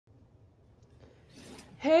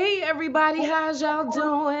Hey everybody, how's y'all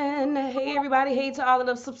doing? Hey everybody, hey to all of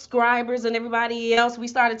the subscribers and everybody else. We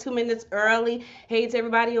started 2 minutes early. Hey to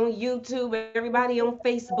everybody on YouTube, everybody on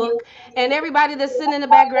Facebook, and everybody that's sitting in the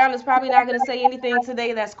background is probably not going to say anything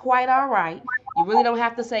today. That's quite all right. You really don't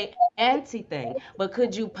have to say anything, but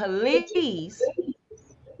could you please?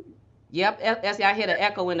 Yep, Essie, I hear the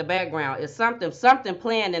echo in the background. It's something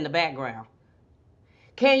playing in the background.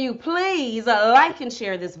 Can you please like and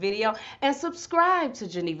share this video and subscribe to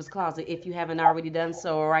Geneva's Closet if you haven't already done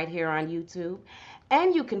so right here on YouTube?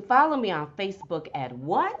 And you can follow me on Facebook at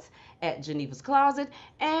what? At Geneva's Closet.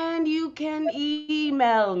 And you can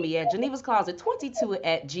email me at Geneva's Closet 22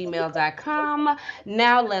 at gmail.com.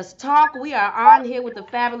 Now let's talk. We are on here with the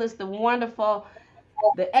fabulous, the wonderful,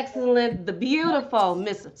 the excellent, the beautiful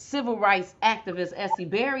Miss Civil Rights Activist Essie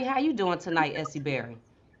Berry. How you doing tonight, Essie Berry?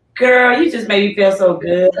 Girl, you just made me feel so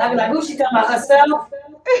good. I be like, who's she talking about herself?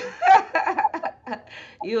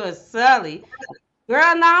 You a Sully.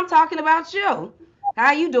 Girl, now I'm talking about you.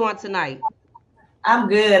 How you doing tonight? I'm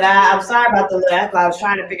good. I'm sorry about the left. I was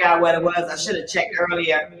trying to figure out what it was. I should have checked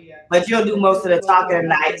earlier. But you'll do most of the talking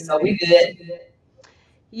tonight, so we good.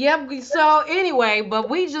 Yep. So anyway, but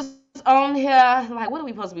we just on here. Like, what are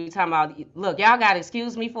we supposed to be talking about? Look, y'all gotta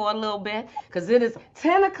excuse me for a little bit, cause it is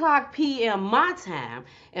 10 o'clock p.m. my time,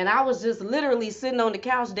 and I was just literally sitting on the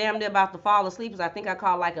couch, damn near about to fall asleep, cause I think I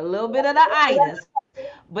caught like a little bit of the itis.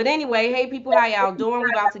 But anyway, hey people, how y'all doing? We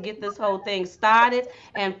about to get this whole thing started,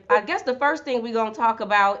 and I guess the first thing we're gonna talk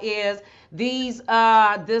about is this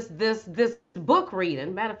book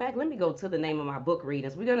reading. Matter of fact, let me go to the name of my book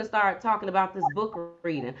readings. We're gonna start talking about this book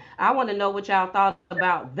reading. I want to know what y'all thought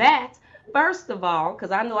about that. First of all,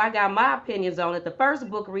 because I know I got my opinions on it. The first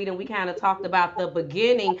book reading, we kind of talked about the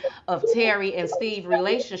beginning of Terry and Steve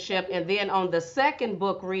relationship, and then on the second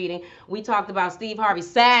book reading, we talked about Steve Harvey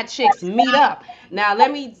side chicks meet up. Now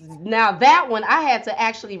that one I had to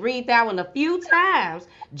actually read that one a few times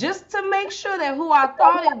just to make sure that who I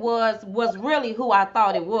thought it was really who I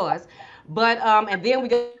thought it was. But and then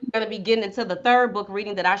we're gonna be getting into the third book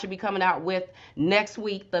reading that I should be coming out with next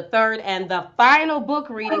week, the third and the final book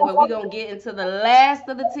reading where we're gonna get into the last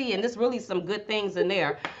of the tea, and there's really some good things in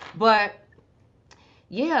there. But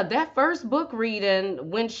yeah, that first book reading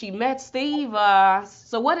when she met Steve.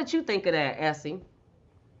 So what did you think of that, Essie?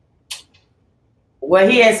 Well,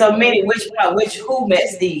 he had so many. Which one? Which who met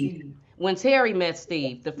Steve? When Terry met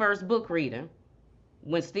Steve, the first book reading,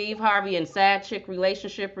 when Steve Harvey and side chick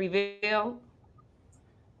relationship revealed.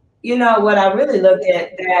 You know what? I really looked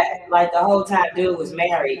at that like the whole time dude was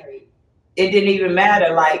married. It didn't even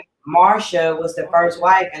matter. Like Marsha was the first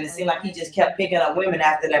wife, and it seemed like he just kept picking up women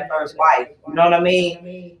after that first wife. You know what I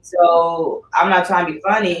mean? So I'm not trying to be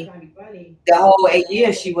funny. The whole 8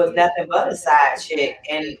 years she was nothing but a side chick,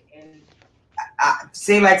 and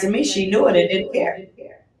seemed like to me she knew it and didn't care.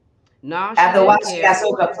 No, she After a while, didn't she got care.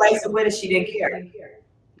 so complacent with it, she didn't care.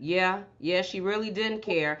 Yeah, yeah, she really didn't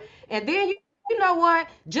care. And then you know what?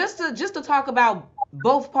 Just to talk about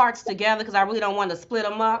both parts together, because I really don't want to split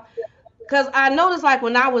them up. Because I noticed, like,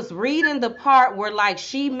 when I was reading the part where, like,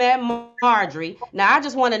 she met Marjorie. Now, I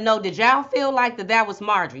just want to know, did y'all feel like that was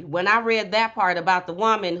Marjorie? When I read that part about the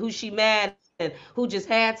woman who she met and who just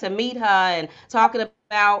had to meet her and talking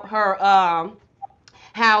about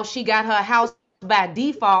how she got her house by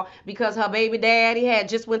default because her baby daddy had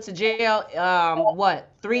just went to jail, what,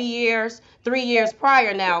 3 years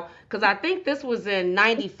prior now, because I think this was in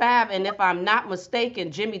 95, and if I'm not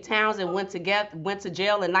mistaken, Jimmy Townsend went to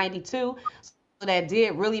jail in 92, so that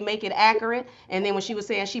did really make it accurate. And then when she was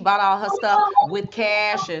saying she bought all her stuff with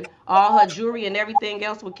cash and all her jewelry and everything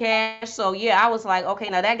else with cash, so yeah, I was like, okay,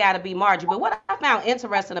 now that got to be Margie. But what I found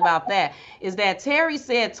interesting about that is that Terry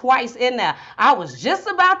said twice in there, I was just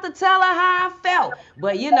about to tell her how I felt,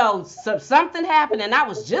 but something happened, and I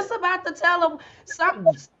was just about to tell her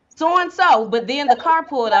something so and so, but then the car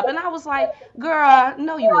pulled up, and I was like, girl,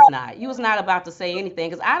 no, you was not. You was not about to say anything,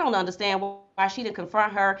 because I don't understand why she didn't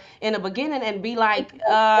confront her in the beginning and be like,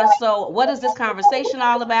 so what is this conversation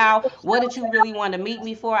all about? What did you really want to meet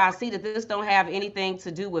me for? I see that this don't have anything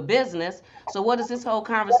to do with business. So what is this whole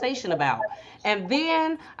conversation about? And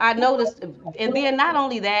then I noticed, and then not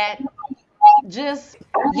only that, just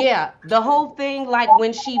yeah, the whole thing, like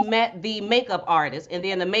when she met the makeup artist, and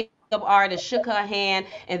then the makeup artist shook her hand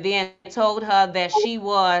and then told her that she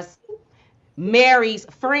was Mary's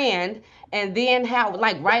friend, And then how,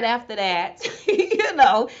 like right after that,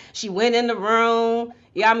 she went in the room.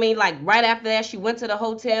 Yeah, I mean, like right after that, she went to the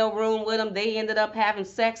hotel room with him. They ended up having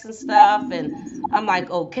sex and stuff. And I'm like,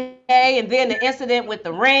 okay. And then the incident with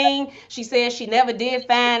the ring, she said she never did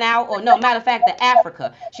find out, or no, matter of fact, the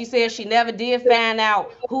Africa. She said she never did find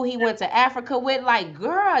out who he went to Africa with. Like,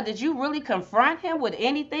 girl, did you really confront him with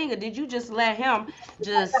anything, or did you just let him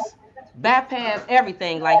just bypass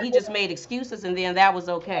everything? Like, he just made excuses and then that was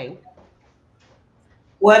okay.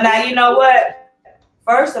 Well, now you know what?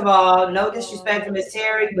 First of all, no disrespect to Miss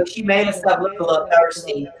Terry, but she made herself look a little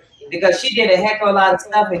thirsty because she did a heck of a lot of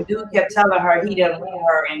stuff, and dude kept telling her he didn't want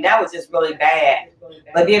her, and that was just really bad.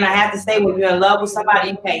 But then I have to say, when you're in love with somebody,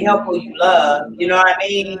 you can't help who you love. You know what I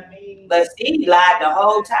mean? But Steve lied the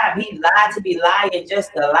whole time. He lied to be lying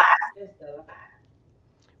just to lie.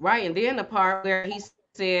 Right. And then the part where he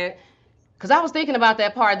said, because I was thinking about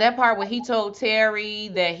that part where he told Terry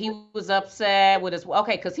that he was upset with his,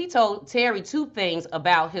 okay, because he told Terry two things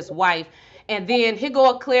about his wife. And then here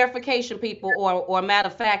go a clarification, people, or matter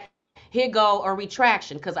of fact, here go a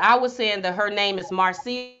retraction. Because I was saying that her name is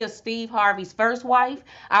Marcia, Steve Harvey's first wife.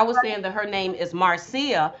 I was saying that her name is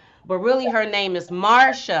Marcia, but really her name is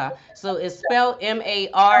Marcia. So it's spelled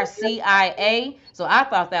Marcia. So I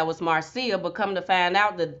thought that was Marcia, but come to find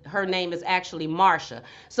out that her name is actually Marcia.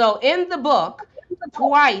 So in the book,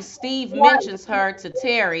 twice Steve mentions her to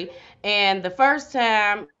Terry, and the first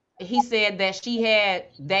time he said that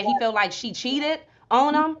he felt like she cheated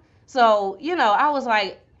on him. So, I was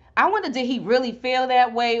like, I wonder, did he really feel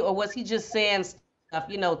that way, or was he just saying stuff,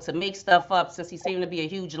 to make stuff up since he seemed to be a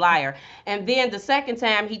huge liar? And then the second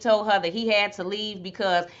time he told her that he had to leave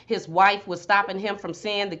because his wife was stopping him from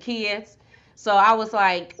seeing the kids. So I was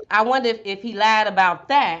like, I wonder if he lied about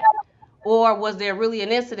that, or was there really an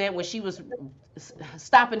incident when she was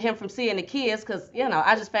stopping him from seeing the kids? Because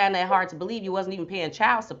I just found that hard to believe. You wasn't even paying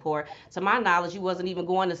child support. To my knowledge, you wasn't even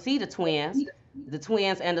going to see the twins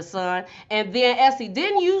and the son. And then Essie,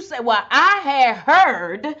 didn't you say? Well, I had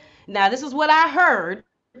heard. Now this is what I heard,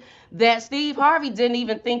 that Steve Harvey didn't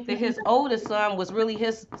even think that his oldest son was really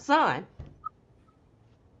his son.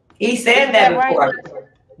 He said Isn't that that right? before.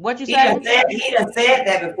 What you say? He done said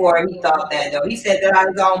that before. He thought that though. He said that out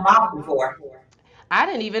of his own mouth before. I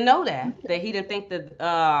didn't even know that he didn't think that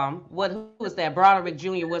what who was that, Broderick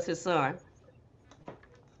Jr. was his son.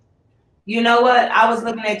 You know what? I was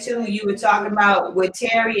looking at too. You were talking about with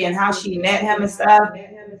Terry and how she met him and stuff.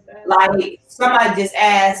 Like somebody just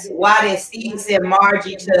asked, why did Steve send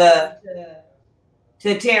Margie to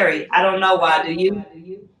Terry? I don't know why. Do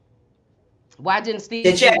you? Why didn't To Steve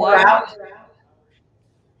do check her what? out.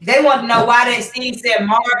 They want to know why did Steve send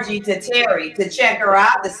Margie to Terry to check her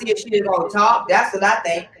out to see if she was gonna talk. That's what I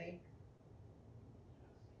think.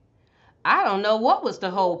 I don't know what was the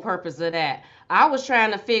whole purpose of that. I was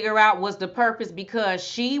trying to figure out, was the purpose because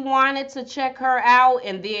she wanted to check her out,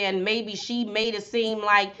 and then maybe she made it seem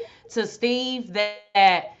like to Steve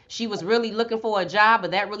that she was really looking for a job, but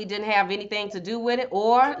that really didn't have anything to do with it,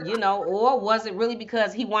 or was it really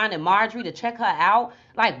because he wanted Marjorie to check her out?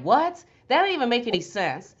 Like what? That don't even make any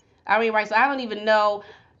sense. I mean, right? So I don't even know.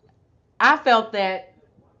 I felt that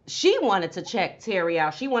she wanted to check Terry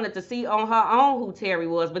out. She wanted to see on her own who Terry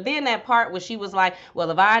was. But then that part where she was like,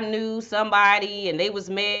 well, if I knew somebody and they was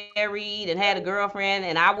married and had a girlfriend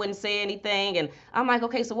and I wouldn't say anything. And I'm like,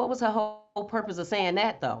 okay, so what was her whole purpose of saying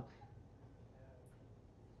that though?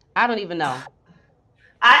 I don't even know.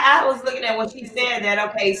 I was looking at when she said that.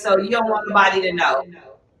 Okay, so you don't want nobody to know.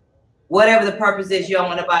 Whatever the purpose is, you don't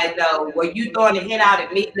want nobody to know. Were you throwing a hint out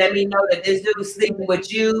at me, let me know that this dude is sleeping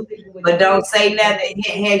with you, but don't say nothing?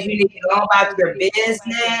 Hint, you need to go about your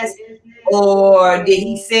business, or did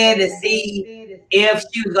he say to see if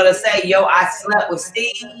she was gonna say, "Yo, I slept with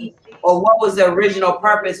Steve," or what was the original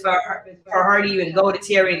purpose for her to even go to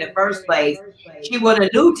Terry in the first place? She wouldn't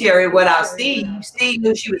have knew Terry without Steve. Steve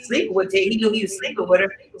knew she was sleeping with Terry. He knew he was sleeping with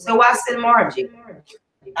her. So why send Margie?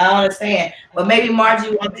 I don't understand. But maybe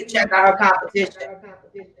Margie wanted to check out her competition.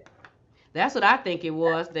 That's what I think it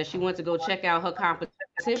was, that she went to go check out her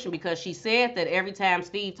competition because she said that every time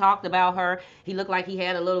Steve talked about her, he looked like he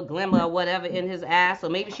had a little glimmer or whatever in his eyes. So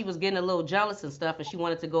maybe she was getting a little jealous and stuff, and she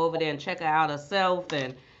wanted to go over there and check her out herself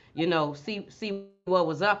and, see what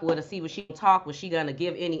was up with her, see what she talk, was she gonna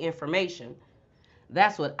give any information.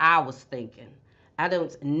 That's what I was thinking. I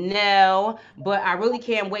don't know, but I really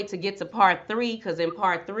can't wait to get to part three because in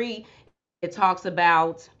part three, it talks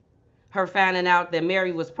about her finding out that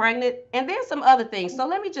Mary was pregnant, and then some other things. So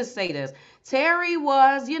let me just say this. Terry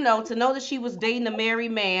was, to know that she was dating a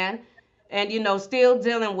married man and, still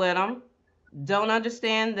dealing with him. Don't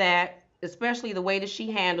understand that. especially the way that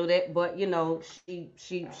she handled it. But you know, she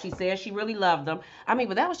said she really loved him. I mean,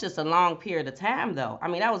 but that was just a long period of time, though. I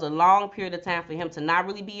mean, that was a long period of time for him to not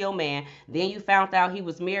really be your man. Then you found out he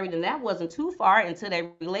was married, and that wasn't too far into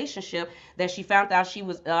that relationship that she found out she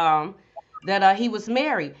was that he was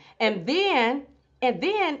married. And then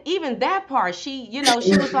even that part, she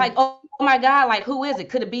was like, oh my God, like who is it?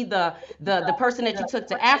 Could it be the person that you took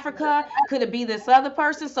to Africa? Could it be this other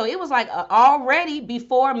person? So it was like already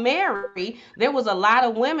before Mary, there was a lot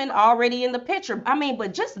of women already in the picture. I mean,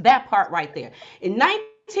 but just that part right there. In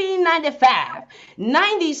 1995,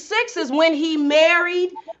 96 is when he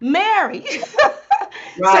married Mary. So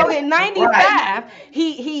Right, in right. 95,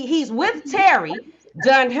 he's with Terry,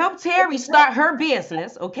 done helped Terry start her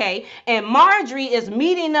business, okay? And Marjorie is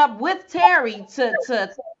meeting up with Terry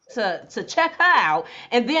to check her out.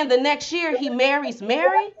 And then the next year he marries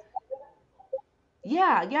Mary.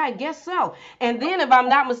 Yeah, yeah, I guess so. And then, if I'm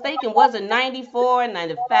not mistaken, was it 94,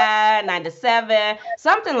 95, 97,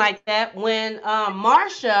 something like that, when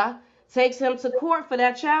Marcia takes him to court for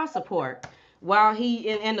that child support? While he,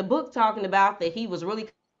 in the book, talking about that he was really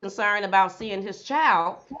concerned about seeing his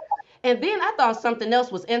child. And then I thought something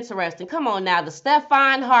else was interesting. Come on now, the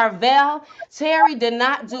Stefan Harvell, Terry did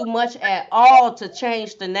not do much at all to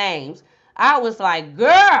change the names. I was like,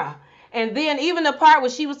 girl. And then even the part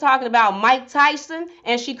where she was talking about Mike Tyson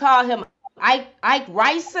and she called him Ike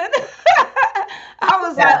Ryson. I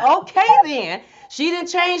was like, Yeah. okay then. She didn't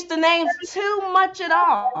change the names too much at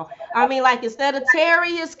all. I mean, like instead of Terry,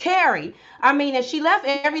 it's Carrie. I mean, and she left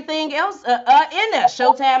everything else in there.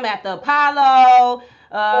 Showtime at the Apollo,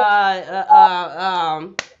 uh, uh,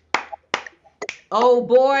 oh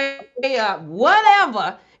boy,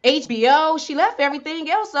 whatever. HBO, she left everything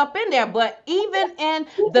else up in there. But even in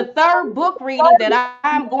the third book reading that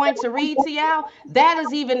I'm going to read to y'all, that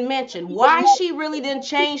is even mentioned. Why she really didn't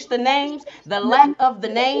change the names, the lack of the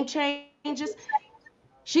name changes,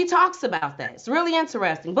 she talks about that. It's really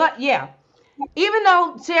interesting. But yeah, even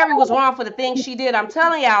though Terry was wrong for the things she did, I'm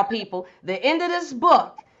telling y'all people, the end of this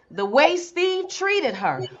book, the way Steve treated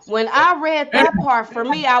her, when I read that part, for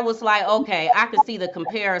me, I was like, okay, I could see the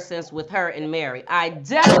comparisons with her and Mary. I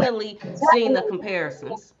definitely seen the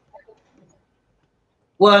comparisons.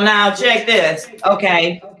 Well, now check this.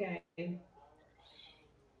 Okay,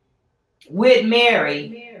 with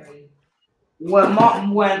Mary, when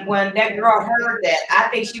that girl heard that, I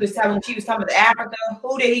think she was talking to Africa.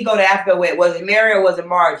 Who did he go to Africa with? Was it Mary or was it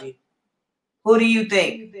Margie? Who do you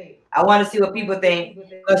think? I want to see what people think.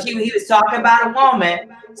 Because he was talking about a woman.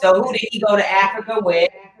 So who did he go to Africa with?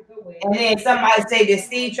 And then somebody say, did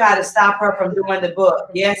Steve try to stop her from doing the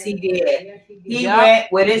book? Yes, he did. He Yup. went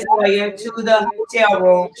with his lawyer to the hotel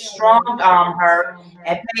room, strong armed her,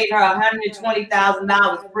 and paid her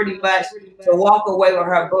 $120,000 pretty much to walk away with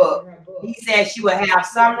her book. He said she would have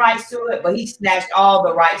some rights to it, but he snatched all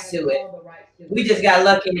the rights to it. We just got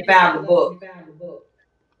lucky and found the book.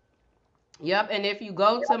 Yep. And if you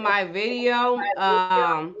go to my video,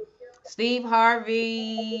 Steve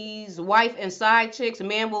Harvey's wife and side chicks,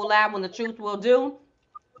 men will lie when the truth will do.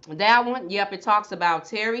 That one, yep, it talks about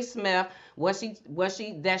Terry Smith. She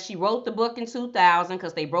wrote the book in 2000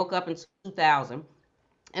 because they broke up in 2000.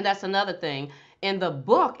 And that's another thing. In the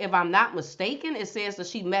book, if I'm not mistaken, it says that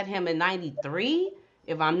she met him in 93,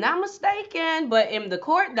 if I'm not mistaken. But in the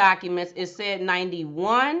court documents, it said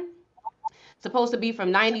 91. Supposed to be from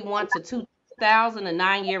 91 to 2000, a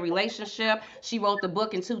 9-year relationship. She wrote the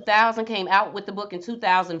book in 2000, came out with the book in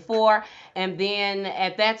 2004. And then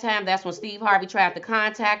at that time, that's when Steve Harvey tried to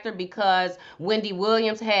contact her because Wendy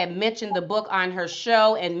Williams had mentioned the book on her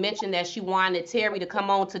show and mentioned that she wanted Terry to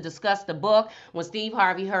come on to discuss the book. When Steve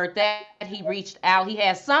Harvey heard that, he reached out. He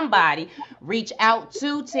had somebody reach out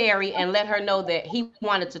to Terry and let her know that he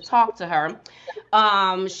wanted to talk to her.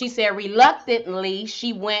 She said reluctantly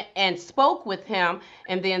she went and spoke with him,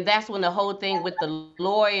 and then that's when the whole thing with the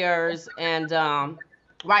lawyers and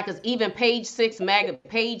right, because even Page Six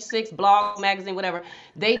blog magazine, whatever,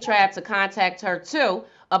 they tried to contact her too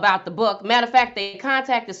about the book. Matter of fact, they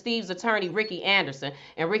contacted Steve's attorney Ricky Anderson,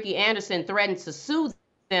 and Ricky Anderson threatened to sue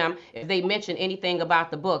them if they mentioned anything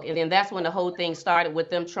about the book. And then that's when the whole thing started with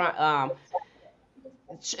them trying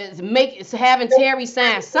having Terry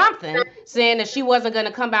sign something saying that she wasn't going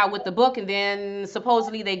to come out with the book, and then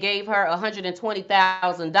supposedly they gave her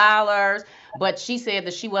 $120,000 but she said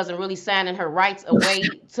that she wasn't really signing her rights away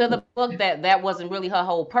to the book, that that wasn't really her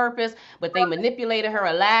whole purpose, but they manipulated her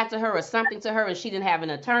or lied to her or something to her, and she didn't have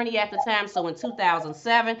an attorney at the time. So in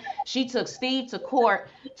 2007, she took Steve to court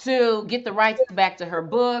to get the rights back to her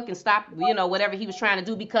book and stop, whatever he was trying to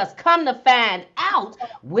do, because come to find out,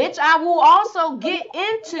 which I will also get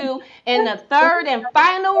into in the third and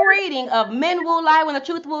final reading of Men Will Lie When the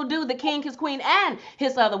Truth Will Do, The King, His Queen, and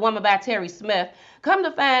His Other Woman by Terry Smith. Come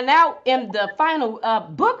to find out in the final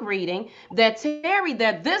book reading that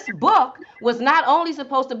this book was not only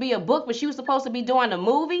supposed to be a book, but she was supposed to be doing a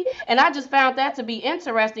movie. And I just found that to be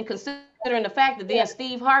interesting, considering the fact that then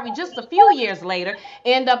Steve Harvey, just a few years later,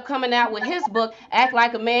 end up coming out with his book, Act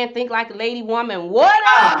Like a Man, Think Like a Lady, Woman,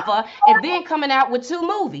 whatever, and then coming out with two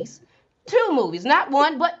movies, not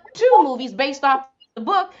one, but two movies based off the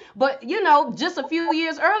book. But just a few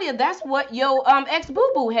years earlier, that's what your ex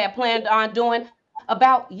boo boo had planned on doing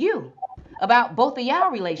about you, about both of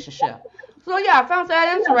y'all relationship. So yeah, I found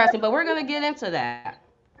that interesting, but we're gonna get into that.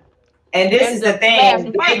 And this is the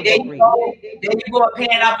thing. Then you go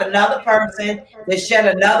paying up another person to shut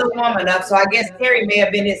another woman up. So I guess Terry may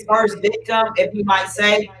have been his first victim, if you might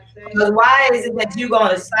say. Because why is it that you're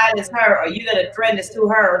going to silence her, or you're going to threaten this to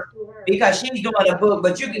her because she's doing a book,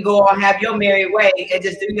 but you can go on have your merry way and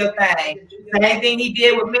just do your thing? Same thing he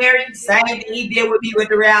did with Mary, same thing he did with me with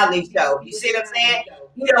the reality show. You see what I'm saying?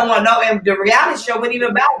 You don't want to know. And the reality show wasn't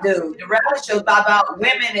even about dudes. The reality show was about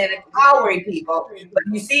women and empowering people. But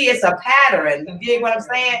you see, it's a pattern. You dig what I'm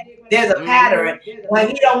saying? There's a pattern. When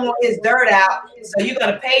he don't want his dirt out, so you're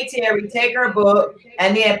going to pay Terry, take her book,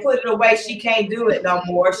 and then put it away. She can't do it no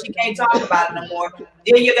more. She can't talk about it no more.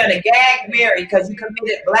 Then you're going to gag Mary because you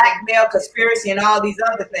committed blackmail, conspiracy, and all these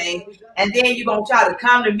other things. And then you're going to try to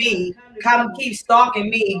come to me, come keep stalking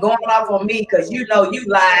me, going off on me because you know you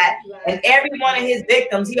lied. And every one of his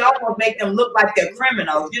victims, he almost make them look like they're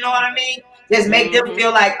criminals. You know what I mean? Just make them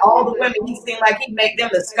feel like all the women he seemed like he make them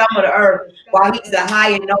the scum of the earth while he's a high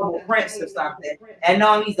and noble prince or something. And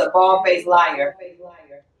knowing he's a bald-faced liar.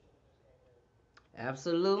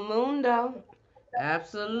 Absolute mundo.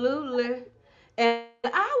 Absolutely. And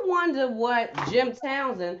I wonder what Jim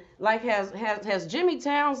Townsend, like, has Jimmy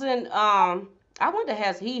Townsend, I wonder,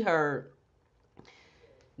 has he heard?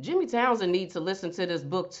 Jimmy Townsend needs to listen to this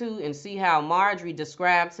book too and see how Marjorie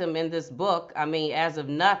describes him in this book. I mean, as of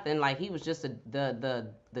nothing, like he was just the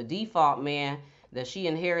default man, that she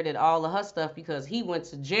inherited all of her stuff because he went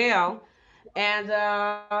to jail. And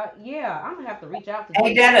yeah, I'm gonna have to reach out to.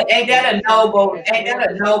 Ain't that a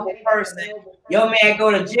noble person? Your man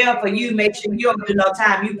go to jail for you, make sure you don't do no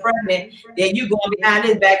time. You pregnant, then you going behind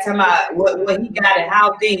his back talking about what he got and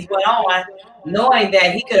how things went on, knowing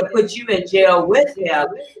that he could have put you in jail with him.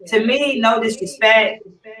 To me, no disrespect.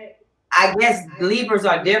 I guess Libras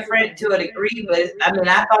are different to a degree, but I mean,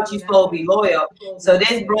 I thought you supposed to be loyal. So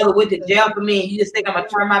this brother went to jail for me, and you just think I'm gonna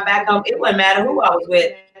turn my back on him? It wouldn't matter who I was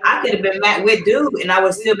with. I could have been mad with dude, and I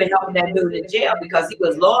would still been helping that dude in jail because he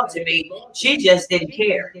was loyal to me. She just didn't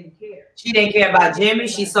care. She didn't care about Jimmy.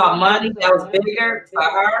 She saw money that was bigger for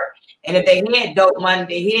her, and if they had dope money,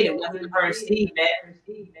 they hid it. When her and Steve met.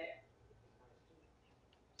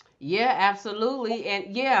 Yeah, absolutely.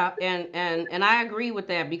 And yeah, and I agree with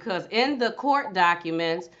that, because in the court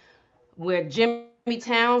documents where Jimmy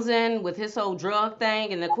Townsend with his whole drug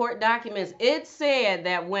thing, in the court documents, it said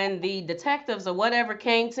that when the detectives or whatever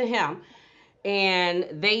came to him and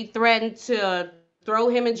they threatened to throw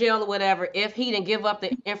him in jail or whatever if he didn't give up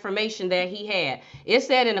the information that he had, it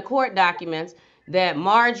said in the court documents that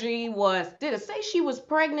Marjorie was, did it say she was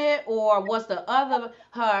pregnant, or was the other,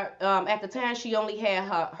 her, at the time she only had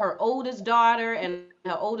her oldest daughter, and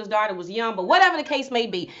her oldest daughter was young, but whatever the case may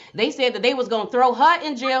be, they said that they was going to throw her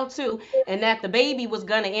in jail too, and that the baby was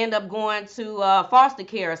going to end up going to foster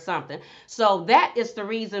care or something. So that is the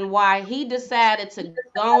reason why he decided to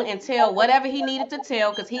go and tell whatever he needed to tell,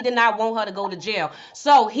 because he did not want her to go to jail.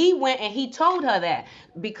 So he went and he told her that,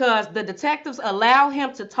 because the detectives allowed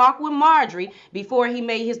him to talk with Marjorie before he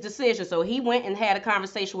made his decision. So he went and had a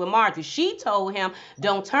conversation with Marjorie. She told him,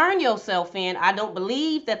 don't turn yourself in. I don't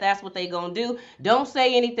believe that that's what they gonna do. Don't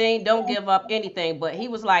say anything. Don't give up anything. But he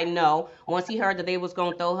was like, no. Once he heard that they was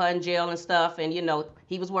gonna throw her in jail and stuff, and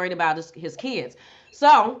he was worried about his kids.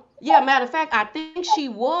 So yeah, matter of fact, I think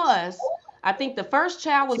the first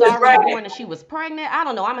child was already born and she was pregnant. I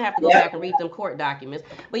don't know. I'm gonna have to go back and read them court documents.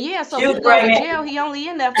 But yeah, so he goes to jail. He only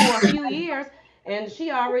in there for a few years, and she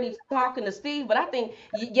already talking to Steve. But I think,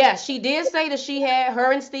 yeah, she did say that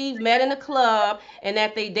her and Steve met in a club and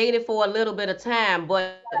that they dated for a little bit of time.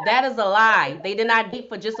 But that is a lie. They did not date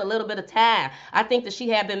for just a little bit of time. I think that she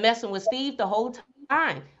had been messing with Steve the whole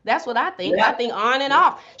That's what I think. I Yeah. think on and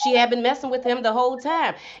off. She had been messing with him the whole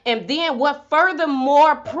time. And then what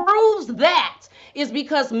furthermore proves that is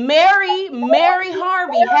because Mary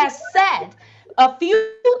Harvey has said a few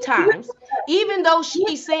times, even though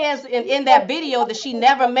she says in that video that she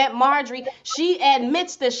never met Marjorie, she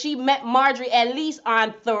admits that she met Marjorie at least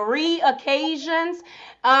on 3 occasions.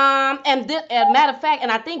 And matter of fact,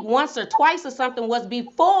 and I think once or twice or something was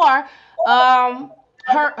before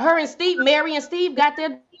her and Steve, Mary and Steve got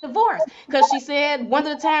their divorce. Because she said one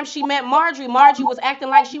of the times she met Marjorie, Marjorie was acting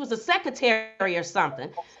like she was a secretary or something,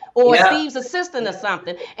 or Yeah. Steve's assistant or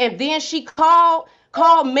something. And then she called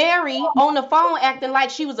Mary on the phone acting like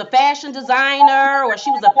she was a fashion designer or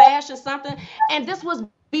she was a fashion something. And this was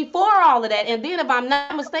before all of that. And then if I'm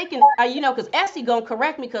not mistaken, because Essie gonna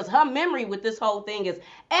correct me because her memory with this whole thing is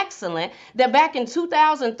excellent. That back in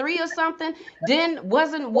 2003 or something, then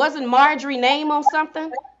wasn't Marjorie name on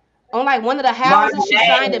something on like one of the houses Margie she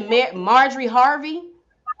signed name, to Marjorie Harvey.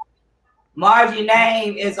 Margie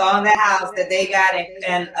name is on the house that they got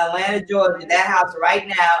in Atlanta, Georgia. That house right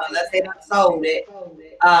now, unless they done sold it.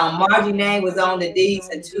 Margie name was on the deeds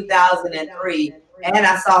in 2003. And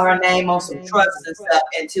I saw her name on some trusts and stuff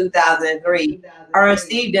in 2003. Her and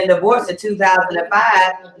Steve then divorced in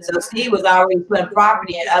 2005. So Steve was already putting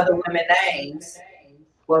property in other women's names.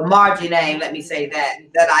 Well, Margie name, let me say that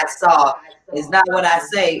I saw. Is not what I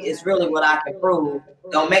say, it's really what I can prove.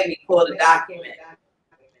 Don't make me pull the document.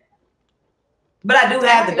 But I do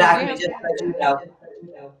have the Right, and document, then just so you know.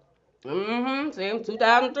 see,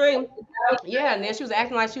 2003. Yeah, and then she was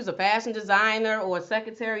acting like she was a fashion designer or a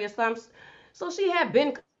secretary or something. So she had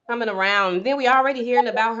been coming around. And then we already hearing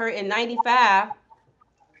about her in 95,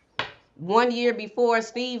 1 year before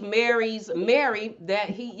Steve marries Mary,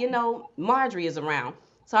 that Marjorie is around.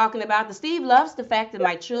 Talking about Steve loves the fact that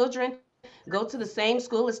my children go to the same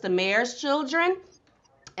school as the mayor's children.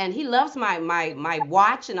 And he loves my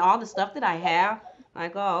watch and all the stuff that I have.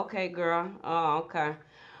 Like, oh, okay, girl. Oh, okay.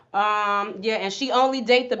 Yeah, and she only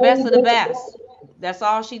date the best of the best. That's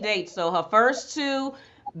all she dates. So her first two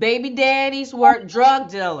baby daddies were drug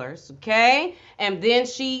dealers, okay? And then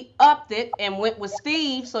she upped it and went with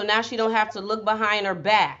Steve, so now she don't have to look behind her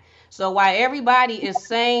back. So while everybody is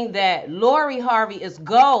saying that Lori Harvey is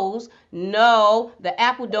goals, no, the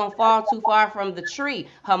apple don't fall too far from the tree.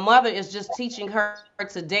 Her mother is just teaching her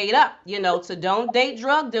to date up, to don't date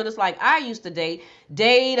drug dealers like I used to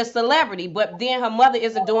date a celebrity. But then her mother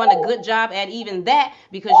isn't doing a good job at even that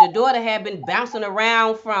because your daughter had been bouncing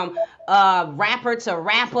around from rapper to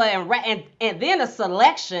rapper and then the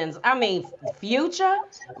selections. I mean, Future,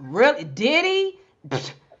 really, Diddy.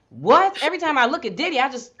 What? Every time I look at Diddy, I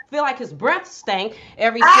just feel like his breath stank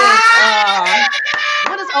ever since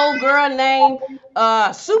what is old girl named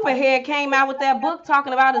Superhead came out with that book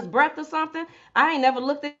talking about his breath or something. I ain't never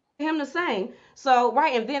looked at him the same. So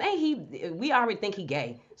right, and then we already think he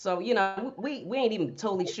gay. So we ain't even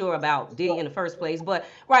totally sure about Diddy in the first place. But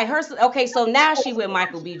right, okay, so now she with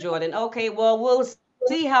Michael B. Jordan. Okay, well we'll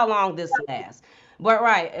see how long this lasts. But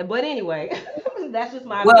right, but anyway, that's just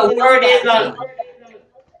my Well, opinion word on is that on. one.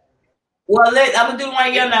 Well, I'm gonna do one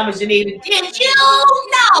of your numbers, Geneva. Did you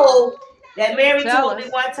know that Mary Tell told me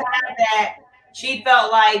us. one time that she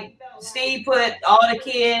felt like Steve put all the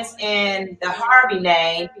kids in the Harvey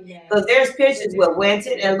name because there's pictures with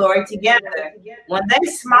Winton and Lori together. When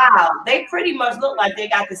they smile, they pretty much look like they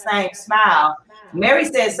got the same smile. Mary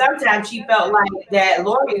said sometimes she felt like that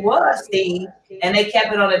Lori was Steve, and they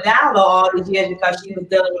kept it on the down low all these years because she was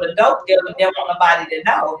dealing with a dope dealer and didn't want nobody to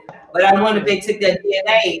know. But I wonder if they took that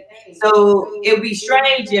DNA. So it would be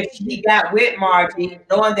strange if he got with Margie,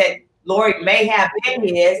 knowing that Lori may have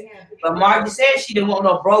been his, but Margie said she didn't want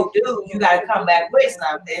no broke dude. You got to come back with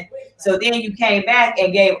something. So then you came back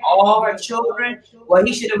and gave all her children. Well,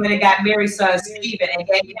 he should have went and got Mary's son Stephen and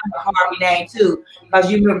gave him the Harvey name too,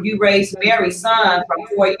 because you raised Mary's son from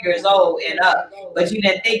 4 years old and up, but you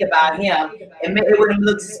didn't think about him. And it would have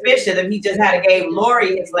looked suspicious if he just had gave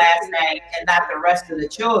Lori his last name and not the rest of the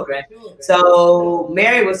children. So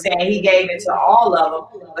Mary was saying he gave it to all of them,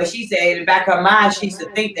 but she said in the back of her mind she used to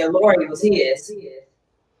think that Lori was his.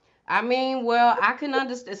 I mean, well, I can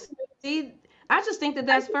understand. See, I just think that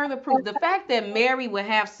that's further proof. The fact that Mary would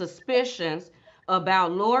have suspicions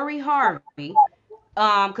about Lori Harvey,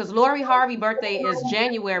 because Lori Harvey birthday is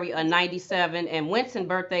January of 97 and Winston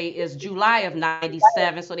birthday is July of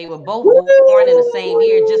 97. So they were both born in the same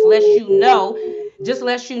year. Just lets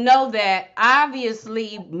you know that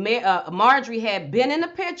obviously Marjorie had been in the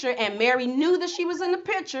picture and Mary knew that she was in the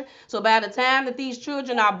picture. So by the time that these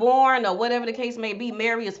children are born or whatever the case may be,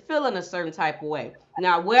 Mary is feeling a certain type of way.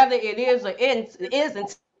 Now, whether it is or it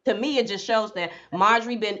isn't, to me, it just shows that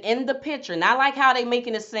Marjorie been in the picture, not like how they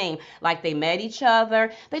making it seem like they met each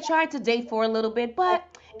other. They tried to date for a little bit, but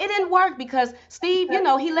it didn't work because Steve,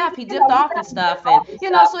 he left, he dipped off and stuff, and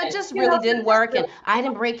so it just really didn't work. And I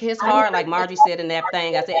didn't break his heart, like Marjorie said in that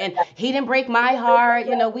thing. I said, and he didn't break my heart.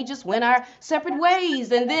 We just went our separate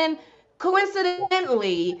ways, and then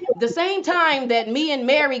coincidentally, the same time that me and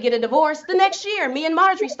Mary get a divorce, the next year, me and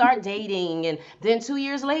Marjorie start dating. And then 2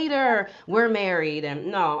 years later, we're married.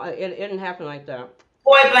 And no, it didn't happen like that.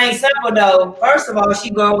 Point blank simple though. First of all,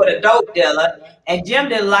 she going with a dope dealer, and Jim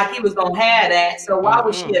didn't like he was gonna have that. So why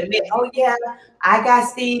would she admit, oh yeah, I got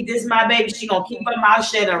Steve, this is my baby? She gonna keep her mouth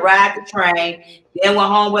shut and ride the train. Then when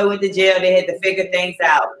homeboy went to jail, they had to figure things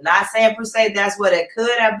out. Not saying per se that's what it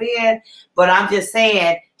could have been, but I'm just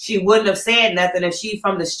saying she wouldn't have said nothing if she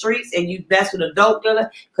from the streets and you mess with a dope dealer,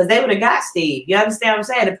 because they would have got Steve. You understand what I'm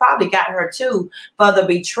saying? It probably got her too for the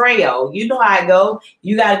betrayal. You know how I go.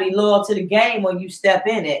 You got to be loyal to the game when you step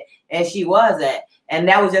in it, and she wasn't. And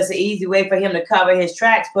that was just an easy way for him to cover his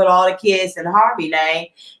tracks, put all the kids in Harvey name.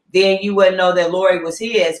 Then you wouldn't know that Lori was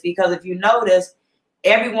his, because if you notice,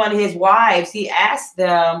 every one of his wives, he asked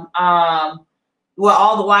them, well,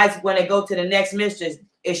 all the wives, when they go to the next mistress,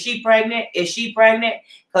 is she pregnant? Is she pregnant?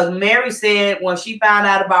 Because Mary said when she found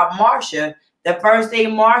out about Marcia, the first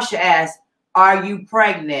thing Marcia asked, are you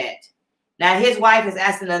pregnant? Now his wife is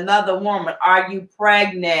asking another woman, are you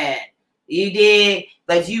pregnant? You did,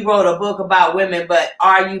 but you wrote a book about women, but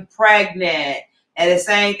are you pregnant? And the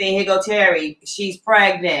same thing, here go Terry, she's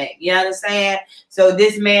pregnant. You understand? So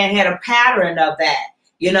this man had a pattern of that.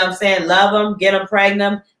 You know what I'm saying? Love him, get him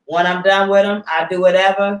pregnant. When I'm done with him, I do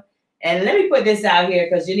whatever. And let me put this out here,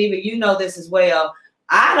 because Geneva, you know this as well.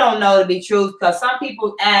 I don't know to be true, because some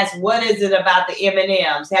people ask, what is it about the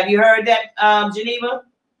M&Ms? Have you heard that, Geneva?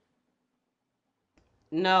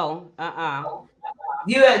 No.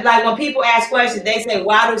 You like when people ask questions, they say,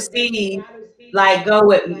 why do Steve like go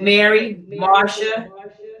with Mary, Marcia?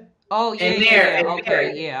 Oh yeah, and Mary, yeah. Okay,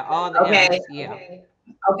 Mary. yeah. All the Okay. M's, yeah.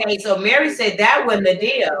 Okay, so Mary said that wasn't the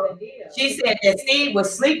deal. She said that Steve would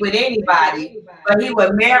sleep with anybody, but he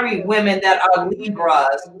would marry women that are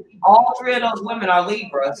Libras. All three of those women are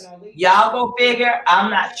Libras. Y'all go figure.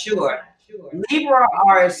 I'm not sure. Libra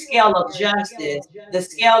are a scale of justice. The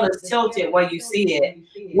scale is tilted when you see it.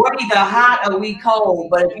 We're either hot or we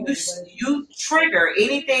cold, but if you trigger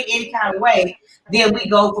anything any kind of way, then we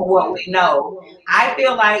go for what we know. I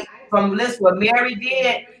feel like from this, what Mary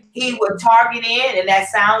did, he would target in, and that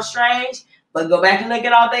sounds strange, but go back and look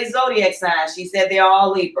at all their zodiac signs. She said they're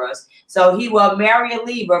all Libras. So he will marry a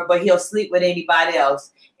Libra, but he'll sleep with anybody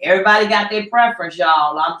else. Everybody got their preference,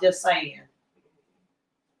 y'all. I'm just saying.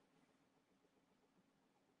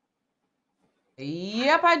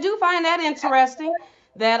 Yep, I do find that interesting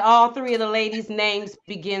that all three of the ladies' names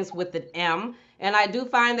begins with an M. And I do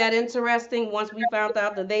find that interesting once we found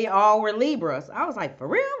out that they all were Libras. I was like, for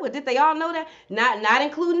real? Well, did they all know that? Not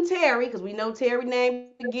including Terry, because we know Terry name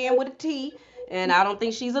began with a T, and I don't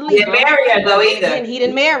think she's a Libra. He didn't marry her though either. Again, he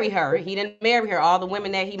didn't marry her. He didn't marry her. All the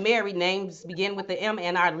women that he married, names begin with the M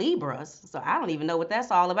and are Libras. So I don't even know what that's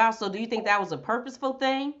all about. So do you think that was a purposeful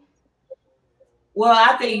thing? Well,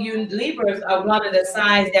 I think you Libras are one of the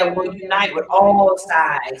signs that will unite with all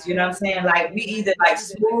sides. You know what I'm saying? Like we either like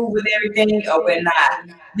smooth with everything or we're not.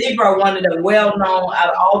 Libra are one of the well-known out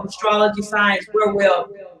of all astrology signs. We're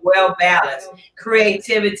well balanced.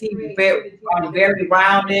 Creativity, very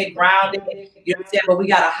rounded, grounded. You know what I'm saying? But we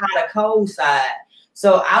got a hot or cold side.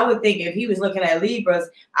 So I would think if he was looking at Libras,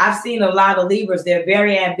 I've seen a lot of Libras. They're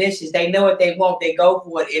very ambitious. They know what they want. They go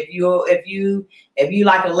for it. If you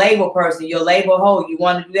like a label person, you're label hole. You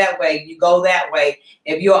want to do that way. You go that way.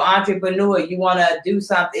 If you're an entrepreneur, you want to do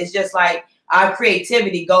something. It's just like our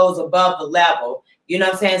creativity goes above the level. You know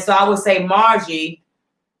what I'm saying? So I would say Margie,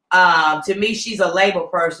 to me, she's a label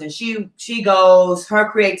person. She goes, her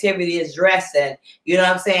creativity is dressing, you know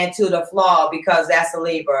what I'm saying, to the flaw, because that's a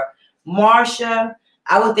Libra. Marcia,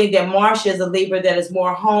 I would think that Marcia is a Libra that is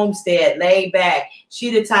more homestead, laid back. She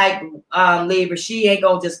the type Libra. She ain't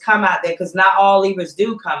gonna just come out there, because not all Libras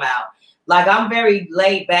do come out. Like I'm very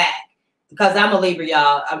laid back because I'm a Libra,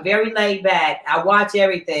 y'all. I'm very laid back. I watch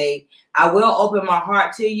everything. I will open my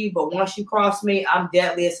heart to you, but once you cross me, I'm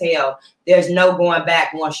deadly as hell. There's no going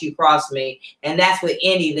back once you cross me, and that's with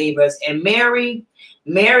any Libras. And Mary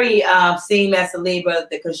seemed as a Libra,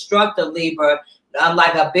 the constructive Libra.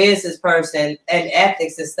 Like a business person and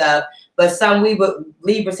ethics and stuff, but some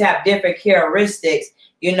Libras have different characteristics,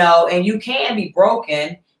 you know, and you can be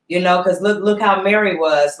broken, you know, because look how Mary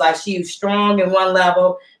was. Like she was strong in one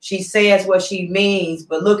level, she says what she means,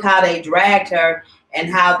 but look how they dragged her and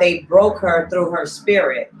how they broke her through her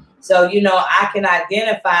spirit. So, you know, I can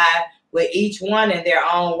identify with each one in their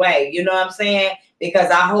own way. You know what I'm saying?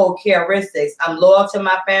 Because I hold characteristics. I'm loyal to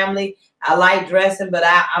my family. I like dressing, but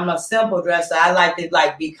I'm a simple dresser. I like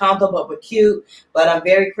to be comfortable but cute, but I'm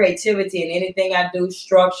very creativity, and anything I do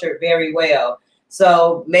structured very well.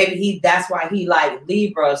 So maybe that's why he like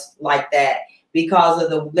Libras like that, because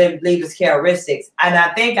of the Libras characteristics. And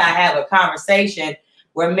I think I have a conversation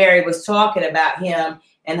where Mary was talking about him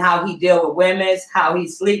and how he deal with women, how he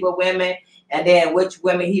sleep with women, and then which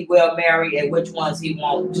women he will marry and which ones he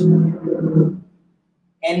won't.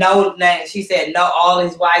 And no, she said no, all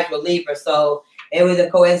his wives were Libra. So it was a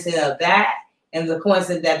coincidence of that, and the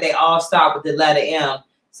coincidence that they all start with the letter M.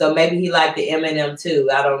 So maybe he liked the M and M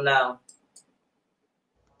too. I don't know.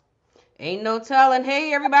 Ain't no telling.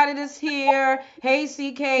 Hey, everybody that's here. Hey,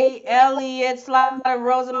 CK, Elliot, Slaughter,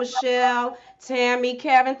 Rosa, Michelle, Tammy,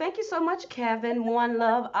 Kevin. Thank you so much, Kevin. One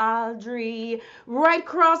Love, Audrey, Right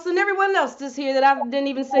Cross, and everyone else that's here that I didn't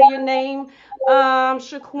even say your name.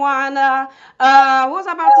 Shaquana. What was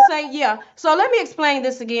I about to say? Yeah. So let me explain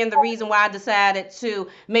this again. The reason why I decided to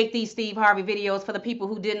make these Steve Harvey videos for the people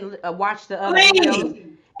who didn't watch the other videos.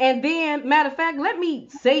 And then, matter of fact, let me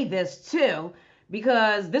say this too,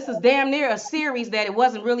 because this is damn near a series that it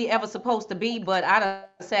wasn't really ever supposed to be, but I done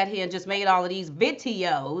sat here and just made all of these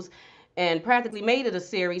videos and practically made it a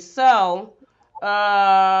series. So,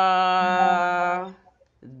 bam,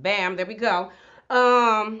 there we go.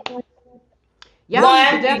 Y'all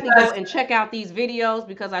need to definitely go and check out these videos,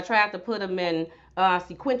 because I tried to put them in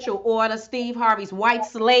sequential order. Steve Harvey's white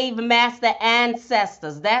slave master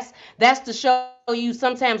ancestors. That's to show you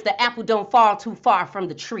sometimes the apple don't fall too far from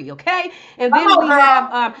the tree, okay? And then we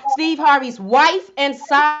have Steve Harvey's wife and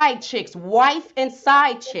side chicks,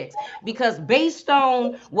 because based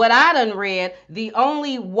on what I done read, the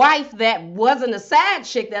only wife that wasn't a side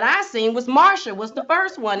chick that I seen was Marsha, was the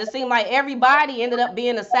first one. It seemed like everybody ended up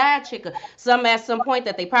being a side chick, some at some point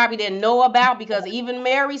that they probably didn't know about, because even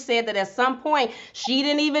Mary said that at some point she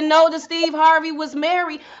didn't even know that Steve Harvey was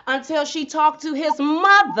married until she talked to his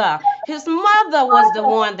mother. His mother was the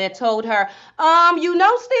one that told her, you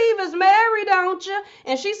know Steve is married, don't you?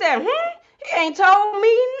 And she said, he ain't told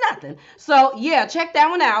me nothing. So yeah, check that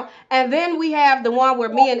one out. And then we have the one where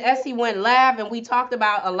me and Essie went live and we talked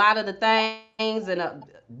about a lot of the things, and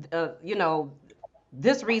you know,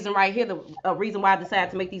 this reason right here, the reason why I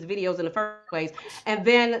decided to make these videos in the first place. And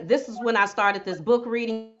then this is when I started this book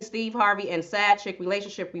reading, Steve Harvey and Side Chick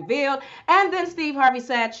Relationship Revealed, and then Steve Harvey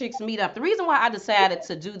Side Chicks Meet Up. The reason why I decided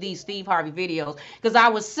to do these Steve Harvey videos, because I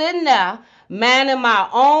was sitting there minding my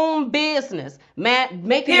own business, making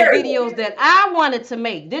the videos that I wanted to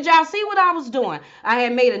make. Did y'all see what I was doing? I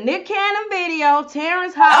had made a Nick Cannon video.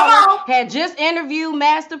 Terrence Howard had just interviewed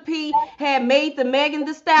Master P, had made the Megan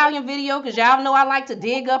Thee Stallion video, because y'all know I like to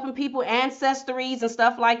dig up in people's ancestries and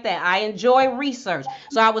stuff like that. I enjoy research.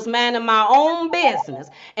 So I was minding my own business.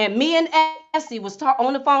 And me and Essie was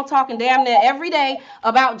on the phone talking damn near every day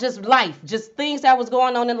about just life, just things that was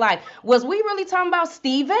going on in life. Was we really talking about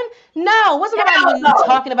Steven? No, wasn't nobody really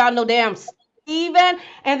talking about no damn Steven.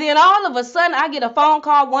 And then all of a sudden I get a phone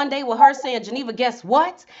call one day with her saying, Geneva, guess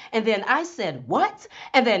what? And then I said, what?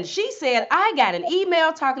 And then she said, I got an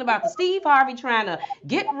email talking about the Steve Harvey trying to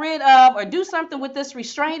get rid of or do something with this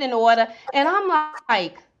restraining order. And I'm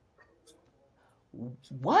like,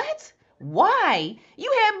 what? Why?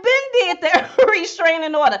 You had been did that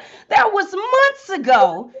restraining order. That was months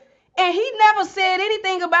ago. And he never said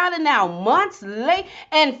anything about it now, months late.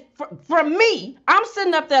 And for me, I'm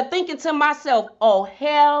sitting up there thinking to myself, oh,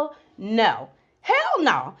 hell no. Hell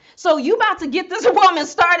no. So you about to get this woman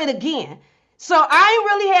started again. So I ain't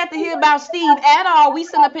really had to hear about Steve at all. We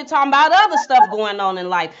sitting up here talking about other stuff going on in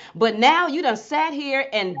life. But now you done sat here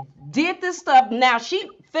and did this stuff. Now she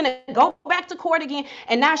finna go back to court again,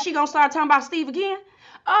 and now she gonna start talking about Steve again?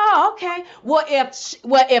 Oh, okay. Well,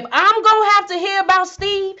 if I'm gonna have to hear about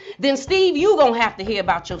Steve, then Steve, you gonna have to hear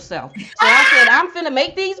about yourself. So I said I'm finna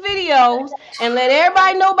make these videos and let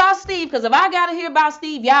everybody know about Steve, because if I gotta hear about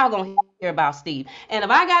Steve, y'all gonna hear about Steve. And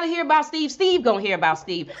if I gotta hear about Steve, Steve gonna hear about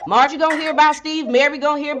Steve. Margie gonna hear about Steve. Mary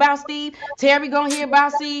gonna hear about Steve. Terry gonna hear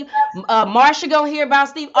about Steve. Marsha gonna hear about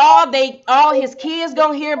Steve. All his kids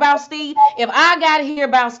gonna hear about Steve. If I gotta hear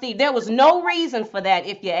about Steve, there was no reason for that,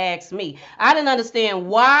 if you ask me. I didn't understand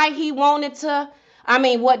why he wanted to. I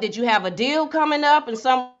mean, what, did you have a deal coming up and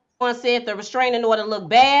someone said the restraining order looked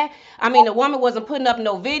bad? I mean, the woman wasn't putting up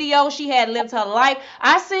no video. She had lived her life.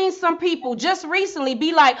 I seen some people just recently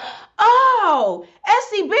be like, oh,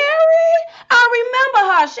 Essie Berry, I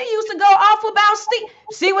remember her. She used to go off about Steve.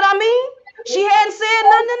 See what I mean? She hadn't said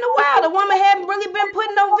nothing in a while. The woman hadn't really been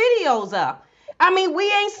putting no videos up. I mean,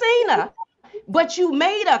 we ain't seen her. But you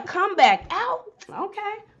made a comeback out.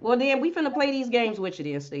 Okay. Well, then we finna play these games with you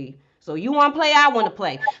then, Steve. So you want to play, I want to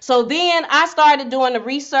play. So then I started doing the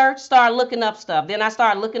research, started looking up stuff. Then I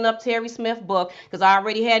started looking up Terry Smith's book because I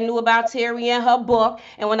already had knew about Terry and her book.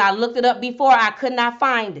 And when I looked it up before, I could not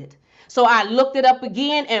find it. So I looked it up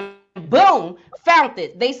again and boom, found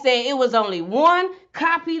it. They said it was only one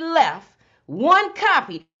copy left. One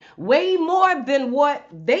copy, way more than what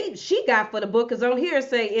she got for the book. Because on here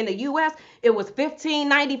say in the U.S. it was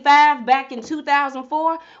 $15.95 back in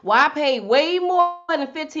 2004. Well, I paid way more than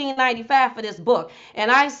 $15.95 for this book.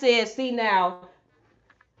 And I said, see now,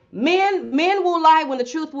 men will lie when the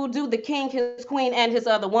truth will do. The King, His Queen, and His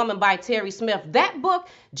Other Woman by Terry Smith. That book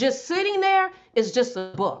just sitting there is just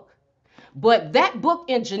a book. But that book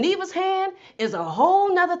in Geneva's hand is a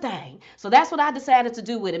whole nother thing. So that's what I decided to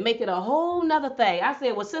do with it, make it a whole nother thing. I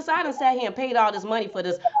said, well, since I done sat here and paid all this money for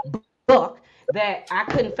this book that I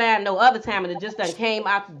couldn't find no other time, and it just done came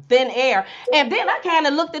out thin air. And then I kind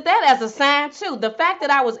of looked at that as a sign too. The fact that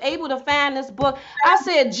I was able to find this book, I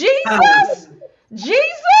said, Jesus, is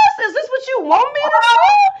this what you want me to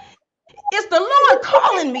do? It's the Lord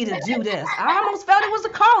calling me to do this. I almost felt it was a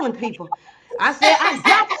calling, people. I said, I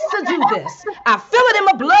got to do this. I feel it in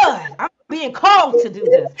my blood. I'm being called to do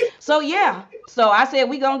this. So, yeah. So I said,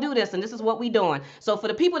 we going to do this, and this is what we doing. So for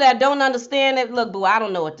the people that don't understand it, look, boo, I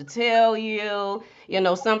don't know what to tell you. You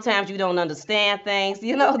know, sometimes you don't understand things.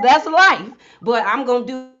 You know, that's life. But I'm going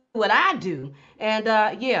to do what I do. And,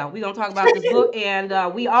 yeah, we're going to talk about this book.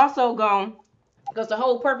 And we also going, because the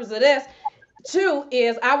whole purpose of this, too,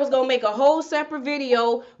 is I was going to make a whole separate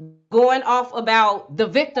video going off about the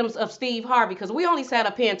victims of Steve Harvey, because we only sat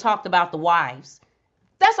up here and talked about the wives.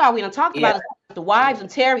 That's all we done talked about, is the wives and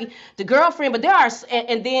Terry, the girlfriend. But there are,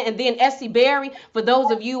 and then Essie Berry, for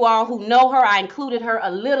those of you all who know her, I included her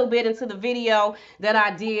a little bit into the video that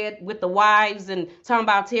I did with the wives and talking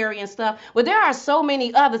about Terry and stuff. But there are so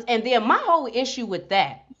many others. And then my whole issue with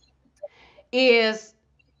that is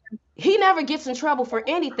he never gets in trouble for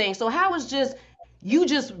anything. So how is you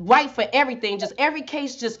just right for everything? Just every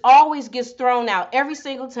case just always gets thrown out every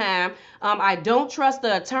single time. I don't trust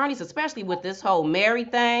the attorneys, especially with this whole Mary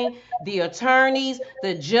thing. The attorneys,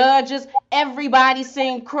 the judges, everybody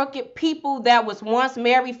seemed crooked. People that was once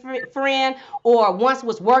Mary's friend or once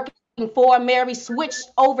was working for Mary switched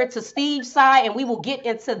over to Steve's side, and we will get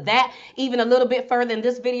into that even a little bit further in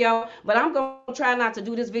this video. But I'm going to try not to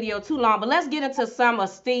do this video too long. But let's get into some of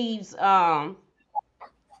Steve's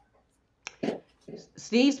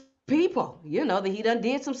people, you know, that he done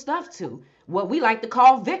did some stuff to, what we like to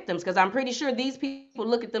call victims, because I'm pretty sure these people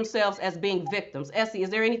look at themselves as being victims. Essie, is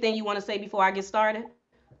there anything you want to say before I get started?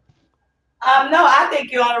 No, I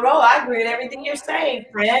think you're on a roll. I agree with everything you're saying,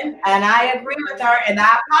 friend. And I agree with her. And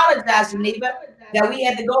I apologize, Geneva, that we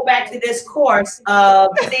had to go back to this course of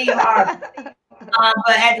Steve Harvey.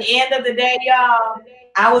 But at the end of the day, y'all,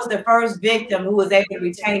 I was the first victim who was able to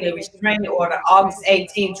retain a restraining order August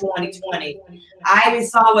 18, 2020. I even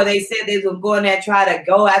saw where they said they were going there and try to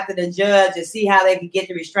go after the judge and see how they could get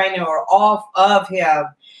the restraining order off of him.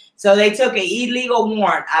 So they took an illegal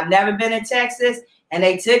warrant. I've never been in Texas. And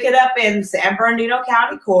they took it up in San Bernardino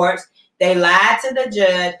County courts. They lied to the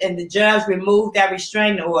judge, and the judge removed that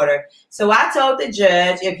restraining order. So I told the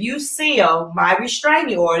judge, if you seal my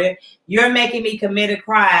restraining order, you're making me commit a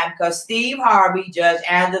crime, because Steve Harvey, Judge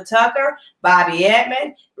Angela Tucker, Bobby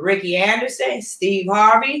Edmond, Ricky Anderson, Steve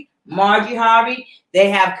Harvey, Margie Harvey, they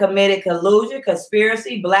have committed collusion,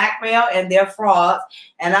 conspiracy, blackmail, and their frauds.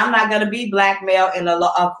 And I'm not going to be blackmailed in a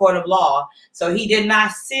court of law. So he did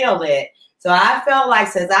not seal it. So I felt like,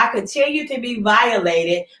 since I continue to be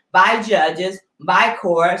violated by judges, by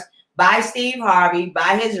courts, by Steve Harvey,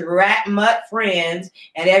 by his rat mutt friends,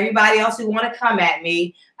 and everybody else who want to come at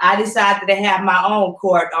me, I decided to have my own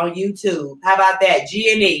court on YouTube. How about that?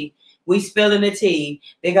 G&E, we spilling the tea,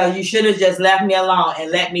 because you should have just left me alone and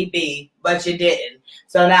let me be, but you didn't.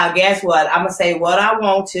 So now guess what? I'm going to say what I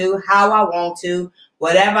want to, how I want to,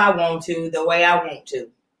 whatever I want to, the way I want to.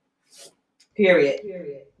 Period.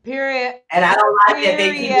 And I don't like that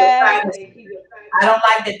they keep trying to, I don't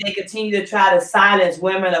like that they continue to try to silence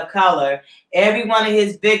women of color. Every one of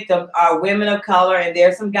his victims are women of color, and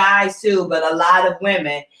there's some guys too, but a lot of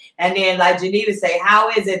women. And then, like Geneva say, how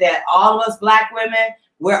is it that all of us black women,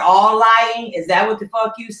 we're all lying? Is that what the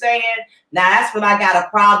fuck you saying? Now that's what I got a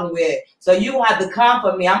problem with. So you don't have to come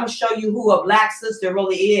for me. I'm gonna show you who a black sister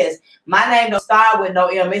really is. My name don't start with no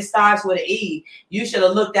M, it starts with an E. You should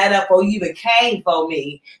have looked that up before you even came for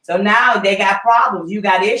me. So now they got problems, you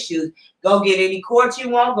got issues. Go get any court you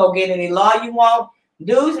want, go get any law you want.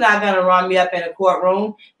 Dude's not gonna run me up in a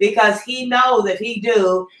courtroom because he knows if he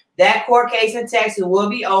do, that court case in Texas will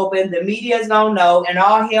be open. The media's gonna know, and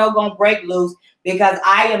all hell gonna break loose because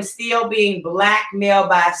I am still being blackmailed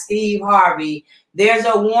by Steve Harvey. There's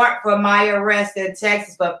a warrant for my arrest in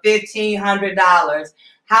Texas for $1,500.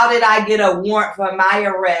 How did I get a warrant for my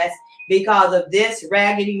arrest? Because of this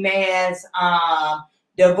raggedy man's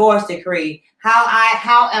divorce decree.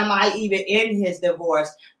 How am I even in his divorce?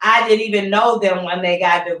 I didn't even know them when they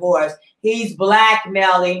got divorced. He's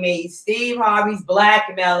blackmailing me. Steve Harvey's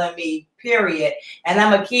blackmailing me, period. And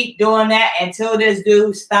I'm going to keep doing that until this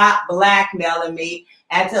dude stop blackmailing me,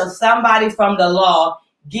 until somebody from the law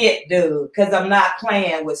get dude, because I'm not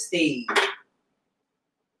playing with Steve.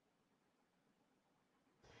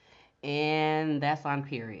 And that's on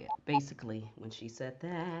period. Basically, when she said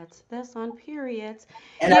that, that's on period.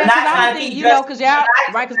 And Yeah, I'm because not I don't trying to think, keep you know, dressing. because y'all,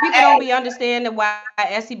 right, because people don't be understanding why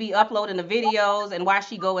Essie be uploading the videos and why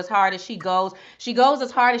she go as hard as she goes. She goes as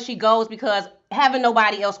hard as she goes because having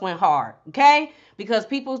nobody else went hard, okay? Because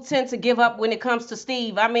people tend to give up when it comes to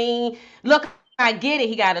Steve. I mean, look, I get it.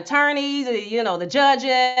 He got attorneys, you know, the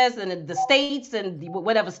judges and the states and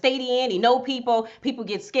whatever state he in. He know people. People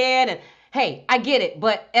get scared. And hey, I get it.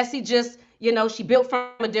 But Essie just, you know, she built from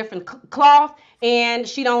a different cloth and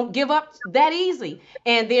she don't give up that easy.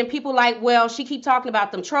 And then people like, well, she keep talking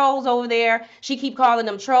about them trolls over there. She keep calling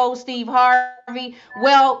them trolls, Steve Harvey.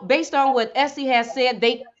 Well, based on what Essie has said,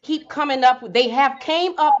 they keep coming up with, they have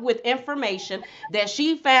came up with information that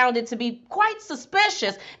she found it to be quite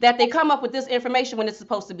suspicious that they come up with this information when it's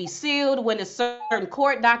supposed to be sealed, when it's certain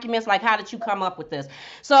court documents. Like, how did you come up with this?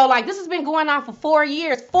 So like, this has been going on for 4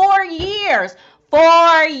 years. 4 years.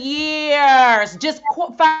 4 years. Just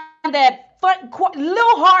find that a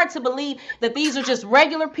little hard to believe that these are just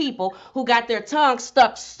regular people who got their tongues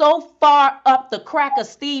stuck so far up the crack of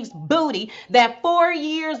Steve's booty that 4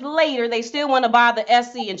 years later they still want to bother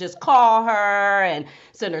Essie and just call her and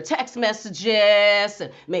send her text messages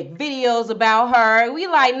and make videos about her. We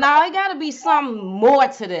like, nah, it gotta be something more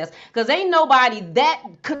to this, because ain't nobody that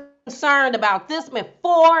concerned about this man.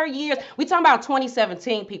 4 years. We talking about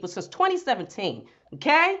 2017, people, since 2017.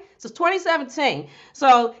 Okay, since 2017.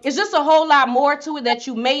 So it's just a whole lot more to it that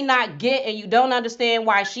you may not get, and you don't understand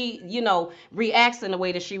why she, you know, reacts in the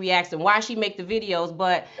way that she reacts and why she make the videos.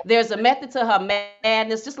 But there's a method to her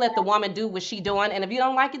madness. Just let the woman do what she doing, and if you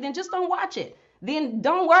don't like it, then just don't watch it. Then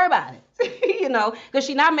don't worry about it. You know, because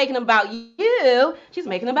she's not making them about you. She's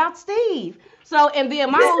making them about Steve. So, and then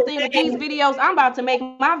my whole thing with these videos, I'm about to make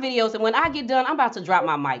my videos, and when I get done, I'm about to drop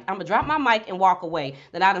my mic. I'm gonna drop my mic and walk away.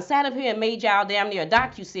 Then I done sat up here and made y'all damn near a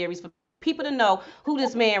docu-series for people to know who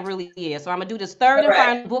this man really is. So I'm gonna do this third and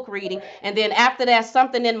final book reading, and then after that,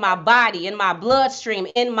 something in my body, in my bloodstream,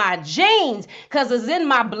 in my genes, because it's in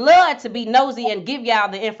my blood to be nosy and give y'all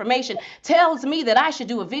the information, tells me that I should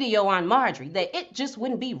do a video on Marjorie, that it just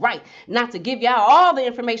wouldn't be right not to give y'all all the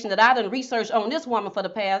information that I done researched on this woman for the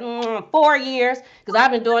past 4 years, because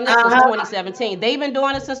I've been doing this since 2017. They've been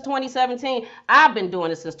doing it since 2017. I've been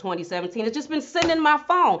doing it since 2017. It's just been sitting in my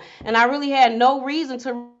phone, and I really had no reason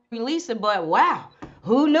to release it, but wow,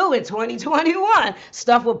 who knew in 2021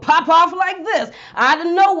 stuff would pop off like this out of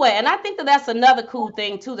nowhere? And I think that that's another cool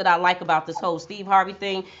thing too that I like about this whole Steve Harvey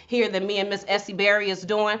thing here that me and Miss Essie Berry is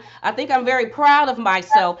doing. I think I'm very proud of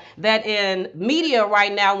myself that in media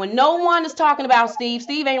right now, when no one is talking about Steve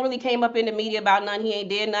ain't really came up in the media about none. He ain't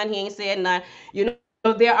did none. He ain't said none. You know,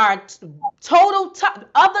 there are total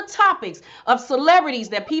other topics of celebrities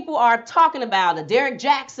that people are talking about, the Derek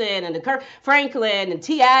Jackson and the Kirk Franklin and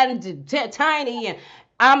T.I. and Tiny, and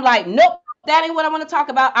I'm like, nope, that ain't what I want to talk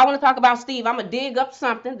about. I want to talk about Steve. I'm going to dig up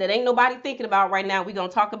something that ain't nobody thinking about right now. We're going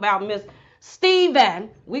to talk about Miss Steven.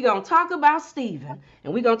 We're going to talk about Steven,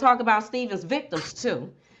 and we're going to talk about Steven's victims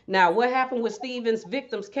too. Now, what happened with Steven's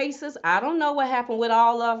victims' cases? I don't know what happened with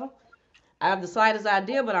all of them. I have the slightest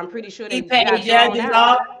idea, but I'm pretty sure they got thrown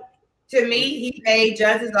out. To me, he paid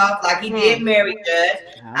judges off like he did Mary Judge.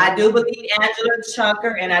 I do believe Angela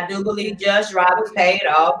Chunker and I do believe Judge Roberts paid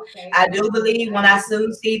off. I do believe when I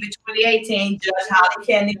sued Steve in 2018, Judge Holly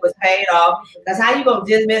Kennedy was paid off. Because how you gonna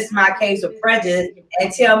dismiss my case of prejudice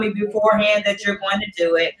and tell me beforehand that you're going to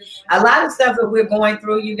do it? A lot of stuff that we're going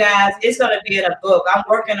through, you guys, it's gonna be in a book. I'm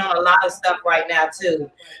working on a lot of stuff right now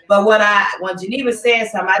too. But when Geneva said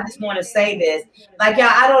something, I just want to say this. Like, y'all,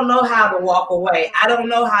 I don't know how to walk away. I don't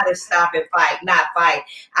know how to stop and not fight.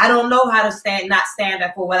 I don't know how to not stand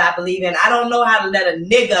up for what I believe in. I don't know how to let a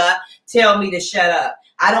nigga tell me to shut up.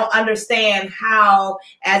 I don't understand how,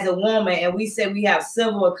 as a woman, and we said we have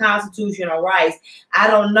civil and constitutional rights, I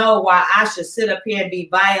don't know why I should sit up here and be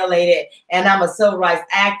violated, and I'm a civil rights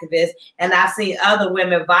activist, and I've seen other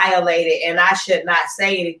women violated, and I should not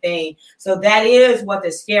say anything. So that is what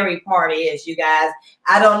the scary part is, you guys.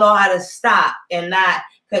 I don't know how to stop and not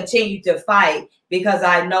continue to fight because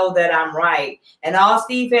I know that I'm right. And all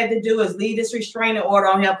Steve had to do is leave this restraining order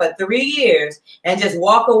on him for 3 years and just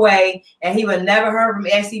walk away, and he would never heard from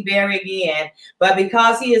Essie Berry again. But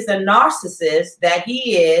because he is the narcissist that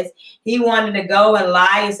he is, he wanted to go and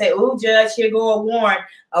lie and say, "Oh, Judge, here go a warrant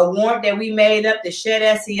that we made up to shut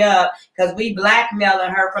Essie up because we blackmailing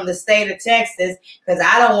her from the state of Texas because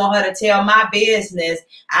I don't want her to tell my business.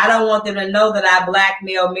 I don't want them to know that I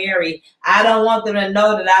blackmailed Mary. I don't want them to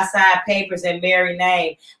know that I signed papers in Mary's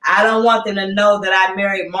name. I don't want them to know that I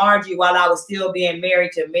married Margie while I was still being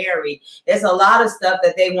married to Mary." There's a lot of stuff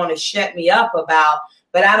that they want to shut me up about,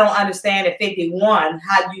 but I don't understand at 51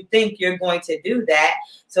 how you think you're going to do that.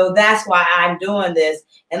 So that's why I'm doing this.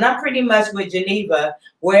 And I'm pretty much with Geneva.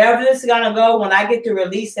 Wherever this is going to go, when I get to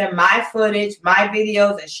releasing my footage, my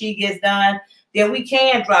videos, and she gets done, then we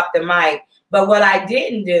can drop the mic. But what I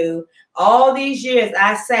didn't do, all these years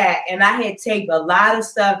I sat and I had taped a lot of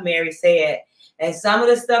stuff Mary said. And some of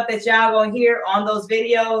the stuff that y'all going to hear on those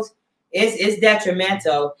videos is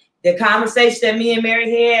detrimental. The conversation that me and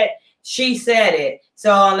Mary had, she said it.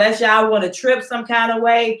 So unless y'all want to trip some kind of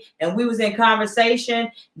way and we was in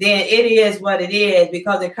conversation, then it is what it is.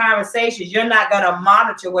 Because in conversations, you're not going to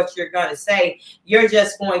monitor what you're going to say. You're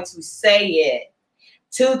just going to say it.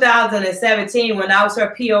 2017, when I was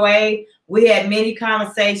her POA, we had many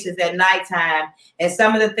conversations at nighttime, and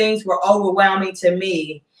some of the things were overwhelming to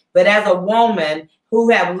me. But as a woman who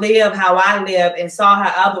have lived how I live and saw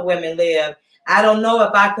how other women live, I don't know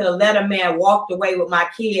if I could have let a man walk away with my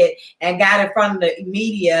kid and got in front of the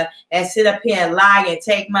media and sit up here and lie and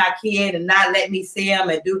take my kid and not let me see him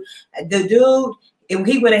and do the dude. If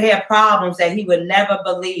he would have had problems that he would never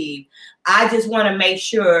believe. I just want to make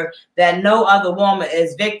sure that no other woman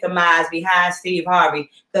is victimized behind Steve Harvey,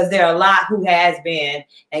 because there are a lot who has been.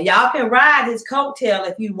 And y'all can ride his coattail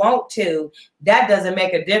if you want to. That doesn't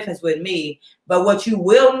make a difference with me. But what you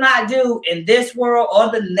will not do in this world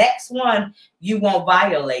or the next one, you won't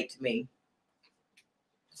violate me.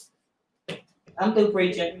 I'm through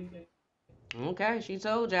preaching. Okay, she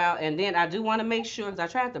told y'all. And then I do want to make sure, because I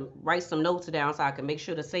tried to write some notes down so I can make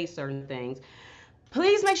sure to say certain things.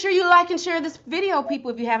 Please make sure you like and share this video,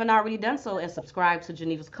 people, if you haven't already done so, and subscribe to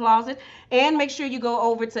Geneva's Closet. And make sure you go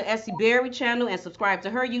over to Essie Berry channel and subscribe to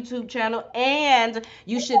her YouTube channel. And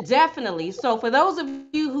you should definitely, so for those of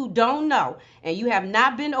you who don't know, and you have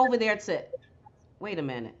not been over there to, wait a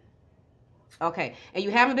minute. Okay, and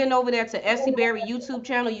you haven't been over there to Essie Berry YouTube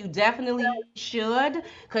channel, you definitely should,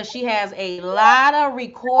 because she has a lot of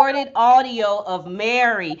recorded audio of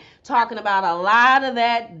Mary talking about a lot of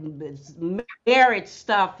that marriage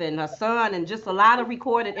stuff and her son and just a lot of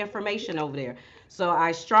recorded information over there. So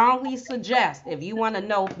I strongly suggest, if you want to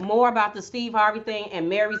know more about the Steve Harvey thing and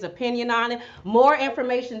Mary's opinion on it, more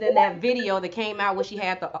information than that video that came out where she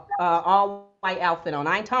had the all-white outfit on.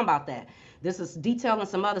 I ain't talking about that. This is detailing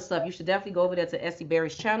some other stuff. You should definitely go over there to Essie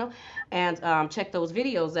Berry's channel and check those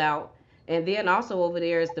videos out. And then also over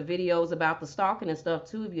there is the videos about the stalking and stuff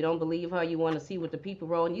too. If you don't believe her, you want to see what the people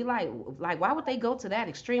wrote. And you like, why would they go to that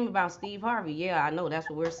extreme about Steve Harvey? Yeah, I know. That's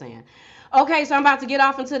what we're saying. Okay, so I'm about to get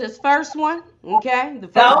off into this first one. Okay, the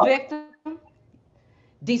first victim.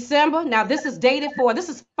 December, now this is dated for, this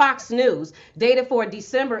is Fox News, dated for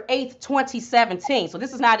December 8th, 2017. So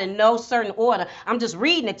this is not in no certain order. I'm just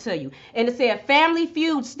reading it to you. And it said, Family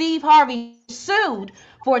Feud, Steve Harvey sued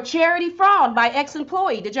for charity fraud by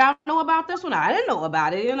ex-employee. Did y'all know about this one? I didn't know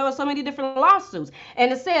about it. You know, so many different lawsuits.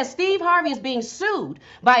 And it says Steve Harvey is being sued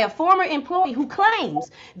by a former employee who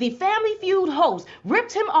claims the Family Feud host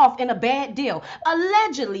ripped him off in a bad deal,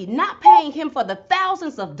 allegedly not paying him for the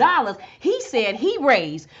thousands of dollars he said he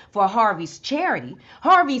raised for Harvey's charity.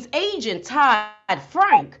 Harvey's agent, Todd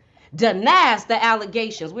Frank, denies the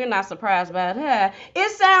allegations. We're not surprised about that.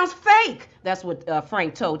 It sounds fake. That's what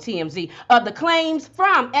Frank told TMZ of the claims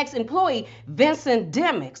from ex-employee Vincent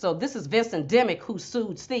Dimick. So this is Vincent Dimick who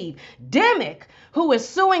sued Steve. Dimick, who is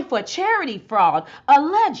suing for charity fraud,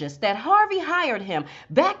 alleges that Harvey hired him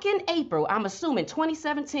back in April, I'm assuming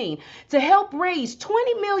 2017, to help raise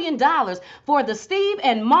 $20 million for the Steve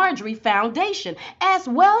and Marjorie Foundation, as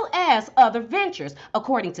well as other ventures,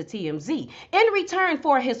 according to TMZ. In return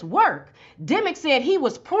for his work, Dimick said he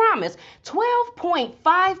was promised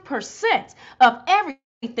 12.5% of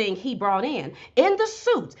everything he brought in the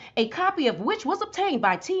suit, a copy of which was obtained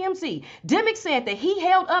by TMZ. Dimick said that he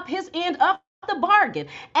held up his end of the bargain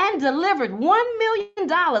and delivered $1 million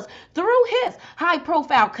through his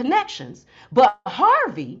high-profile connections. But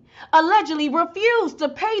Harvey allegedly refused to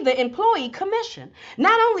pay the employee commission.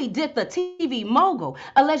 Not only did the TV mogul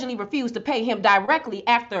allegedly refuse to pay him directly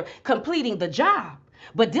after completing the job,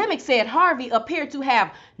 but Dimick said Harvey appeared to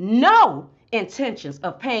have no intentions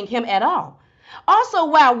of paying him at all. Also,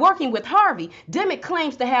 while working with Harvey, Dimick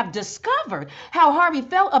claims to have discovered how Harvey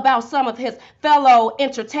felt about some of his fellow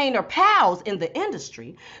entertainer pals in the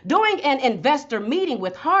industry. During an investor meeting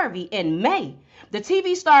with Harvey in May, the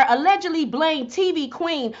TV star allegedly blamed TV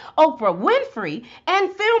queen Oprah Winfrey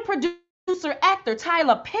and film producer actor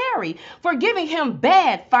Tyler Perry for giving him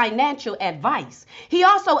bad financial advice. He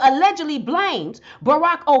also allegedly blamed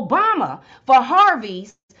Barack Obama for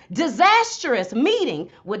Harvey's disastrous meeting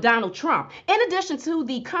with Donald Trump. In addition to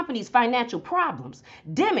the company's financial problems,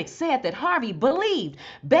 Dimick said that Harvey believed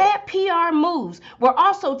bad PR moves were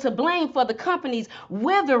also to blame for the company's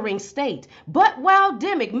withering state. But while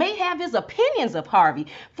Dimick may have his opinions of Harvey,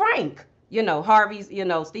 Frank, Harvey's,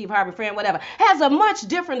 Steve Harvey friend, whatever, has a much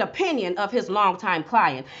different opinion of his longtime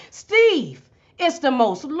client. Steve is the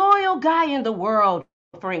most loyal guy in the world,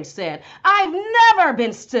 Frank said. I've never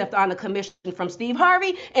been stiffed on a commission from Steve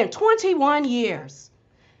Harvey in 21 years.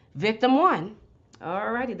 Victim one.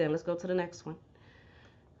 Alrighty then, let's go to the next one.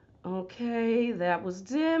 Okay, that was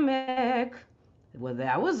Dimick. Well,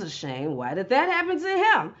 that was a shame. Why did that happen to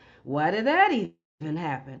him? Why did that even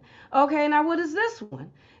happen? Okay, now what is this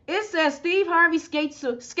one? It says Steve Harvey skates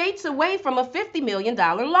away from a $50 million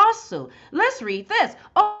lawsuit. Let's read this.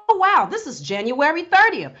 Oh, wow. This is January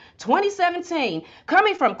 30th, 2017,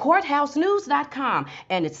 coming from courthousenews.com.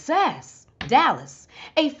 And it says, Dallas,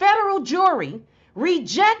 a federal jury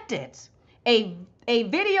rejected a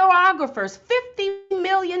videographer's $50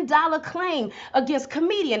 million claim against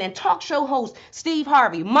comedian and talk show host Steve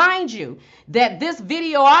Harvey. Mind you, that this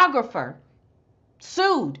videographer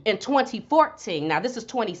sued in 2014. Now, this is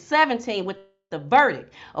 2017 with the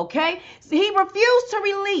verdict, okay? So he refused to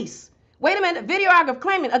release, wait a minute, videographer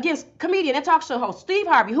claiming against comedian and talk show host Steve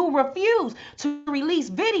Harvey, who refused to release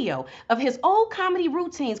video of his old comedy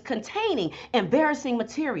routines containing embarrassing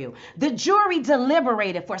material. The jury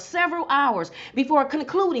deliberated for several hours before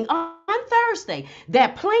concluding on Thursday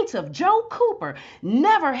that plaintiff Joe Cooper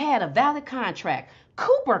never had a valid contract.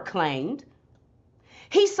 Cooper claimed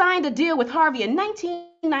he signed a deal with Harvey in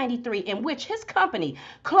 1993 in which his company,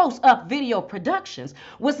 Close Up Video Productions,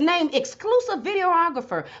 was named exclusive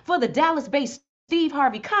videographer for the Dallas-based Steve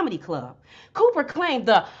Harvey Comedy Club. Cooper claimed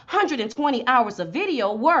the 120 hours of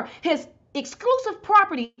video were his exclusive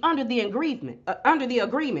property under the agreement.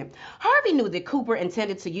 Harvey knew that Cooper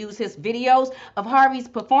intended to use his videos of Harvey's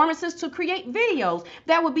performances to create videos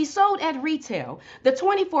that would be sold at retail. The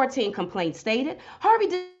 2014 complaint stated Harvey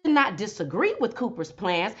did not disagree with Cooper's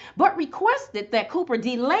plans, but requested that Cooper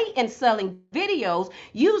delay in selling videos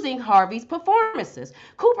using Harvey's performances.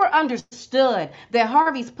 Cooper understood that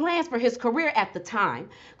Harvey's plans for his career at the time.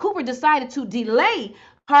 Cooper decided to delay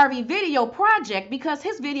Harvey video project because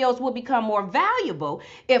his videos would become more valuable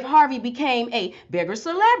if Harvey became a bigger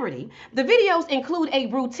celebrity. The videos include a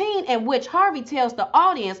routine in which Harvey tells the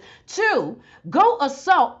audience to go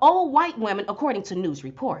assault old white women, according to news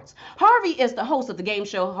reports. Harvey is the host of the game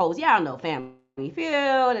show host. Y'all know Family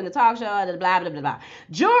Feud and the talk show and blah, blah, blah, blah.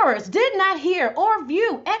 Jurors did not hear or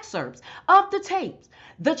view excerpts of the tapes.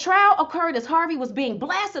 The trial occurred as Harvey was being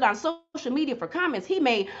blasted on social media for comments he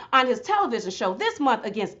made on his television show this month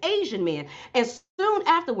against Asian men, and soon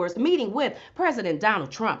afterwards meeting with President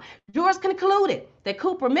Donald Trump. Jurors concluded that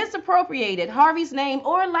Cooper misappropriated Harvey's name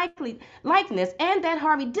or likeness and that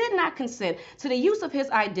Harvey did not consent to the use of his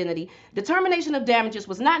identity. Determination of damages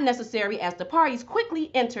was not necessary as the parties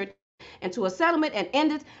quickly entered into a settlement and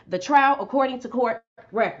ended the trial according to court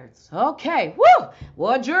records. Okay, woo!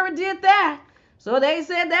 Well, a jury did that. So they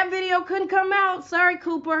said that video couldn't come out. Sorry,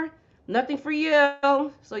 Cooper. Nothing for you.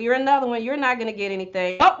 So you're another one. You're not going to get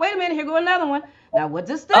anything. Oh, wait a minute. Here go another one. Now, what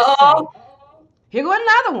does this say? Here go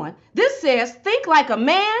another one. This says, think like a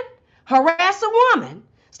man, harass a woman.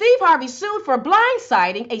 Steve Harvey sued for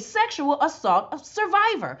blindsiding a sexual assault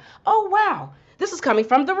survivor. Oh, wow. This is coming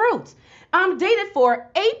from The Roots. Dated for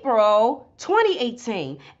April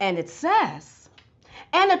 2018. And it says,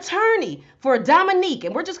 an attorney for Dominique,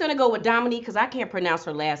 and we're just going to go with Dominique because I can't pronounce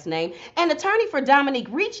her last name. An attorney for Dominique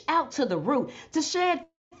reached out to The Root to shed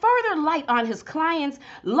further light on his client's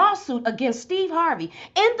lawsuit against Steve Harvey.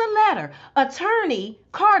 In the letter, attorney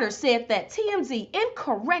Carter said that TMZ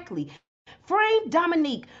incorrectly framed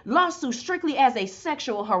Dominique lawsuit strictly as a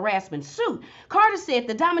sexual harassment suit. Carter said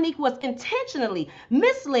that Dominique was intentionally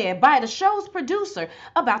misled by the show's producer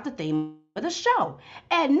about the theme of the show.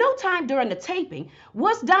 At no time during the taping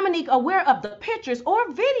was Dominique aware of the pictures or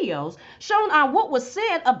videos shown on what was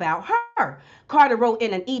said about her. Carter wrote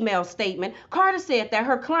in an email statement. Carter said that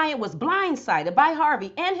her client was blindsided by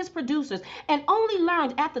Harvey and his producers and only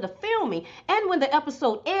learned after the filming and when the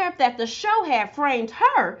episode aired that the show had framed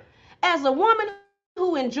her as a woman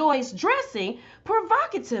who enjoys dressing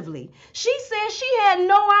provocatively. She said she had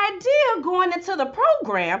no idea going into the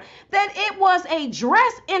program that it was a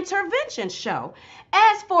dress intervention show.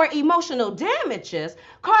 As for emotional damages,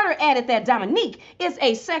 Carter added that Dominique is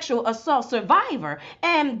a sexual assault survivor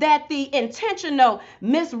and that the intentional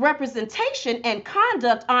misrepresentation and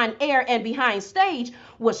conduct on air and behind stage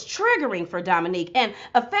was triggering for Dominique and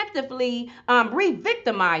effectively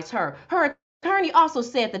re-victimized her. Her attorney also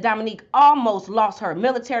said that Dominique almost lost her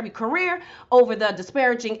military career over the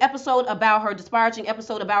disparaging episode about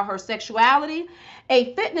her sexuality.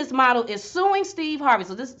 A fitness model is suing Steve Harvey.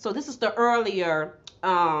 So this is the earlier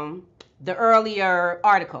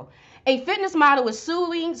article. A fitness model is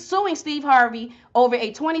suing Steve Harvey over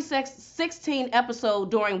a 2016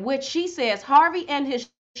 episode during which she says Harvey and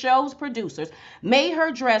his show's producers made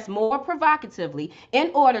her dress more provocatively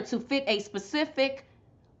in order to fit a specific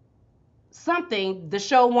something the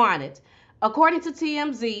show wanted. According to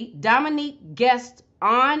TMZ, Dominique guessed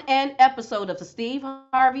on an episode of the Steve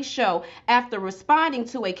Harvey Show after responding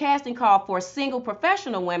to a casting call for single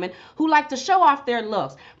professional women who like to show off their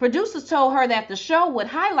looks. Producers told her that the show would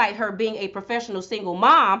highlight her being a professional single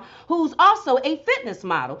mom who's also a fitness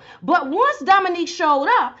model. But once Dominique showed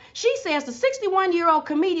up, she says the 61-year-old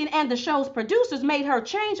comedian and the show's producers made her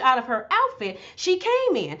change out of her outfit she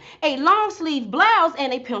came in, a long sleeve blouse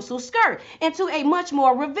and a pencil skirt, into a much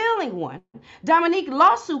more revealing one. Dominique's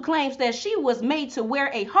lawsuit claims that she was made to wear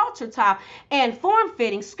a halter top and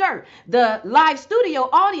form-fitting skirt. The live studio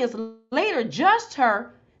audience later judged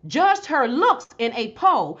her looks in a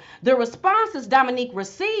poll. The responses Dominique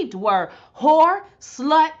received were whore,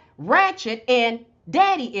 slut, ratchet, and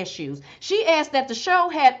daddy issues. She asked that the show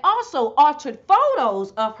had also altered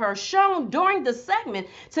photos of her shown during the segment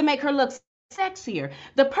to make her look sexier.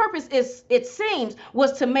 The purpose is, it seems,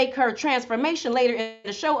 was to make her transformation later in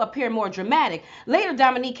the show appear more dramatic. Later,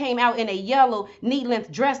 Dominique came out in a yellow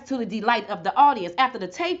knee-length dress to the delight of the audience. After the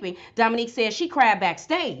taping, Dominique said she cried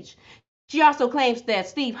backstage. She also claims that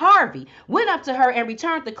Steve Harvey went up to her and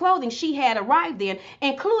returned the clothing she had arrived in,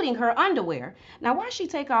 including her underwear. Now, why she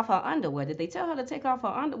take off her underwear? Did they tell her to take off her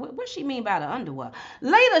underwear? What she mean by the underwear?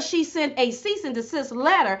 Later, she sent a cease and desist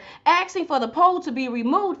letter asking for the poll to be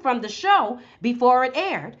removed from the show before it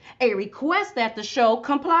aired, a request that the show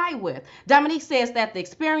comply with. Dominique says that the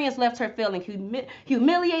experience left her feeling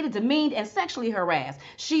humiliated, demeaned, and sexually harassed.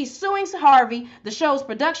 She's suing Harvey, the show's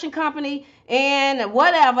production company, and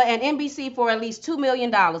whatever, and NBC for at least $2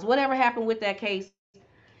 million. Whatever happened with that case.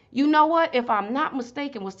 You know what? If I'm not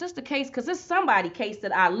mistaken, was this the case? Because it's somebody's case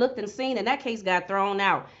that I looked and seen, and that case got thrown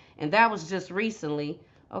out. And that was just recently.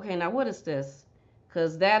 Okay, now what is this?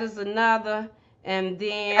 Because that is another. And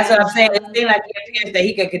then... That's what I'm saying. It seems like it appears that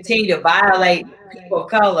he could continue to violate people of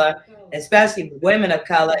color, especially women of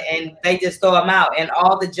color, and they just throw him out. And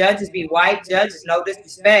all the judges be white judges, no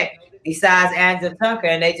disrespect, besides Angela Tucker,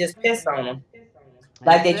 and they just piss on him.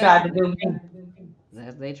 Like they tried to do me.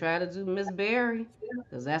 As they try to do Miss Berry.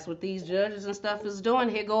 Because that's what these judges and stuff is doing.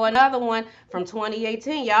 Here go another one from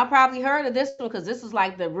 2018. Y'all probably heard of this one because this is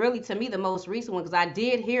like to me, the most recent one, because I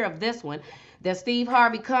did hear of this one. That Steve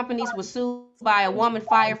Harvey companies were sued by a woman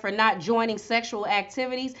fired for not joining sexual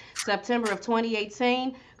activities, September of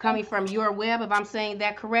 2018, coming from Your Web, if I'm saying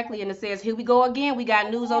that correctly. And it says, here we go again. We got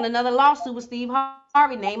news on another lawsuit with Steve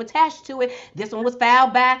Harvey, name attached to it. This one was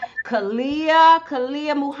filed by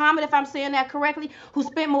Kalia Muhammad, if I'm saying that correctly, who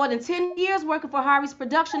spent more than 10 years working for Harvey's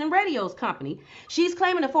production and radios company. She's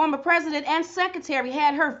claiming the former president and secretary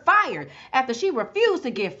had her fired after she refused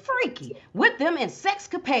to get freaky with them in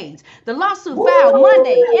sexcapades. The lawsuit filed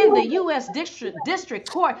Monday in the U.S. District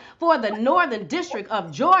Court for the Northern District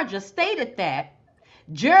of Georgia stated that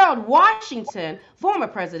Gerald Washington, former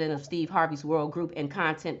president of Steve Harvey's World Group and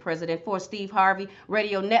content president for Steve Harvey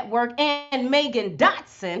Radio Network, and Megan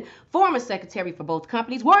Dotson, former secretary for both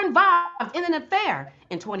companies, were involved in an affair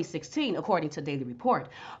in 2016, according to Daily Report.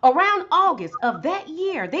 Around August of that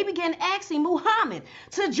year, they began asking Muhammad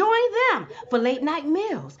to join them for late night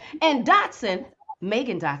meals. And Dotson,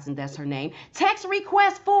 Megan Dotson, that's her name, text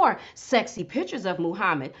requests for sexy pictures of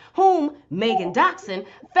Muhammad, whom Megan Dotson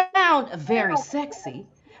found very sexy.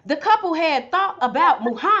 The couple had thought about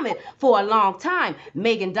Muhammad for a long time.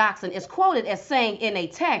 Megan Dotson is quoted as saying in a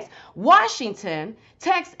text, Washington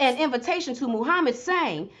texts an invitation to Muhammad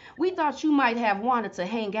saying, we thought you might have wanted to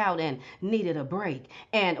hang out and needed a break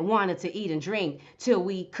and wanted to eat and drink till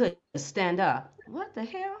we could stand up. What the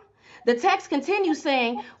hell? The text continues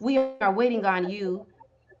saying, we are waiting on you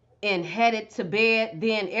and headed to bed,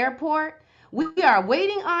 then airport. We are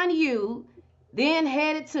waiting on you, then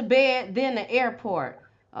headed to bed, then the airport.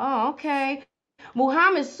 Oh, okay.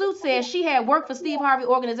 Muhammad Suit says she had worked for Steve Harvey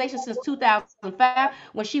Organization since 2005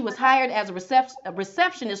 when she was hired as a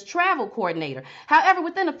receptionist travel coordinator. However,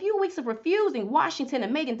 within a few weeks of refusing Washington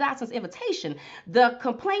and Megan Dotson's invitation, the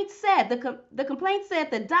complaint said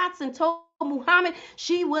that Dotson told Muhammad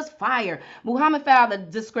she was fired. Muhammad filed a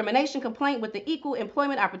discrimination complaint with the Equal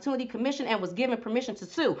Employment Opportunity Commission and was given permission to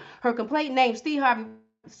sue. Her complaint named Steve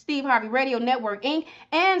Harvey Radio Network Inc.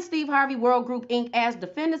 and Steve Harvey World Group Inc. as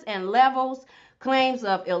defendants and levels claims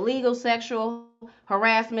of illegal sexual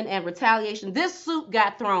harassment and retaliation. This suit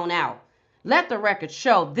got thrown out. Let the record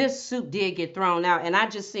show this suit did get thrown out, and I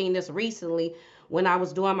just seen this recently when I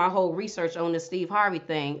was doing my whole research on the Steve Harvey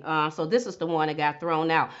thing. So this is the one that got thrown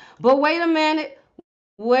out. But wait a minute.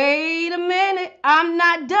 I'm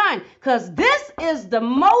not done, because this is the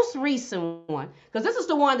most recent one, because this is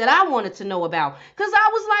the one that I wanted to know about, because I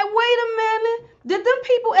was like, wait a minute, did them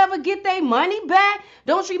people ever get their money back?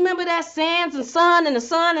 Don't you remember that Sands and Son and the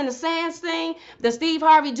Sun and the Sands thing that Steve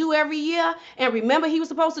Harvey do every year? And remember, he was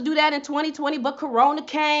supposed to do that in 2020, but Corona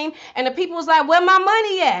came, and the people was like, where my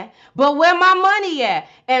money at? But where my money at?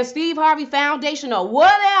 And Steve Harvey Foundation or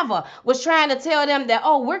whatever was trying to tell them that,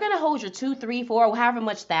 oh, we're going to hold your 2, 3, 4, however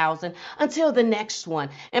much thousand until the next one.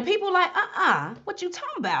 And people like, what you talking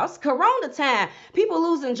about? It's Corona time. People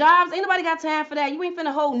losing jobs. Ain't nobody got time for that. You ain't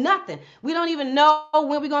finna hold nothing. We don't even know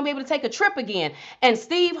when we're going to be able to take a trip again. And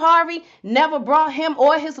Steve Harvey never brought him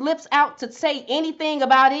or his lips out to say anything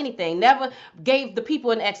about anything. Never gave the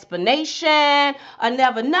people an explanation or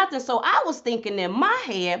never nothing. So I was thinking in my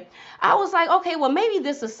head, I was like, okay, well, maybe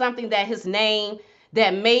this is something that his name,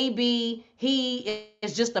 that maybe he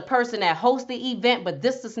is just the person that hosts the event, but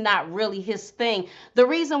this is not really his thing. The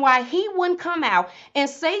reason why he wouldn't come out and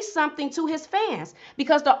say something to his fans,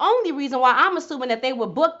 because the only reason why I'm assuming that they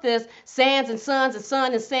would book this Sands and Sons and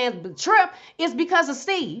Son and Sands trip is because of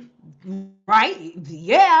Steve, right?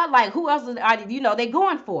 Yeah, like who else are they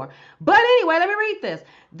going for? But anyway, let me read this.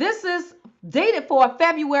 This is dated for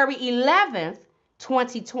February 11th,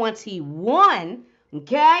 2021.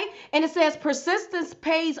 Okay, and it says persistence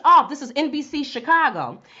pays off. This is NBC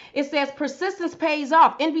Chicago. It says persistence pays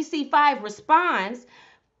off. NBC5 responds,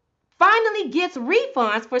 finally gets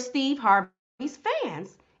refunds for Steve Harvey's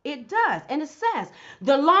fans. It does, and it says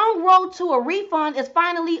the long road to a refund is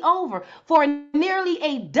finally over for nearly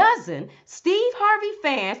a dozen Steve Harvey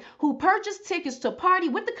fans who purchased tickets to party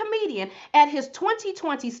with the comedian at his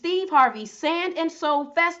 2020 Steve Harvey Sand and Soul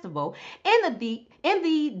Festival in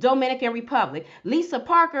the Dominican Republic. Lisa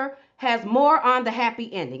Parker has more on the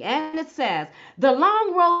happy ending, and it says the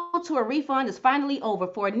long road to a refund is finally over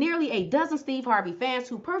for nearly a dozen Steve Harvey fans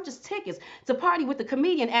who purchased tickets to party with the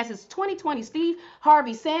comedian at his 2020 Steve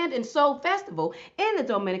Harvey Sand and Soul Festival in the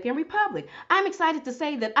Dominican Republic. I'm excited to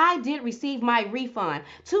say that I did receive my refund,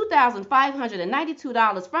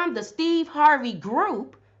 $2,592 from the Steve Harvey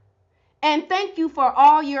Group, and thank you for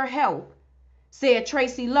all your help, said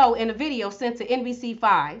Tracy Lowe in a video sent to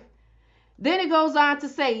NBC5. Then it goes on to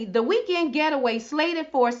say the weekend getaway slated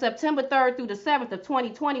for September 3rd through the 7th of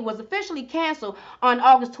 2020 was officially canceled on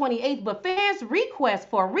August 28th, but fans' requests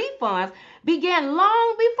for refunds began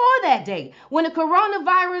long before that date when the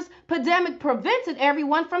coronavirus pandemic prevented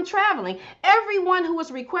everyone from traveling. Everyone who was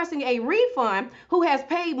requesting a refund who has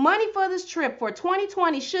paid money for this trip for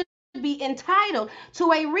 2020 should be entitled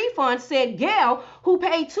to a refund, said Gail, who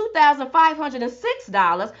paid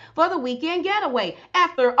 $2,506 for the weekend getaway.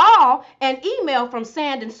 After all, an email from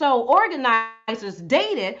Sand and Soul organizers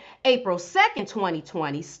dated April 2nd,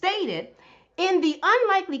 2020 stated, In the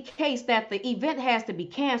unlikely case that the event has to be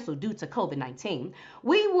canceled due to COVID-19,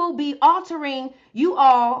 we will be alerting you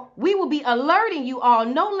all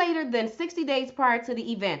no later than 60 days prior to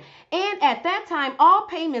the event. And at that time, all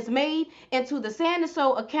payments made into the Sand and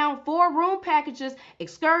Soul account for room packages,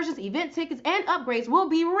 excursions, event tickets, and upgrades will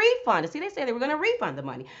be refunded. See, they said they were going to refund the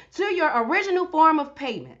money to your original form of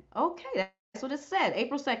payment. Okay, that's what it said,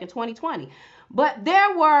 April 2nd, 2020. But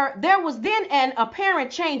there was then an apparent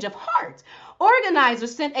change of heart.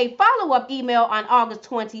 Organizers sent a follow-up email on August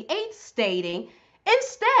 28th stating,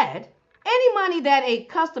 instead, any money that a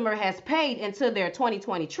customer has paid into their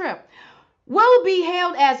 2020 trip will be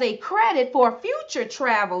held as a credit for future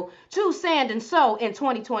travel to Sand and Soul in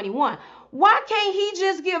 2021. Why can't he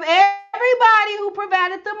just give everybody who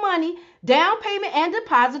provided the money down payment and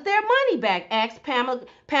deposit their money back? Asked Pamela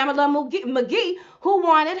McGee, who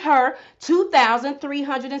wanted her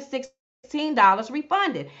 $2,316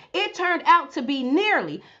 refunded. It turned out to be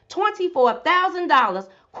nearly $24,000.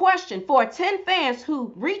 Question for 10 fans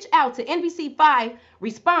who reached out to NBC5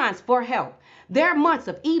 response for help. Their months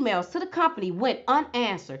of emails to the company went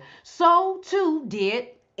unanswered. So too did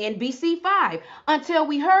NBC5 until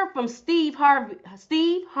we heard from Steve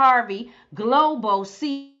Harvey Global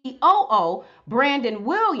COO Brandon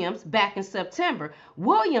Williams back in September.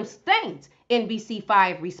 Williams thanked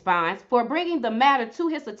NBC5 response for bringing the matter to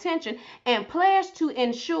his attention and pledged to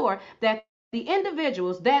ensure that the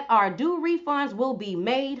individuals that are due refunds will be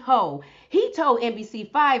made whole. He told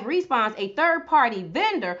NBC5 Response, a third-party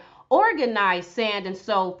vendor, organized Sand and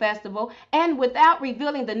Soul Festival, and without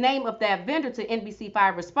revealing the name of that vendor to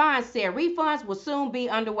NBC5 Response, said refunds will soon be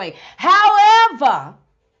underway. However,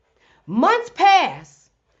 months pass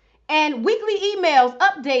and weekly emails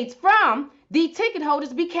updates from the ticket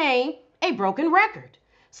holders became a broken record.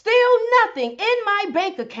 Still nothing in my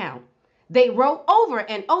bank account, they wrote over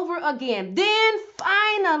and over again. Then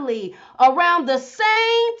finally, around the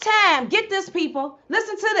same time, get this, people,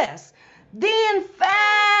 listen to this. Then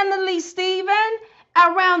finally, Stephen,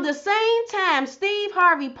 around the same time, Steve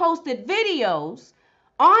Harvey posted videos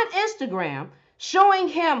on Instagram showing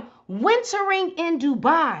him wintering in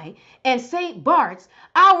Dubai and St. Bart's.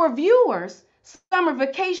 Our viewers' summer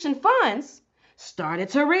vacation funds started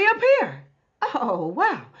to reappear. Oh,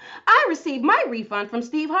 wow. I received my refund from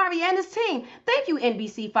Steve Harvey and his team. Thank you,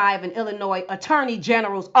 NBC5 and Illinois Attorney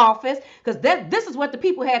General's office, because this is what the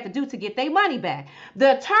people had to do to get their money back.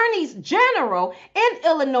 The attorneys general in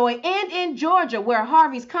Illinois and in Georgia, where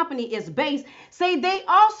Harvey's company is based, say they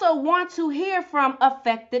also want to hear from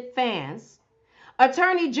affected fans.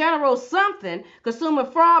 Attorney General something, Consumer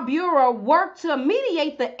Fraud Bureau, worked to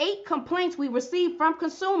mediate the 8 complaints we received from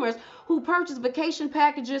consumers who purchased vacation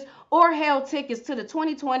packages or held tickets to the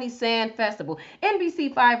 2020 Sand Festival.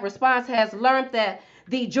 NBC5 Response has learned that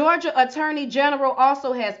the Georgia Attorney General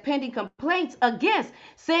also has pending complaints against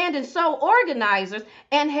Sand and Soul organizers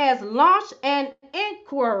and has launched an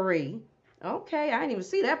inquiry. Okay, I didn't even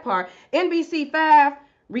see that part. NBC5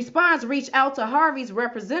 Response reached out to Harvey's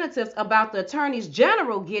representatives about the attorneys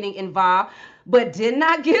general getting involved, but did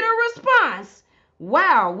not get a response.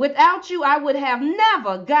 Wow, without you, I would have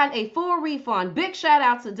never gotten a full refund. Big shout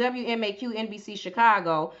out to WMAQ NBC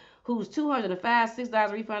Chicago, whose $205 $6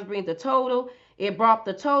 refunds bring the total. It brought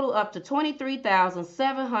the total up to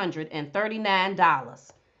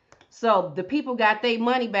 $23,739. So the people got their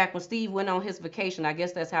money back when Steve went on his vacation. I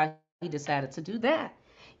guess that's how he decided to do that.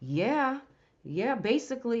 Yeah,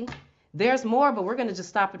 basically. There's more, but we're gonna just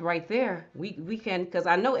stop it right there. We can, because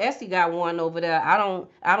I know Essie got one over there. I don't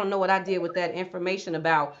know what I did with that information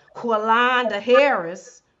about Qualanda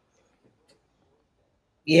Harris.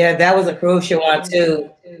 Yeah, that was a crucial one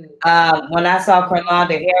too. When I saw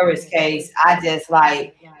Qualanda Harris case, I just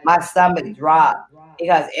my stomach dropped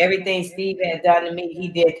because everything Steve had done to me, he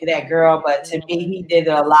did to that girl, but to me, he did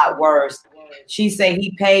it a lot worse. She said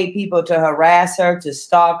he paid people to harass her, to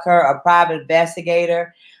stalk her, a private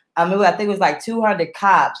investigator. I think it was like 200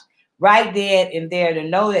 cops right then and there. To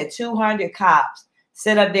know that 200 cops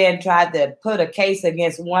sit up there and tried to put a case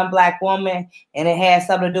against one black woman and it had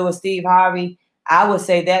something to do with Steve Harvey, I would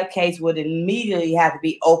say that case would immediately have to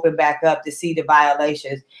be opened back up to see the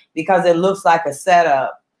violations because it looks like a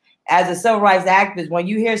setup. As a civil rights activist, when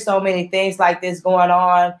you hear so many things like this going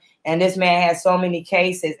on, and this man has so many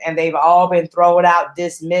cases and they've all been thrown out,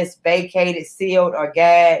 dismissed, vacated, sealed, or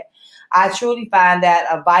gagged, I truly find that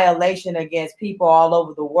a violation against people all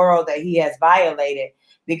over the world that he has violated,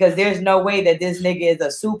 because there's no way that this nigga is a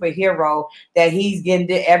superhero that he's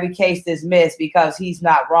getting every case dismissed because he's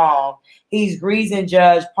not wrong. He's greasing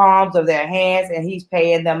judge palms of their hands and he's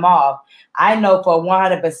paying them off. I know for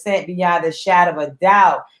 100% beyond a shadow of a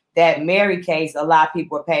doubt that Mary case, a lot of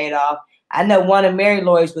people were paid off. I know one of Mary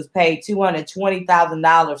lawyers was paid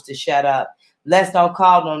 $220,000 to shut up. Let's don't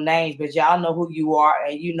call no names, but y'all know who you are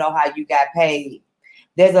and you know how you got paid.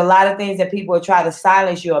 There's a lot of things that people will try to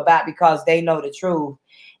silence you about because they know the truth.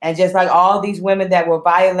 And just like all these women that were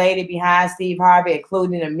violated behind Steve Harvey,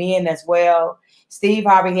 including the men as well, Steve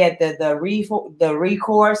Harvey had the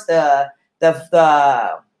recourse, the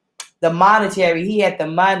monetary. He had the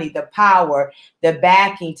money, the power, the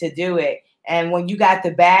backing to do it. And when you got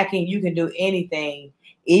the backing, you can do anything.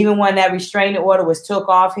 Even when that restraining order was took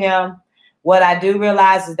off him, what I do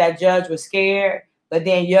realize is that judge was scared. But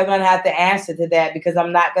then you're going to have to answer to that, because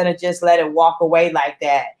I'm not going to just let it walk away like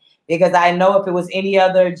that. Because I know if it was any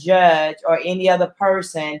other judge or any other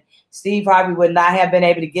person, Steve Harvey would not have been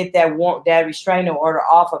able to get that restraining order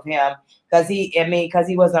off of him, because he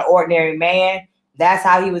was an ordinary man. That's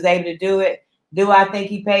how he was able to do it. Do I think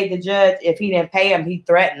he paid the judge? If he didn't pay him, he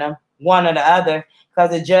threatened him, one or the other,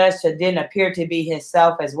 because the judge didn't appear to be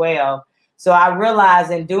himself as well. So I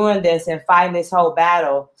realized in doing this and fighting this whole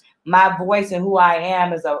battle, my voice and who I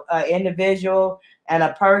am as an individual and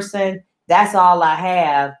a person, that's all I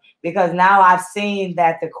have. Because now I've seen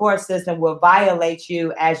that the court system will violate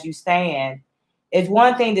you as you stand. It's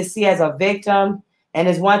one thing to see as a victim, and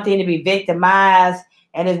it's one thing to be victimized,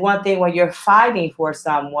 and it's one thing when you're fighting for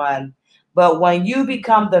someone. But when you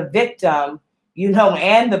become the victim,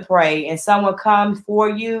 and the prey, and someone comes for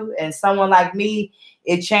you, and someone like me,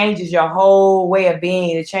 it changes your whole way of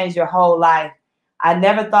being. It changes your whole life. I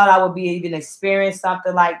never thought I would be even experience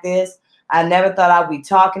something like this. I never thought I'd be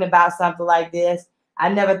talking about something like this. I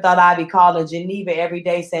never thought I'd be calling Geneva every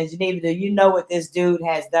day saying, Geneva, do you know what this dude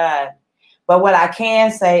has done? But what I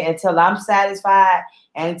can say, until I'm satisfied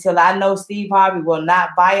and until I know Steve Harvey will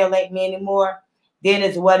not violate me anymore, then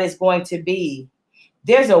is what it's going to be.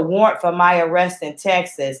 There's a warrant for my arrest in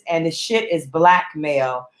Texas, and the shit is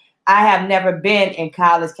blackmail. I have never been in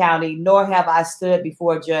Collins County, nor have I stood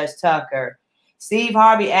before Judge Tucker. Steve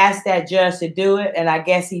Harvey asked that judge to do it, and I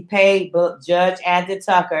guess he paid Judge Andrew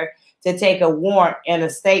Tucker to take a warrant in a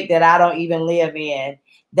state that I don't even live in.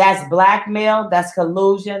 That's blackmail, that's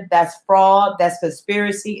collusion, that's fraud, that's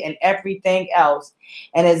conspiracy, and everything else.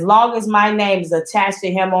 And as long as my name is attached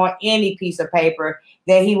to him on any piece of paper,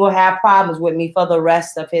 then he will have problems with me for the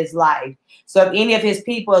rest of his life. So if any of his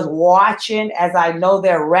people is watching, as I know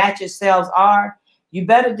their ratchet selves are, you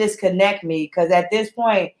better disconnect me, because at this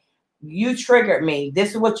point, you triggered me. This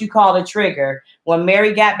is what you call a trigger. When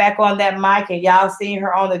Mary got back on that mic and y'all seen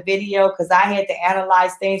her on the video, because I had to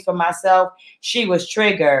analyze things for myself, she was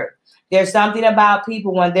triggered. There's something about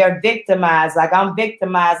people when they're victimized, like I'm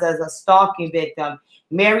victimized as a stalking victim.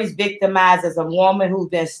 Mary's victimized as a woman who's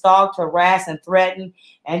been stalked, harassed, and threatened,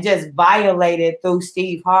 and just violated through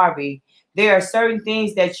Steve Harvey. There are certain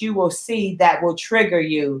things that you will see that will trigger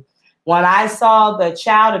you. When I saw the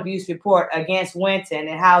child abuse report against Winton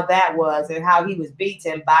and how that was and how he was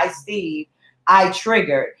beaten by Steve, I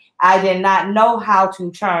triggered. I did not know how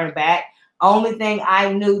to turn back. Only thing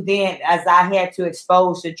I knew then is I had to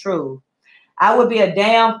expose the truth. I would be a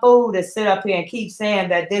damn fool to sit up here and keep saying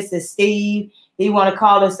that this is Steve. He want to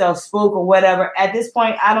call himself Spook or whatever. At this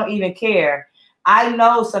point, I don't even care. I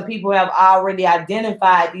know some people have already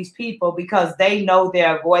identified these people because they know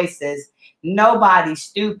their voices. Nobody's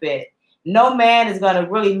stupid. No man is going to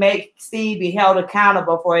really make Steve be held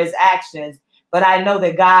accountable for his actions, but I know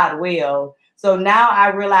that God will. So now I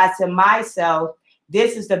realize to myself,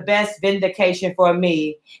 this is the best vindication for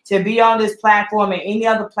me to be on this platform and any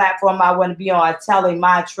other platform I want to be on, telling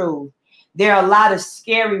my truth. There are a lot of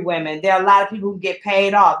scary women. There are a lot of people who get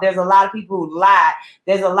paid off. There's a lot of people who lie.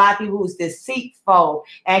 There's a lot of people who's deceitful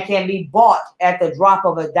and can be bought at the drop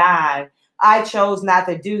of a dime. I chose not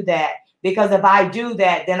to do that, because if I do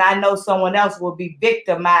that, then I know someone else will be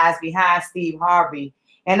victimized behind Steve Harvey.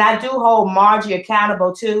 And I do hold Margie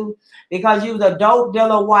accountable too, because you was a dope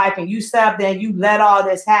dealer wife and you sat up there and you let all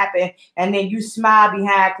this happen, and then you smile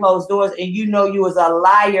behind closed doors and you know you was a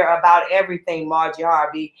liar about everything, Margie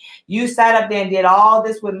Harvey. You sat up there and did all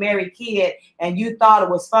this with Mary Kidd and you thought it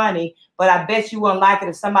was funny, but I bet you wouldn't like it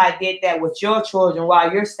if somebody did that with your children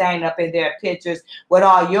while you're standing up in their pictures with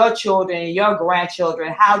all your children and your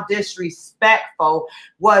grandchildren. How disrespectful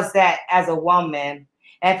was that as a woman?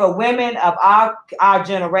 And for women of our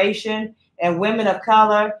generation and women of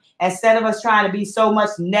color, instead of us trying to be so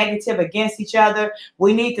much negative against each other,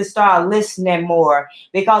 we need to start listening more.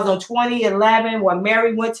 Because in 2011, when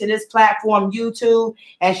Mary went to this platform, YouTube,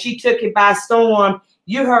 and she took it by storm,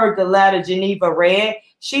 you heard the letter Geneva read.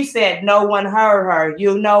 She said no one heard her.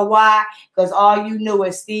 You know why? Because all you knew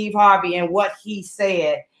is Steve Harvey and what he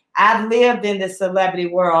said. I've lived in the celebrity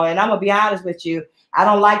world, and I'm gonna be honest with you. I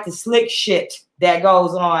don't like the slick shit that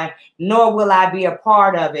goes on, nor will I be a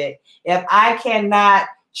part of it. If I cannot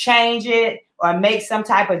change it or make some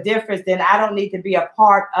type of difference, then I don't need to be a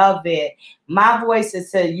part of it. My voice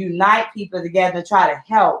is to unite people together and try to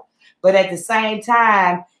help. But at the same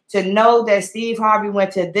time, to know that Steve Harvey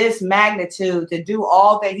went to this magnitude to do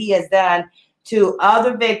all that he has done to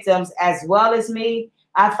other victims as well as me,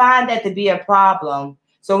 I find that to be a problem.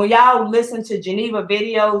 So when y'all listen to Geneva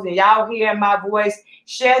videos and y'all hear my voice,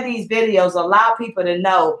 share these videos, allow people to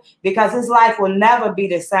know, because his life will never be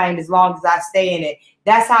the same as long as I stay in it.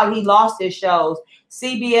 That's how he lost his shows.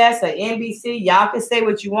 CBS or NBC, y'all can say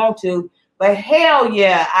what you want to, but hell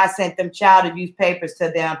yeah, I sent them child abuse papers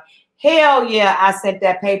to them. Hell yeah, I sent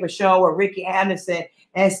that paper showing what Ricky Anderson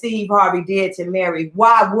and Steve Harvey did to Mary.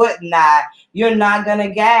 Why wouldn't I? You're not going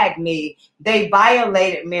to gag me. They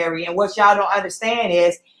violated Mary. And what y'all don't understand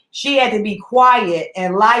is she had to be quiet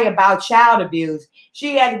and lie about child abuse.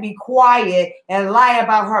 She had to be quiet and lie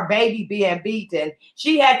about her baby being beaten.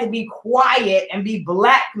 She had to be quiet and be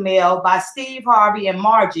blackmailed by Steve Harvey and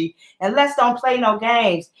Margie. And let's don't play no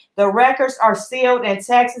games. The records are sealed in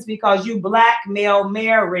Texas because you blackmailed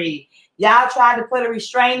Mary. Y'all tried to put a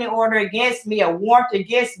restraining order against me, a warrant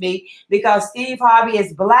against me, because Steve Harvey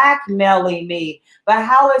is blackmailing me. But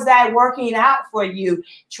how is that working out for you?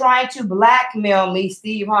 Trying to blackmail me,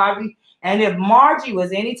 Steve Harvey. And if Margie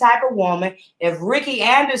was any type of woman, if Ricky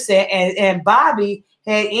Anderson and Bobby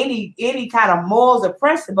had any kind of morals or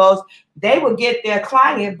principles, they would get their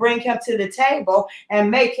client, bring him to the table,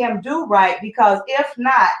 and make him do right. Because if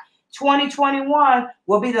not, 2021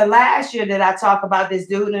 will be the last year that I talk about this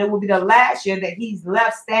dude, and it will be the last year that he's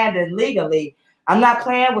left standing legally. I'm not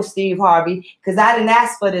playing with Steve Harvey because I didn't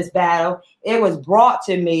ask for this battle. It was brought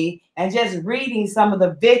to me, and just reading some of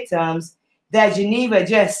the victims that Geneva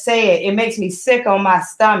just said, it makes me sick on my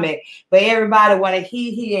stomach. But everybody want to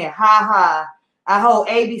he and ha. I hold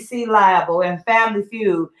ABC liable and Family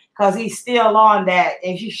Feud because he's still on that,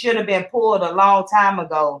 and he should have been pulled a long time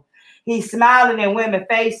ago. He's smiling in women's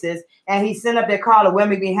faces, and he's sitting up there calling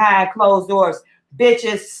women behind closed doors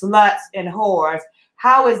bitches, sluts, and whores.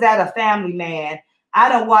 How is that a family man? I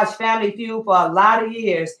don't watch Family Feud for a lot of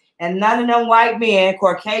years, and none of them white men,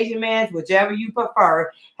 Caucasian men, whichever you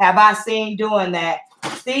prefer, have I seen doing that.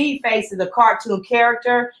 Steve Face is a cartoon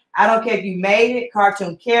character. I don't care if you made it,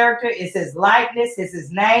 cartoon character. It's his likeness, it's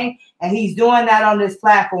his name, and he's doing that on this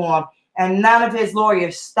platform, and none of his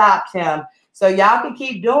lawyers stopped him. So y'all can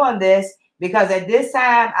keep doing this, because at this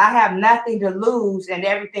time, I have nothing to lose and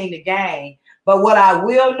everything to gain. But what I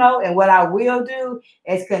will know and what I will do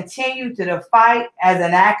is continue to fight as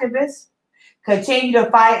an activist, continue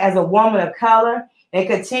to fight as a woman of color, and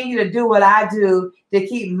continue to do what I do to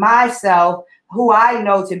keep myself who I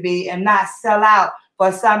know to be, and not sell out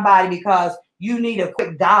for somebody because you need a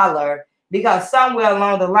quick dollar. Because somewhere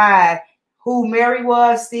along the line, who Mary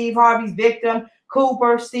was, Steve Harvey's victim,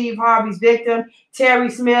 Cooper, Steve Harvey's victim, Terry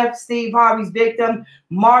Smith, Steve Harvey's victim,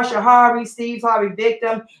 Marsha Harvey, Steve Harvey's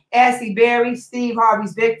victim, Essie Berry, Steve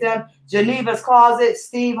Harvey's victim, Geneva's Closet,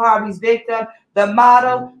 Steve Harvey's victim, The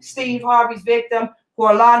Model, Steve Harvey's victim,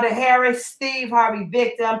 Orlando Harris, Steve Harvey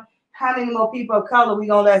victim. How many more people of color we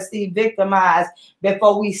gonna let Steve victimize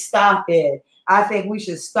before we stop it? I think we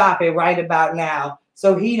should stop it right about now.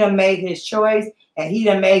 So he done made his choice, and he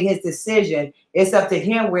done made his decision. It's up to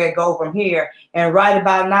him where it go from here. And right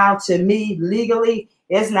about now, to me, legally,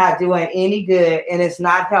 it's not doing any good, and it's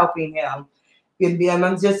not helping him. I'm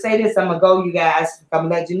gonna just say this. I'm gonna go, you guys. I'm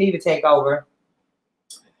gonna let Geneva take over.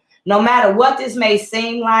 No matter what this may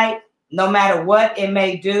seem like, no matter what it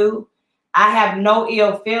may do, I have no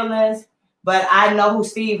ill feelings, but I know who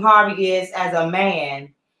Steve Harvey is as a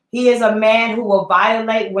man. He is a man who will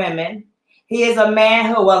violate women. He is a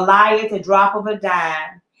man who will lie at the drop of a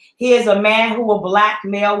dime. He is a man who will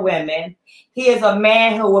blackmail women. He is a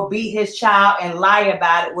man who will beat his child and lie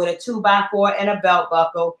about it with a 2x4 and a belt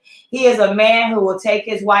buckle. He is a man who will take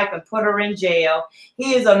his wife and put her in jail.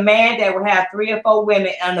 He is a man that will have 3 or 4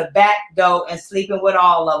 women on the back door and sleeping with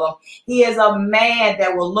all of them. He is a man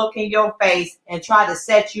that will look in your face and try to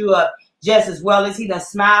set you up just as well as he done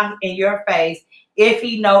smile in your face, if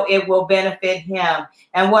he know it will benefit him.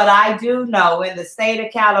 And what I do know, in the state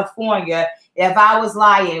of California, if I was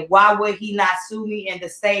lying, why would he not sue me in the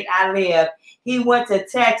state I live? He went to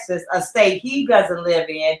Texas, a state he doesn't live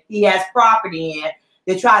in, he has property in,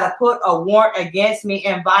 to try to put a warrant against me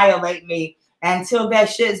and violate me. Until that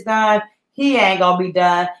shit's done, he ain't gonna be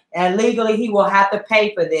done. And legally, he will have to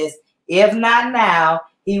pay for this. If not now,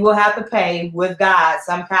 he will have to pay with God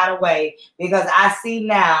some kind of way. Because I see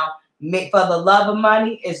now For the love of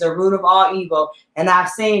money is the root of all evil. And I've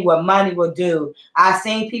seen what money will do. I've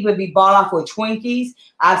seen people be bought off with Twinkies.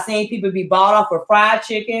 I've seen people be bought off with fried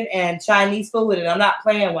chicken and Chinese food. And I'm not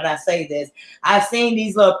playing when I say this. I've seen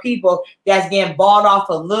these little people that's getting bought off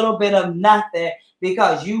a little bit of nothing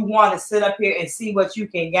because you want to sit up here and see what you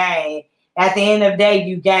can gain. At the end of the day,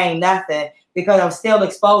 you gain nothing, because I'm still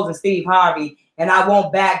exposing Steve Harvey, and I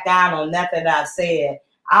won't back down on nothing that I've said.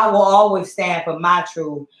 I will always stand for my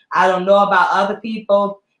truth. I don't know about other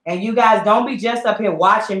people. And you guys don't be just up here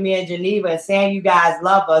watching me in Geneva and saying you guys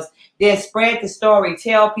love us. Then spread the story.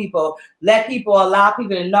 Tell people. Let people, allow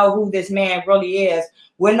people to know who this man really is.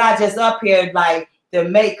 We're not just up here like to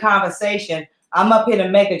make conversation. I'm up here to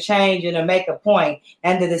make a change and to make a point.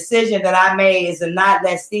 And the decision that I made is to not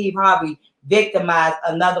let Steve Harvey victimize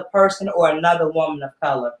another person or another woman of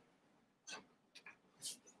color.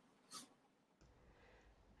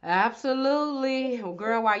 Absolutely. Well,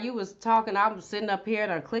 girl, while you was talking, I was sitting up here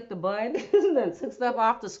and clicked the button and took stuff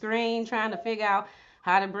off the screen, trying to figure out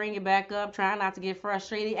how to bring it back up, trying not to get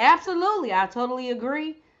frustrated. Absolutely. I totally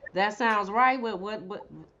agree. That sounds right. What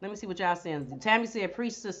let me see what y'all saying. Tammy said,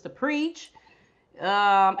 preach, sister, preach.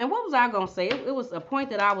 And what was I gonna say? It was a point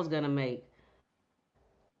that I was gonna make.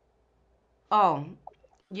 Oh,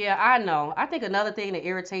 yeah, I know. I think another thing that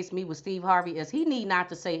irritates me with Steve Harvey is he need not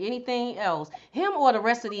to say anything else. Him or the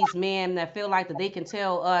rest of these men that feel like that they can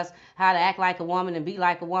tell us how to act like a woman and be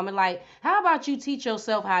like a woman. Like, how about you teach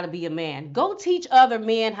yourself how to be a man? Go teach other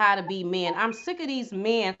men how to be men. I'm sick of these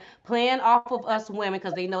men playing off of us women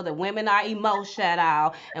because they know that women are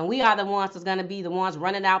emotional and we are the ones that's gonna be the ones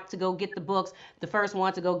running out to go get the books, the first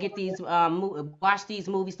one to go get these watch these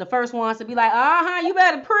movies, the first ones to be like, you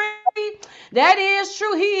better preach. That is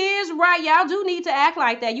true. He is right. Y'all do need to act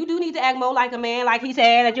like that. You do need to act more like a man, like he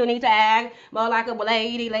said that you need to act more like a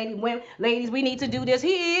women, ladies. We need to do this.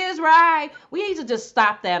 He is right. We need to just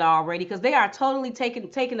stop that already, because they are totally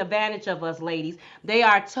taking advantage of us, ladies. They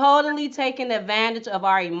are totally taking advantage of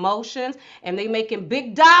our emotions, and they making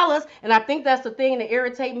big dollars. And I think that's the thing that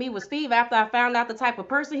irritate me with Steve. After I found out the type of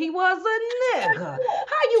person he was, a nigga.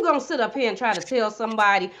 How you gonna sit up here and try to tell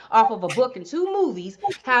somebody off of a book and 2 movies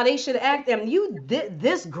how they should act, and you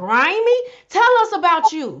this grimy? Tell us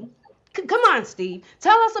about you. Come on, Steve.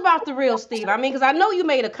 Tell us about the real Steve. I mean, because I know you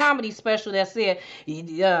made a comedy special that said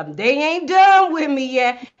they ain't done with me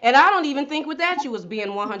yet. And I don't even think with that you was being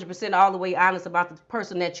 100% all the way honest about the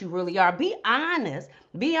person that you really are. Be honest.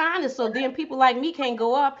 Be honest. So then people like me can't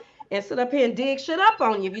go up and sit up here and dig shit up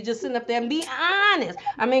on you if you just sitting up there and be honest.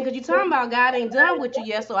 I mean, because you talking about God ain't done with you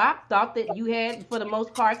yet, so I thought that you had, for the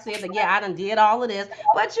most part, said that, yeah, I done did all of this.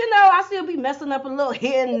 But, I still be messing up a little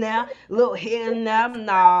here and there,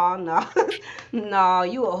 No, no. No,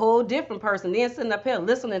 you a whole different person. Then sitting up here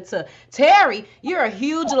listening to Terry, you're a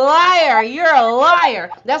huge liar. You're a liar.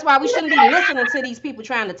 That's why we shouldn't be listening to these people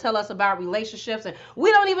trying to tell us about relationships, and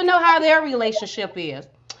we don't even know how their relationship is.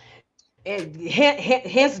 And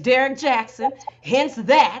hence Derek Jackson, hence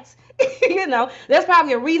that. That's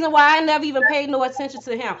probably a reason why I never even paid no attention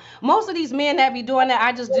to him. Most of these men that be doing that,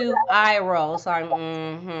 I just do eye roll. Sorry,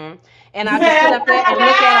 and I just sit up there and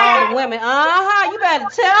look at all the women. You better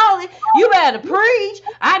tell it. You better preach.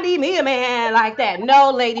 I need me a man like that.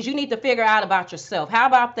 No, ladies, you need to figure out about yourself. How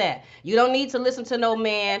about that? You don't need to listen to no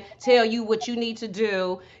man tell you what you need to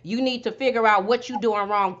do. You need to figure out what you're doing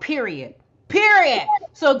wrong, period.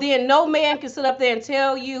 So then no man can sit up there and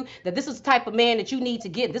tell you that this is the type of man that you need to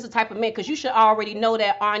get. This is the type of man, because you should already know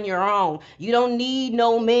that on your own. You don't need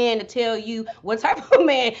no man to tell you what type of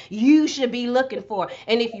man you should be looking for.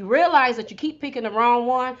 And if you realize that you keep picking the wrong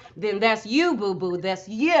one, then that's you, boo-boo. That's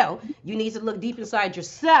you. You need to look deep inside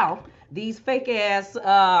yourself. These fake ass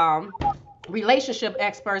relationship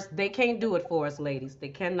experts, they can't do it for us, ladies. They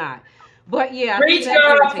cannot. But yeah, preach,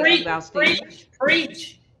 girl,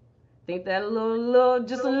 preach. Think that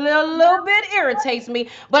just a little bit irritates me.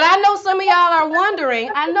 But I know some of y'all are wondering.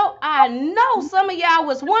 I know some of y'all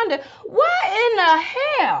was wondering, why in the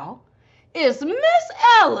hell is Miss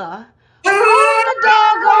Ella on the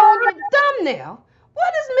doggone thumbnail?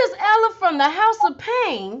 What is Miss Ella from the House of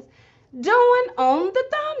Pain doing on the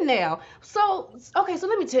thumbnail? So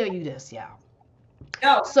let me tell you this, y'all.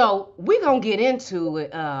 So we're going to get into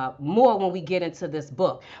it more when we get into this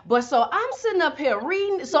book. But so I'm sitting up here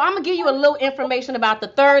reading. So I'm going to give you a little information about the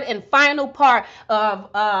third and final part of,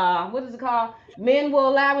 what is it called? Men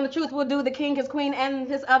will lie when the truth will do, the king, his queen, and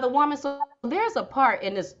his other woman. So there's a part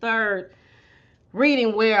in this third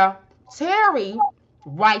reading where Terry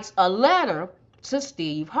writes a letter to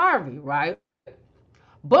Steve Harvey, right?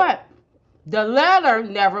 But the letter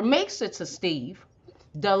never makes it to Steve.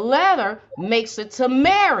 The letter makes it to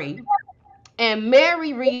Mary, and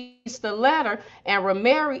Mary reads the letter, and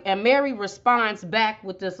Mary responds back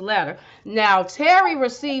with this letter. Now Terry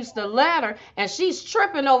receives the letter, and she's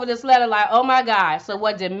tripping over this letter like, oh my God. So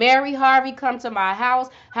what, did Mary Harvey come to my house?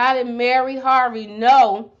 How did Mary Harvey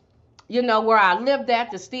know, where I lived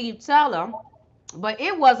at? To Steve tell her. But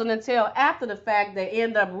it wasn't until after the fact they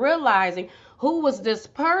end up realizing who was this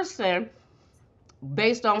person,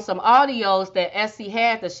 based on some audios that Essie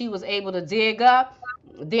had that she was able to dig up.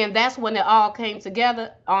 Then that's when it all came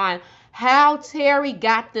together on how Terry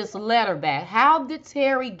got this letter back. How did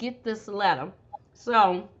Terry get this letter?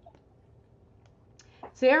 So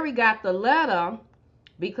Terry got the letter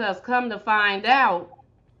because, come to find out,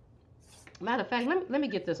 matter of fact, let me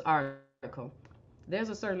get this article. There's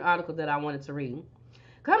a certain article that I wanted to read.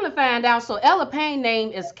 Come to find out, so Ella Payne's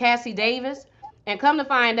name is Cassie Davis, and come to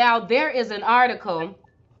find out, there is an article.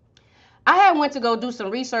 I had went to go do some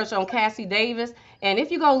research on Cassie Davis, and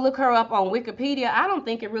if you go look her up on Wikipedia, I don't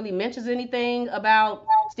think it really mentions anything about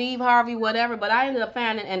Steve Harvey, whatever. But I ended up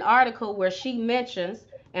finding an article where she mentions,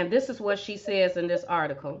 and this is what she says in this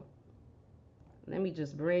article. Let me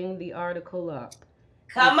just bring the article up.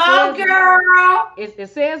 Come on, girl. It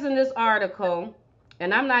says in this article,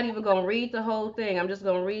 and I'm not even going to read the whole thing. I'm just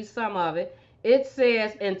going to read some of it. It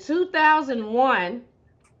says in 2001,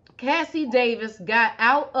 Cassie Davis got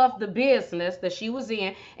out of the business that she was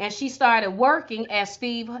in, and she started working as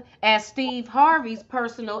Steve Harvey's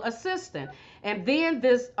personal assistant. And then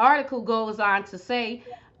this article goes on to say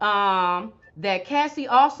that Cassie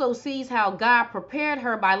also sees how God prepared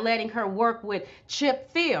her by letting her work with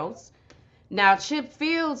Chip Fields. Now, Chip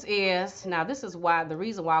Fields is, now this is why, the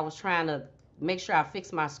reason why I was trying to make sure I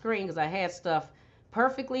fixed my screen, because I had stuff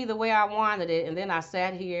perfectly the way I wanted it, and then I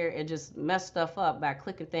sat here and just messed stuff up by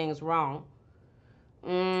clicking things wrong.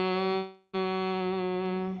 Mm,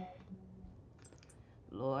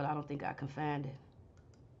 Lord, I don't think I can find it.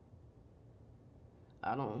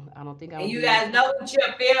 I don't think I'm And gonna you be able to. guys know who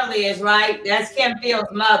Chip Fields is, right? That's Kim Fields'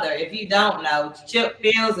 mother. If you don't know, Chip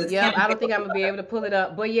Fields is Kim Yep, I don't think Fields' I'm gonna be able to pull it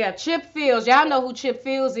up. But yeah, Chip Fields, y'all know who Chip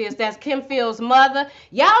Fields is. That's Kim Fields' mother.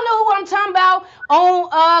 Y'all know who I'm talking about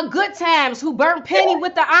on Good Times, who burnt Penny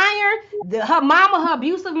with the iron. Her mama, her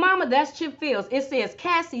abusive mama, that's Chip Fields. It says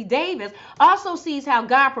Cassie Davis also sees how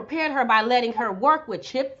God prepared her by letting her work with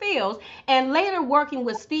Chip Fields and later working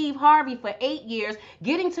with Steve Harvey for 8 years,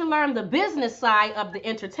 getting to learn the business side of the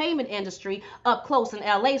entertainment industry up close in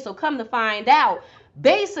LA. So come to find out,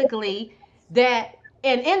 basically, that,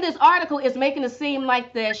 and in this article it's making it seem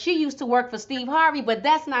like that she used to work for Steve Harvey, but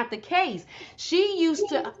that's not the case. She used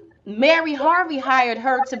to, Mary Harvey hired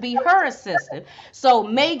her to be her assistant. So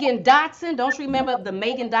Megan Dotson, don't you remember the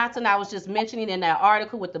Megan Dotson I was just mentioning in that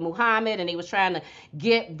article with the Muhammad, and he was trying to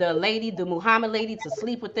get the Muhammad lady to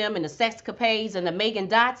sleep with them in the sex capades, and the Megan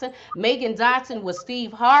Dotson. Megan Dotson was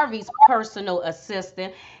Steve Harvey's personal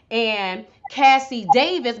assistant, and Cassie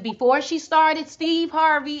Davis, before she started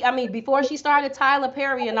before she started Tyler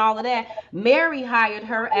Perry and all of that, Mary hired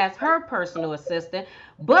her as her personal assistant.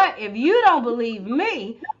 But if you don't believe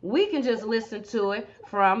me, we can just listen to it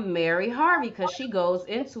from Mary Harvey, because she goes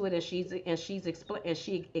into it, and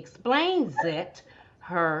she explains it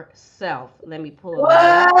herself. Let me pull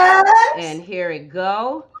that up, what? and here it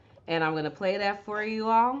go. And I'm gonna play that for you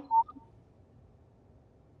all.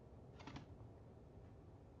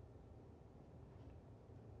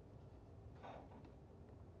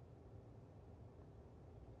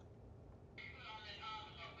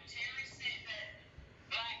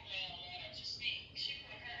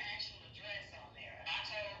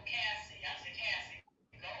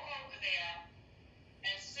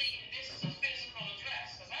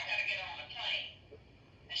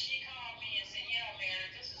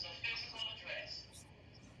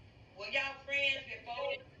 Well, y'all friends before,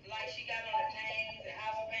 like she got on the Pains and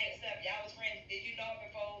House of Pain stuff. Y'all was friends. Did you know her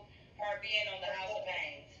before her being on the House of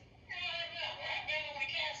Pains?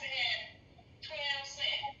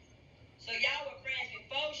 So y'all were friends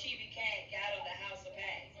before she became got on the House of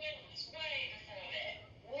Pain.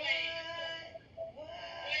 What? What?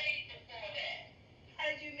 How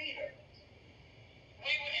did you meet her?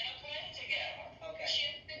 Okay.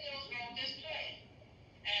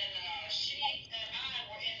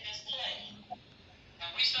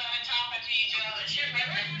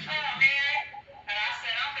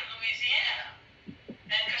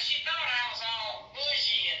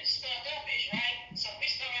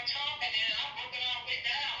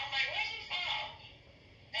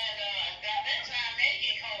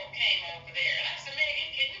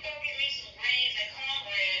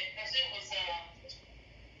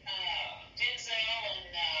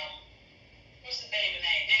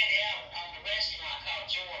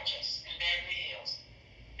 purchase in Beverly Hills.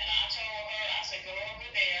 And I told her, I said, go over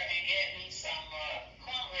there and get me some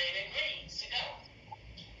cornbread and greens to go.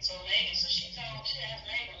 So she asked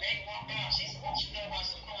Megan walked out. She said, what you know about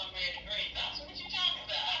some cornbread and greens? I said, what you talking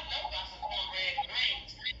about? I know about some cornbread and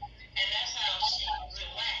greens. And that's how she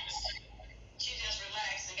relaxed. She just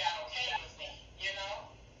relaxed and got okay with me, you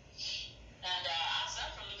know? And I said,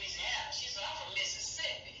 I'm from Louisiana. She said, I'm from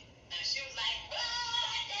Mississippi. And she was like, what?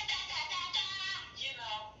 You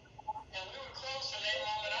know? And we were close from that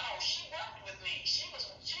moment on. She worked with me. She was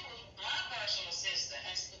my personal assistant,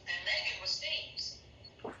 and Megan was Steve's.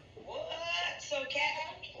 What? So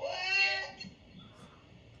Kat, what?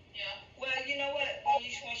 Yeah. Well, you know what?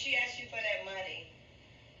 When she asked you for that money,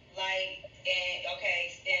 like, and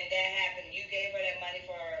that happened, you gave her that money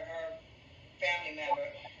for her family member.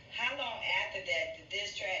 How long after that did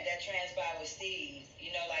that transpire with Steve?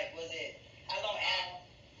 You know, like, was it how long after?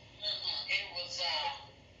 It was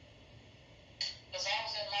because I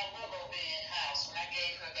was in my Willow Bend house when I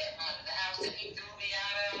gave her that money. The house that he threw me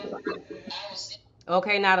out of. I was.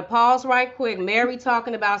 Okay, now to pause right quick. Mary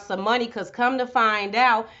talking about some money, because come to find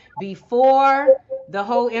out, before the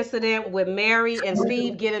whole incident with Mary and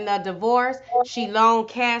Steve getting a divorce, she loaned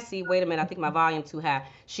Cassie. Wait a minute, I think my volume too high.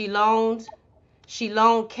 She loaned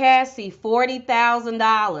Cassie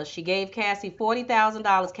 $40,000. She gave Cassie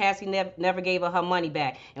 $40,000. Cassie never gave her money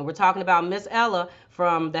back. And we're talking about Miss Ella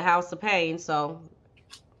from the House of Pain. So.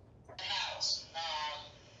 House.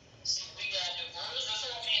 We got divorced.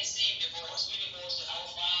 Before me and Steve divorced. We divorced in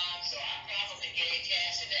 05, so I probably gave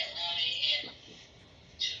Cassie that money in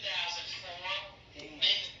 2004,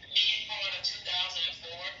 mid part of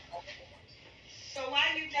 2004. So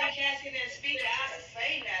why do you think Cassie didn't speak out and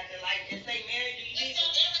say nothing? Like, if they married you, just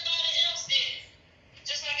like everybody else did.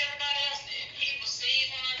 Just like everybody else did. He was Steve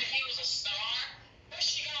Harvey. He was a star. What's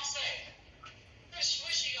she gonna say? What's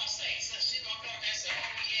she gonna say? So she's gonna come and say,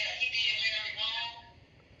 oh yeah, he did Mary wrong.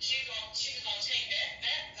 She's gonna take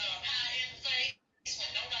that pie in the face when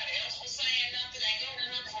nobody else was saying nothing. Ain't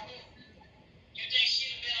gonna run for who? You think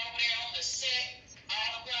she'd have been over there on the set all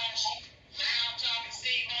the while she loud talking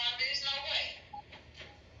Steve Harvey? There's no way.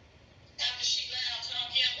 After she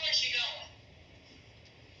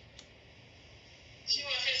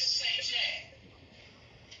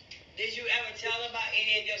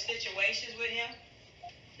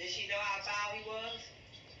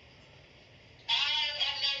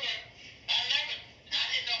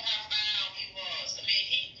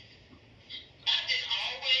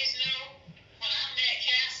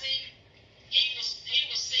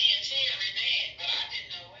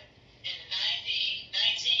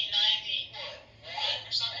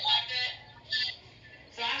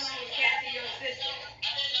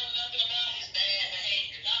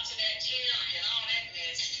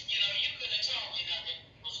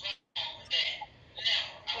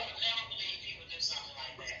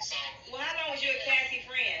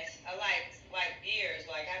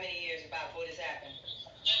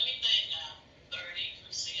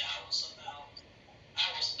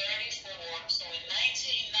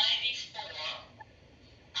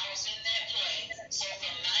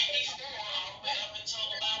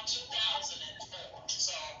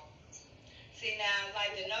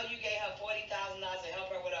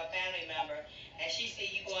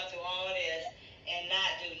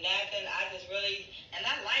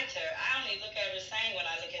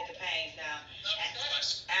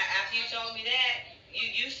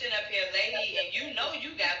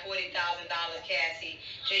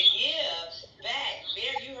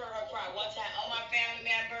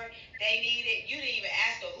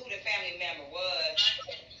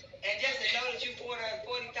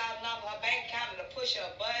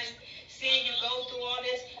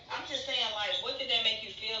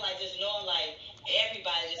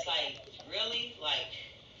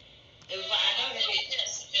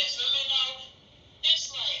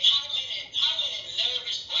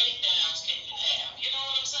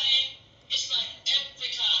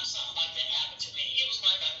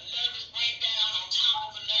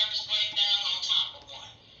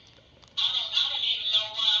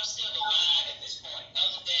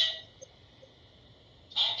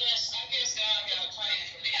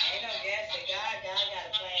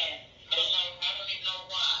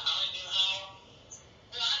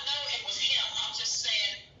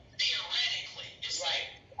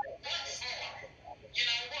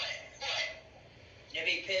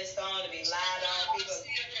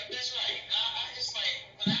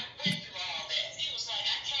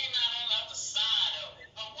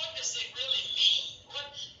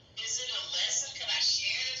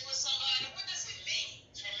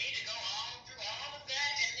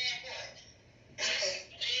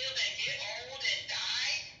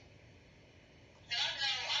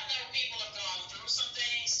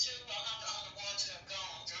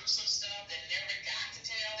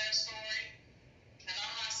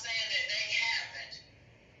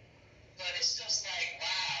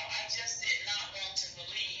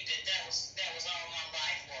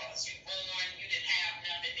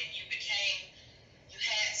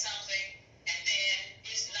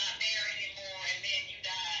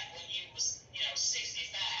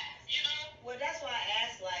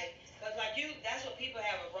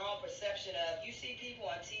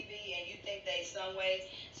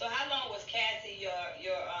So how long was Cassie your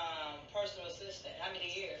personal assistant? How many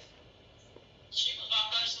years? She was my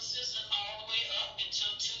personal assistant all the way up until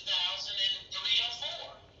 2003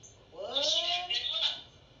 or 4. What? She got good money.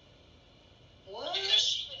 What? Because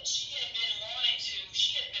she had been wanting to,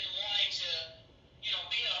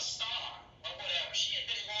 be a star or whatever. She had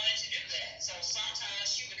been wanting to do that. So sometimes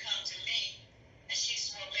she would come to me and she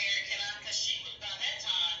said, "Well, Mary, can I?" Because she was by that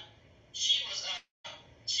time, she was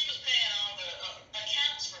paying all the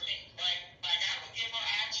accounts for me. Like I would give her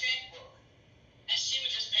our checkbook, and she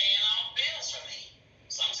was just paying all bills for me.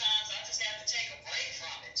 Sometimes I just had to take a break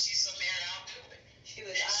from it. She said, "Mary, I'll do it." She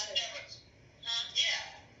was honest.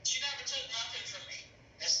 Yeah, she never took nothing from me.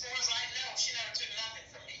 As far as I know, she never took nothing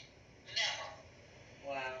from me. Never.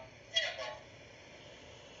 Wow. Never.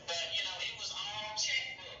 But it was all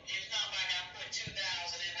checkbook. It's not like I put 2,000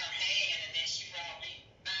 in her hand and then she brought me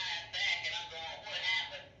 5 back and I'm going, what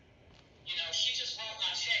happened? She just wrote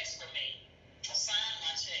my checks for me. Signed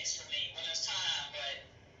my checks for me when it's time. But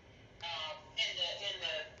in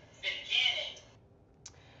the beginning.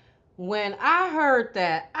 When I heard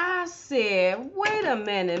that, I said, wait a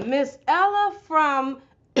minute, Miss Ella from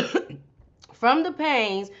from the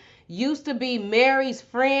Paynes used to be Mary's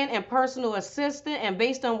friend and personal assistant, and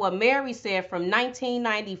based on what Mary said, from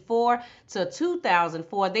 1994 to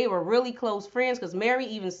 2004 they were really close friends, because Mary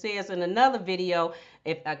even says in another video,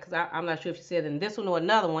 I'm not sure if she said in this one or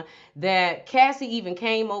another one, that Cassie even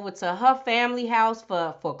came over to her family house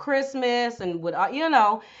for Christmas and would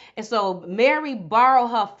and so Mary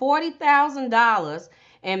borrowed her $40,000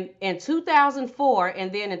 in 2004,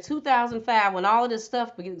 and then in 2005, when all of this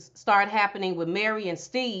stuff started happening with Mary and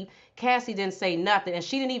Steve, Cassie didn't say nothing, and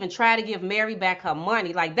she didn't even try to give Mary back her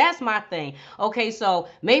money. Like, that's my thing. Okay, so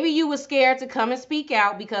maybe you were scared to come and speak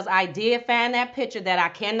out, because I did find that picture that I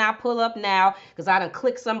cannot pull up now because I done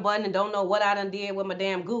clicked some button and don't know what I done did with my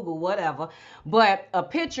damn Google, whatever. But a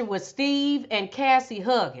picture with Steve and Cassie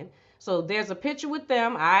hugging. So there's a picture with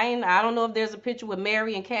them. I don't know if there's a picture with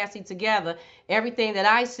Mary and Cassie together. Everything that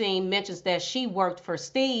I seen mentions that she worked for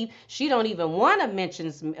Steve. She don't even want to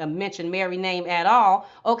mention Mary's name at all.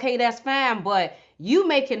 Okay, that's fine, but you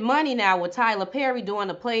making money now with Tyler Perry doing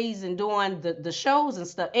the plays and doing the shows and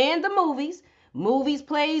stuff and the movies,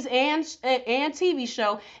 plays, and TV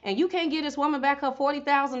show, and you can't get this woman back her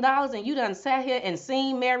 $40,000, and you done sat here and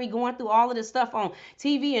seen Mary going through all of this stuff on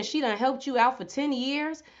TV, and she done helped you out for 10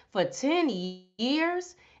 years,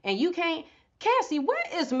 and you can't. Cassie, where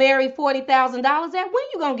is Mary $40,000 at? When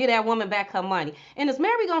you gonna get that woman back her money? And is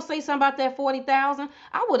Mary gonna say something about that $40,000?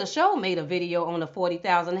 I would have sure made a video on the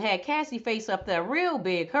 $40,000, had Cassie face up there real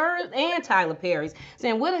big, hers and Tyler Perry's,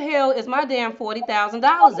 saying, where the hell is my damn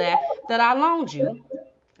 $40,000 at that I loaned you?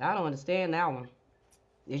 I don't understand that one.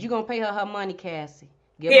 Is you gonna pay her money, Cassie?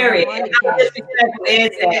 Give Period. Her money, how disrespectful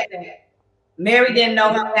is that? Mary didn't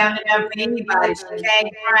know her family member for anybody. She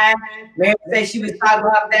came crying. Mary said she was talking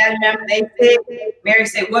about family member. They said, Mary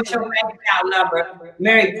said, what's your bank account number?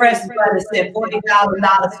 Mary pressed the button and said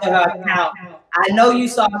 $40,000 to her account. I know you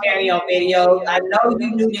saw Mary on videos. I know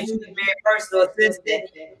you knew that she was Mary's personal assistant.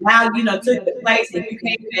 Now, took the place and you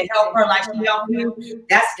can't even help her like she helped you.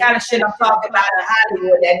 That's the kind of shit I'm talking about in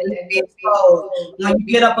Hollywood that needs to be exposed. When you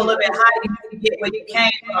get up a little bit higher, you can get where you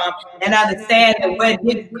came from and understand that where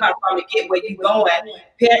did you come from to get where you're going.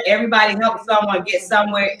 Everybody helps someone get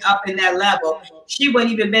somewhere up in that level. She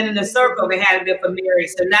wouldn't even been in the circle if it hadn't been for Mary.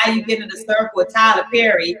 So now you get in the circle with Tyler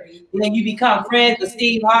Perry, and then you become friends with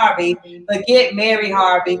Steve Harvey, forget Mary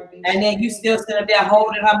Harvey, and then you still sit up there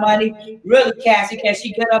holding her money. Really, Cassie, can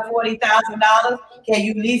she get her $40,000? Can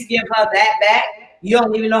you at least give her that back? You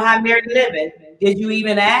don't even know how Mary living. Did you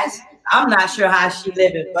even ask? I'm not sure how she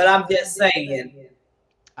living, but I'm just saying.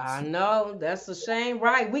 I know, that's a shame,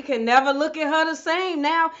 right? We can never look at her the same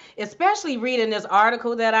now, especially reading this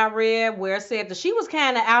article that I read where it said that she was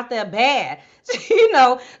kind of out there bad.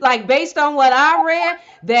 Like based on what I read,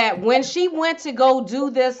 that when she went to go do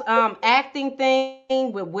this acting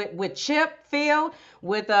thing with Chip Field,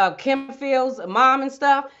 with Kim Field's mom and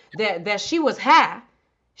stuff, that she was high.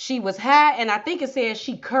 She was high, and I think it said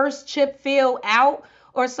she cursed Chip Field out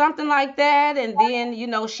or something like that, and then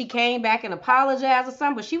she came back and apologized or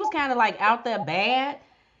something, but she was kind of like out there bad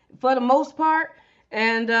for the most part,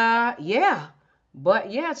 and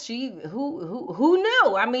she who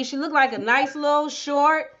knew? I mean, she looked like a nice little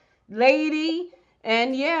short lady,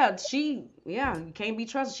 and you can't be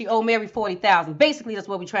trusted. She owed Mary $40,000. Basically, that's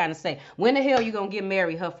what we're trying to say. When the hell you gonna give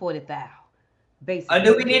Mary her $40,000? Basically. Or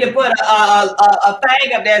do we need to put a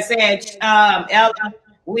thing up there saying, Ella,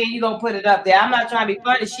 when you gonna put it up there? I'm not trying to be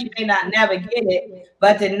funny. She may not never get it,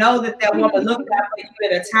 but to know that that woman looked out for you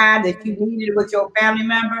at a time that you needed it with your family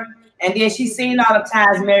member, and then she seen all the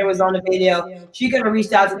times Mary was on the video, she could have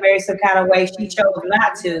reached out to Mary some kind of way. She chose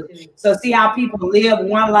not to. So see how people live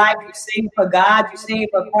one life. You sing for God, you sing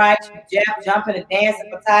for Christ, you jumping and dancing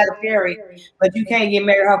for Tyler Perry, but you can't get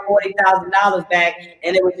Mary her $40,000 back,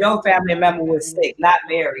 and it was your family member was sick, not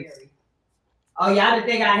Mary's. Oh, y'all didn't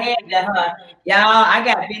think I had that, huh? Y'all, I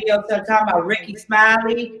got videos talking about Ricky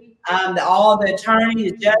Smiley, all the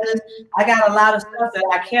attorneys, the judges. I got a lot of stuff that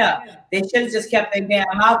I kept. They should have just kept their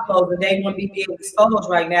damn mouth closed, and they wouldn't be being exposed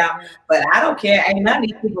right now. But I don't care. Ain't none of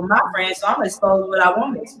these people my friends, so I'm gonna expose what I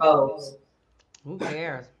want to expose. Who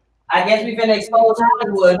cares? I guess we finna expose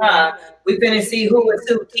Hollywood, huh? We finna see who is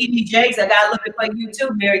who. TV Jakes, I got looking for you too.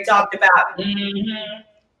 Mary talked about.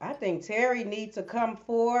 I think Terry needs to come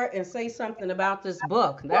forward and say something about this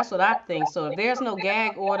book. That's what I think. So if there's no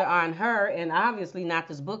gag order on her, and obviously not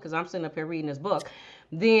this book, because I'm sitting up here reading this book,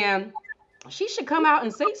 then she should come out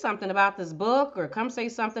and say something about this book, or come say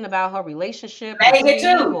something about her relationship with Megan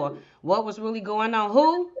Steve, too. or what was really going on.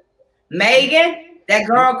 Who? Megan. That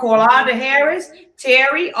girl Corlanda Harris,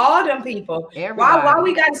 Terry, all them people. Everybody. Why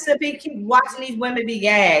we got to sit and keep watching these women be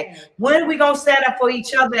gagged? When are we going to stand up for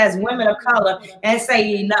each other as women of color and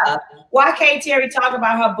say enough? Why can't Terry talk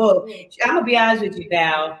about her book? I'm going to be honest with you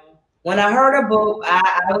now. When I heard her book, I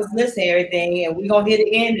was listening to everything, and we're going to hit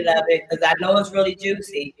the end of it because I know it's really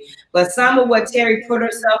juicy. But some of what Terry put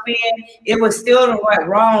herself in, it was still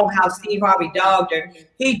wrong how Steve Harvey dogged her.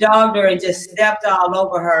 He dogged her and just stepped all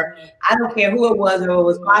over her. I don't care who it was. If it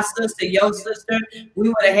was my sister, your sister, we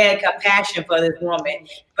would have had compassion for this woman.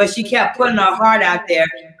 But she kept putting her heart out there.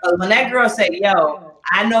 Because when that girl said, yo,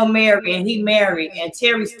 I know Mary and he married, and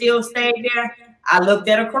Terry still stayed there, I looked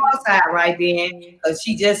at her cross-eyed right then because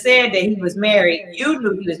she just said that he was married. You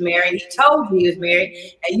knew he was married. He told you he was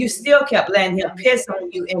married, and you still kept letting him piss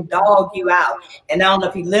on you and dog you out. And I don't know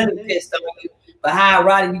if he literally pissed on you, but how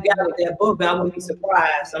erotic you got with that book, I wouldn't be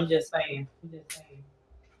surprised. I'm just saying.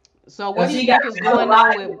 So what do you think is going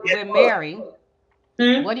on with Mary?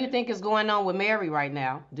 What do you think is going on with Mary right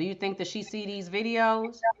now? Do you think that she see these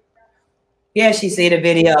videos? Yeah, she see the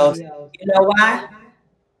videos. You know why?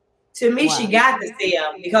 To me, she got to see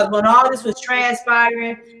them because when all this was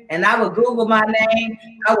transpiring and I would Google my name,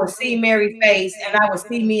 I would see Mary's face and I would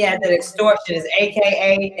see me as an extortionist,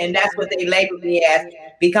 AKA, and that's what they labeled me as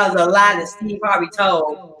because of a lie that Steve Harvey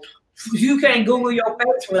told. You can't Google your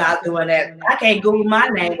face without doing that. I can't Google my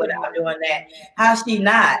name without doing that. How's she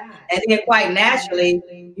not? And then quite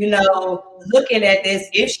naturally, you know, looking at this,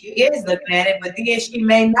 if she is looking at it, but then she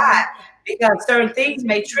may not. Because certain things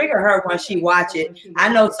may trigger her when she watch it.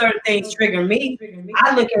 I know certain things trigger me.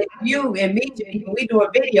 I look at you and me, we doing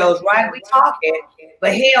videos, right? We talking.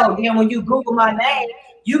 But hell, then when you Google my name,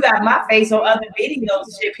 you got my face on other videos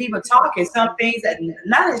and shit, people talking. Some things that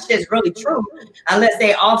none of this shit's really true unless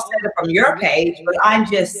they offset it from your page. But I'm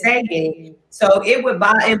just saying. So it would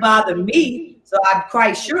bother me. So I'm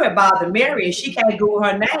quite sure it bothered Mary, and she can't Google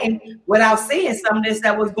her name without seeing some of this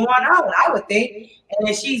that was going on, I would think. And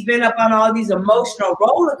if she's been up on all these emotional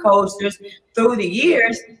roller coasters through the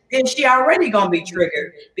years, then she already gonna be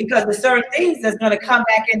triggered because there's certain things that's gonna come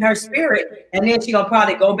back in her spirit, and then she gonna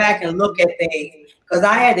probably go back and look at things. Because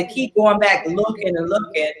I had to keep going back looking and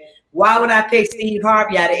looking. Why would I pick Steve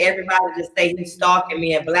Harvey out of everybody to say he's stalking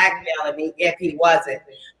me and blackmailing me if he wasn't?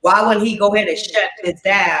 Why wouldn't he go ahead and shut this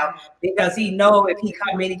down? Because he know if he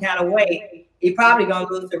come any kind of way, he probably gonna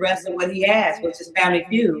lose the rest of what he has, which is Family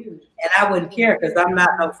Feud. And I wouldn't care because I'm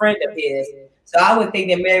not no friend of his. So I would think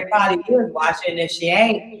that Mary probably is watching. If she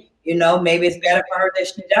ain't, you know, maybe it's better for her that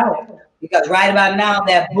she don't. Because right about now,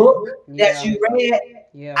 that book that you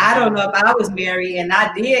read, I don't know if I was married and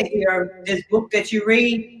I did hear this book that you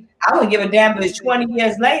read, I wouldn't give a damn if it's 20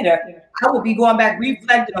 years later. I would be going back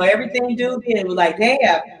reflecting on everything you did. It was like,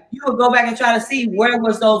 damn, you would go back and try to see where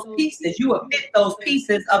was those pieces. You would fit those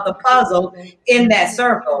pieces of the puzzle in that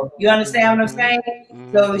circle. You understand what I'm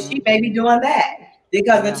saying? So she may be doing that.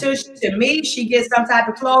 Because until to me, she gets some type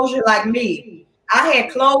of closure like me. I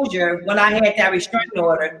had closure when I had that restraining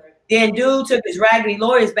order. Then dude took his raggedy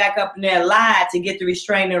lawyers back up in there and lied to get the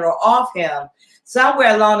restraining order off him.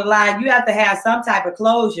 Somewhere along the line, you have to have some type of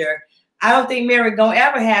closure. I don't think Mary gonna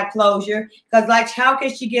ever have closure because, like, how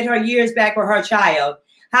can she get her years back with her child?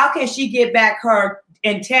 How can she get back her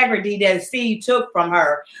integrity that Steve took from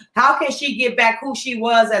her. How can she get back who she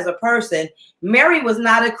was as a person? Mary was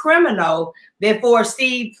not a criminal before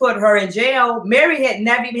Steve put her in jail. Mary had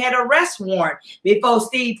never even had an arrest warrant before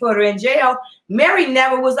Steve put her in jail. Mary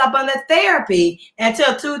never was up under therapy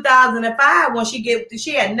until 2005 when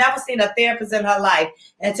she had never seen a therapist in her life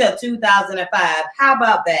until 2005. How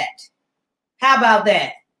about that? How about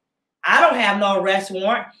that? I don't have no arrest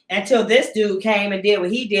warrant until this dude came and did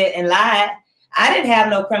what he did and lied. I didn't have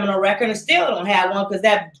no criminal record and still don't have one because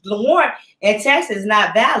that warrant in Texas is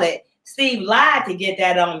not valid. Steve lied to get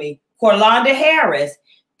that on me. Corlonda Harris,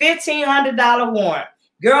 $1,500 warrant.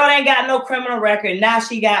 Girl ain't got no criminal record. Now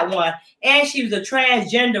she got one. And she was a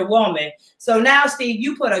transgender woman. So now, Steve,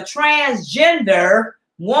 you put a transgender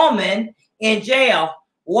woman in jail.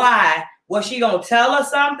 Why? Was she going to tell us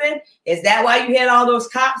something? Is that why you had all those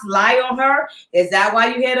cops lie on her? Is that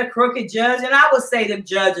why you had a crooked judge? And I would say the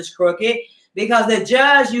judge is crooked because the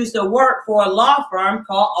judge used to work for a law firm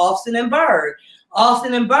called Austin and Bird.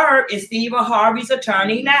 Austin and Bird is Steve Harvey's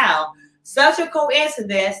attorney now. Such a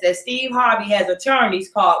coincidence that Steve Harvey has attorneys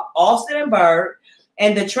called Austin and Bird,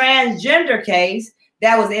 and the transgender case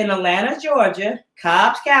that was in Atlanta, Georgia,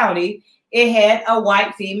 Cobbs County, it had a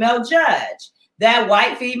white female judge. That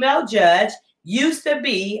white female judge used to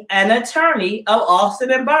be an attorney of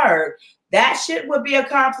Austin and Bird. That shit would be a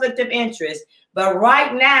conflict of interest. But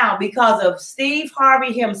right now, because of Steve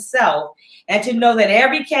Harvey himself, and to know that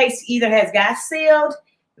every case either has got sealed,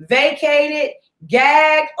 vacated,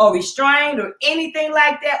 gagged, or restrained, or anything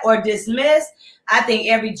like that, or dismissed, I think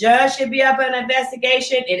every judge should be up an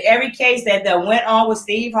investigation in every case that went on with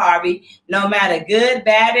Steve Harvey, no matter good,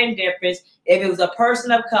 bad, indifference. If it was a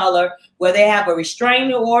person of color, where they have a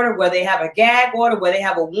restraining order, where they have a gag order, where they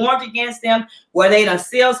have a warrant against them, where they done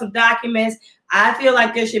seal some documents, I feel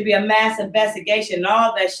like there should be a mass investigation and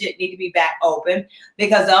all that shit need to be back open,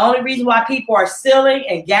 because the only reason why people are sealing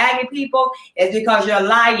and gagging people is because you're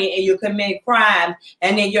lying and you're committing crime,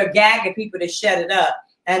 and then you're gagging people to shut it up.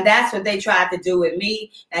 And that's what they tried to do with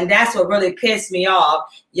me. And that's what really pissed me off.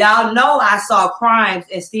 Y'all know I saw crimes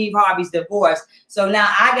in Steve Harvey's divorce. So now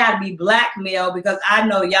I got to be blackmailed because I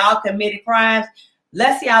know y'all committed crimes.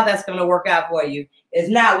 Let's see how that's going to work out for you. It's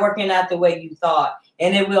not working out the way you thought.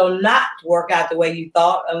 And it will not work out the way you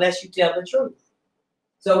thought unless you tell the truth.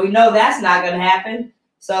 So we know that's not going to happen.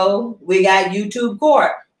 So we got YouTube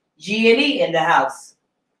court, G&E in the house.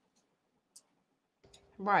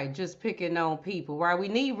 Right, just picking on people, right? We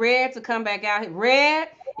need Red to come back out. Red,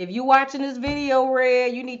 if you watching this video,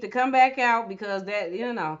 Red, you need to come back out because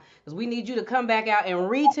because we need you to come back out and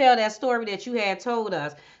retell that story that you had told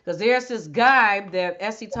us. Because there's this guy that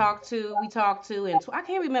Essie we talked to, and I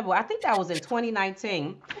can't remember. I think that was in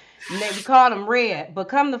 2019. And we called him Red, but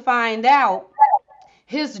come to find out,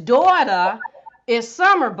 his daughter is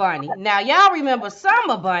Summer Bunny. Now, y'all remember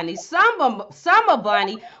Summer Bunny. Summer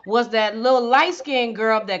Bunny was that little light-skinned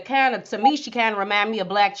girl that to me, she kind of reminded me of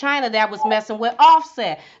Black China that was messing with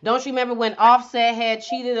Offset. Don't you remember when Offset had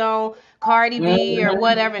cheated on Cardi B or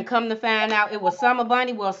whatever, and come to find out it was Summer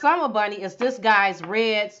Bunny? Well, Summer Bunny is this guy's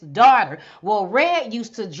Red's daughter. Well, Red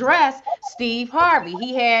used to dress Steve Harvey.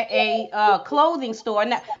 He had a clothing store.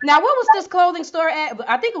 Now, what was this clothing store at?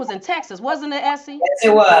 I think it was in Texas, wasn't it, Essie? Yes,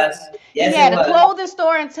 it was. Yes, he had a clothing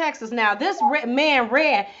store in Texas. Now, this man,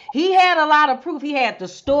 Red, he had a lot of proof. He had the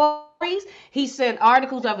stories. He sent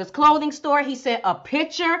articles of his clothing store. He sent a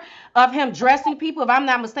picture of him dressing people. If I'm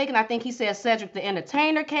not mistaken, I think he said Cedric the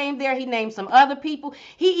Entertainer came there. He named some other people.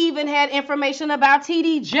 He even had information about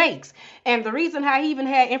T.D. Jakes. And the reason how he even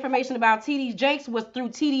had information about T.D. Jakes was through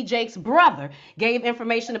T.D. Jakes' brother. Gave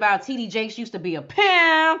information about T.D. Jakes used to be a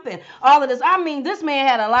pimp and all of this. I mean, this man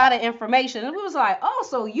had a lot of information. And it was like, oh,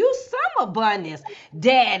 so you Summer Bunny's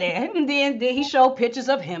daddy. And then he showed pictures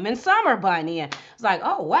of him and Summer Bunny. And it's like,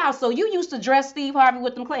 oh, wow. So you used to dress Steve Harvey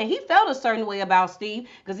with them clothes. He felt a certain way about Steve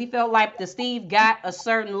because he felt like the Steve got a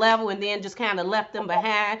certain level and then just kind of left them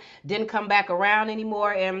behind, didn't come back around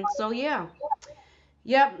anymore. And so, yeah.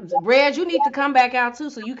 Yep. Red, you need to come back out too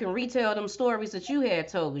so you can retell them stories that you had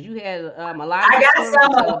told. Because you had a lot of stories to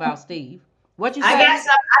tell about Steve. What you say?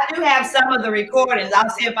 I do have some of the recordings. I'll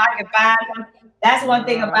see if I can find them. That's one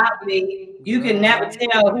thing about me. You can never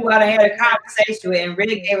tell who I had a conversation with. And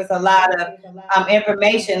Rick gave us a lot of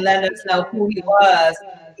information, letting us know who he was.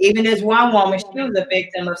 Even this one woman, she was a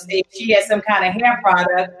victim of Steve. She had some kind of hair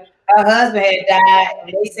product. Her husband had died.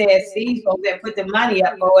 And they said Steve supposed to put the money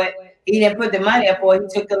up for it. He didn't put the money up for it.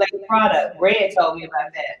 He took the lady's product. Red told me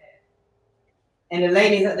about that. And the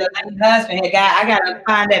lady's husband had got, I got to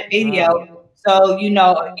find that video so, you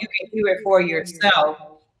can hear it for yourself.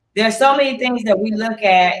 There's so many things that we look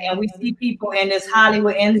at and we see people in this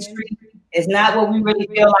Hollywood industry. It's not what we really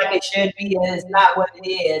feel like it should be, and it's not what it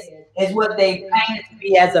is. It's what they paint it to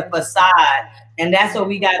be as a facade. And that's what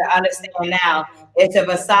we got to understand now. It's a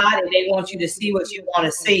facade, and they want you to see what you want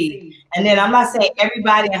to see. And then I'm not saying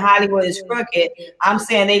everybody in Hollywood is crooked. I'm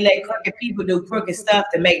saying they let crooked people do crooked stuff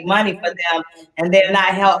to make money for them, and they're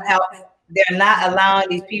not they're not allowing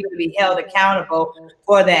these people to be held accountable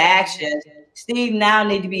for their actions. Steve now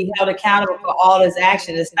need to be held accountable for all his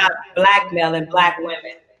actions and stop blackmailing black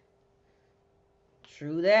women.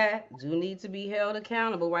 True that. Do need to be held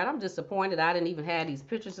accountable, right? I'm disappointed I didn't even have these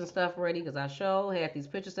pictures and stuff ready because I had these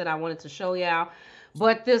pictures that I wanted to show y'all.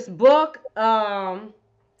 But this book, Men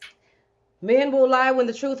Will Lie When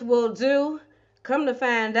the Truth Will Do, come to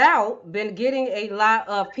find out, been getting a lot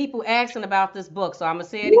of people asking about this book. So I'm going to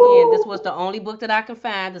say it again. This was the only book that I can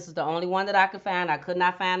find. This is the only one that I could find. I could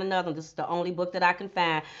not find another one. This is the only book that I can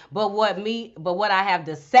find. But what I have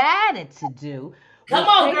decided to do, come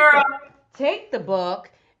on, girl, take the book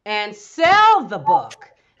and sell the book.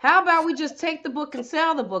 How about we just take the book and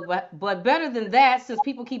sell the book? But better than that, since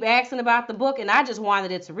people keep asking about the book, and I just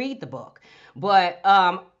wanted it to read the book. But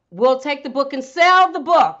we'll take the book and sell the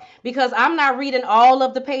book because I'm not reading all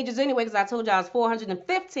of the pages anyway, because I told you I was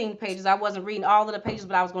 415 pages. I wasn't reading all of the pages,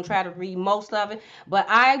 but I was going to try to read most of it. But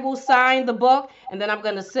I will sign the book, and then I'm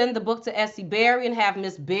going to send the book to Essie Berry and have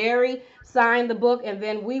Miss Berry sign the book, and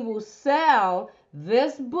then we will sell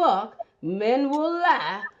this book, Men Will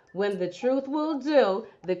Lie When the Truth Will Do,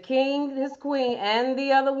 the king, his queen, and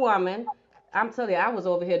the other woman. I'm telling you, I was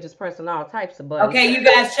over here just pressing all types of buttons. Okay, you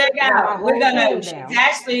guys check out.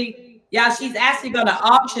 She's actually gonna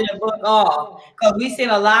auction the book off because we've seen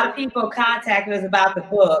a lot of people contacting us about the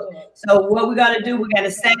book. So what we're gonna do, we're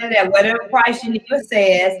gonna sell it at whatever price Geneva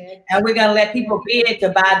says, and we're gonna let people bid to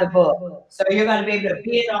buy the book. So you're gonna be able to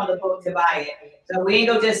bid on the book to buy it. So we ain't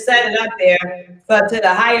gonna just set it up there, but to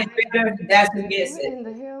the highest bidder, that's who gets it. What in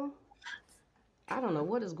the hell? I don't know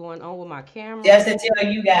what is going on with my camera. Just to tell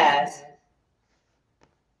you guys.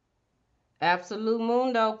 Absolute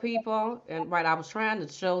Mundo, people. And right, I was trying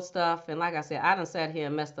to show stuff, and like I said, I done sat here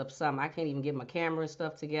and messed up something. I can't even get my camera and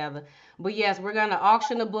stuff together. But yes, we're gonna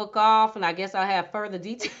auction the book off, and I guess I'll have further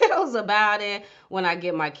details about it when I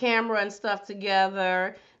get my camera and stuff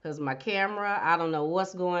together. Because my camera, I don't know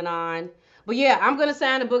what's going on. But yeah, I'm going to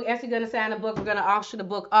sign the book. Essie going to sign the book. We're going to auction the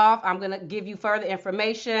book off. I'm going to give you further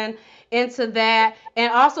information into that.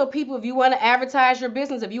 And also, people, if you want to advertise your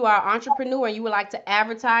business, if you are an entrepreneur and you would like to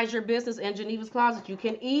advertise your business in Geneva's Closet, you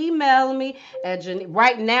can email me at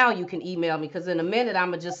right now. You can email me because in a minute, I'm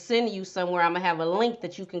going to just send you somewhere. I'm going to have a link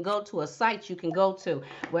that you can go to, a site you can go to.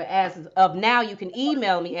 Whereas of now, you can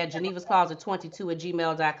email me at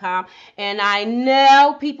genevascloset22@gmail.com. And I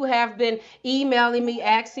know people have been emailing me,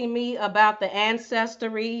 asking me about the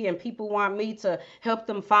ancestry, and people want me to help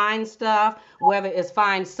them find stuff, whether it's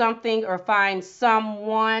find something or find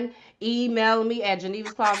someone. Email me at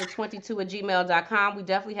genevascloset22@gmail.com. We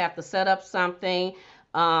definitely have to set up something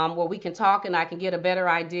where we can talk and I can get a better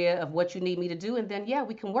idea of what you need me to do. And then, yeah,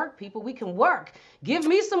 we can work, people. We can work. Give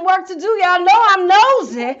me some work to do. Y'all know I'm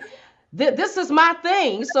nosy. This is my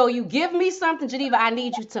thing. So you give me something, Geneva, I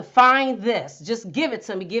need you to find this. Just give it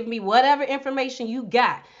to me. Give me whatever information you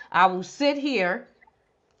got. I will sit here,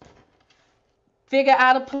 figure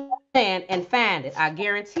out a plan, and find it. I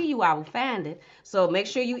guarantee you I will find it. So make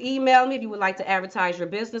sure you email me if you would like to advertise your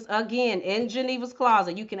business. Again, in Geneva's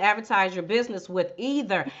Closet, you can advertise your business with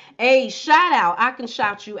either a shout out. I can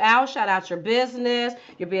shout you out, shout out your business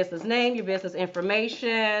name, your business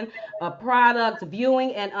information, a product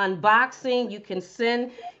viewing and unboxing. You can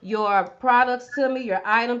send your products to me, your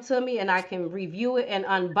item to me, and I can review it and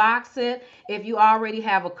unbox it. If you already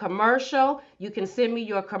have a commercial, you can send me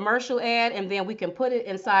your commercial ad, and then we can put it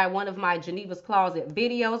inside one of my Geneva's Closet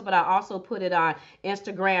videos, but I also put it on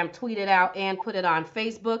Instagram, tweet it out, and put it on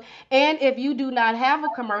Facebook. And if you do not have a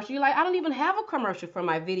commercial, you're like, I don't even have a commercial for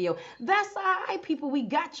my video. That's all right, people. We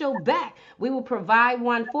got your back. We will provide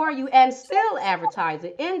one for you and still advertise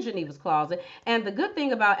it in Geneva's Closet. And the good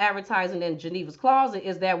thing about advertising in Geneva's Closet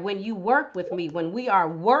is that when you work with me, when we are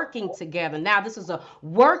working together, now this is a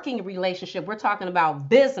working relationship. We're talking about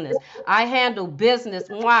business. I handle business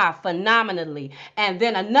phenomenally. And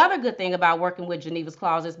then another good thing about working with Geneva's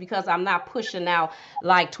Closet is because I'm not pushing out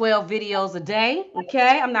like 12 videos a day,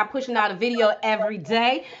 okay? I'm not pushing out a video every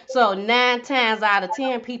day. So 9 times out of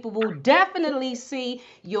 10, people will definitely see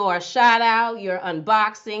your shout out, your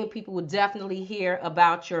unboxing. People will definitely hear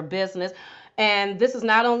about your business. And this is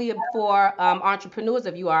not only for entrepreneurs.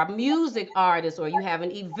 If you are a music artist or you have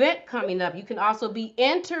an event coming up, you can also be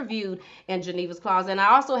interviewed in Geneva's Closet. And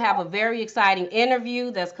I also have a very exciting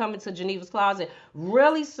interview that's coming to Geneva's Closet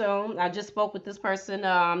really soon. I just spoke with this person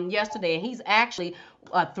yesterday, and he's actually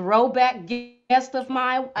a throwback guest of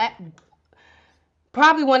mine.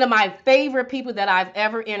 Probably one of my favorite people that I've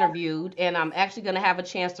ever interviewed, and I'm actually going to have a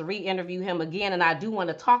chance to re-interview him again. And I do want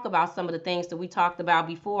to talk about some of the things that we talked about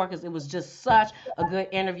before, because it was just such a good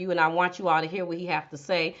interview, and I want you all to hear what he has to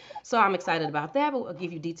say. So I'm excited about that, but I'll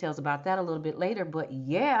give you details about that a little bit later. But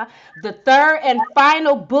yeah, the third and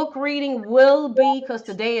final book reading will be, because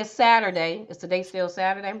today is Saturday. Is today still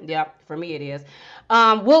Saturday? Yeah, for me it is.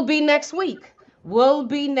 Will be next week. Will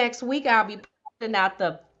be next week. I'll be putting out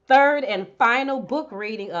the third and final book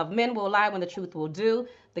reading of Men Will Lie When the Truth Will Do,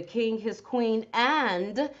 The King, His Queen,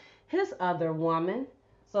 and His Other Woman.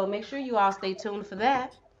 So make sure you all stay tuned for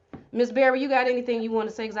that. Miss Berry, you got anything you want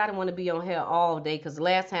to say? Because I didn't want to be on here all day, because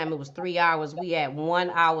last time it was 3 hours. We at 1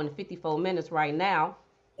 hour and 54 minutes right now.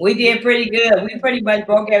 We did pretty good. We pretty much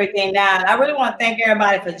broke everything down. I really want to thank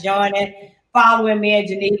everybody for joining, following me in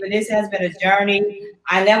Geneva. This has been a journey.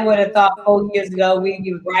 I never would have thought 4 years ago we'd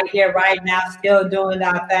be right here, right now, still doing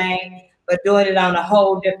our thing, but doing it on a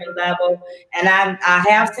whole different level. And I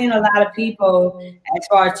have seen a lot of people, as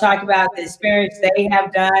far as talking about the experience they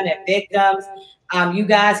have done and victims. You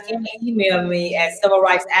guys can email me at civil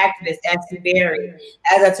rights activist Essie Berry.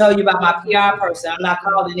 As I told you about my PR person, I'm not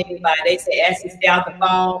calling anybody. They say, Essie, stay off the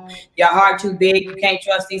phone. Your heart too big. You can't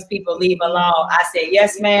trust these people. Leave alone. I said,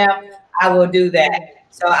 yes, ma'am. I will do that.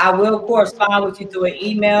 So I will correspond with you through an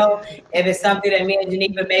email. If it's something that me and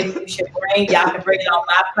Geneva maybe we should bring, y'all can bring it on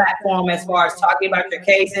my platform as far as talking about your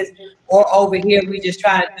cases. Or over here, we just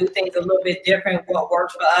try to do things a little bit different. What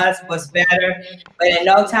works for us, what's better. But in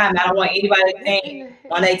no time, I don't want anybody to think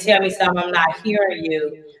when they tell me something, I'm not hearing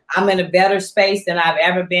you. I'm in a better space than I've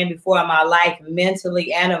ever been before in my life,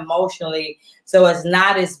 mentally and emotionally. So it's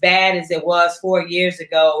not as bad as it was 4 years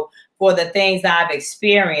ago for the things I've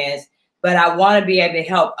experienced. But I want to be able to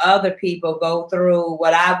help other people go through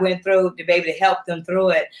what I went through, to be able to help them through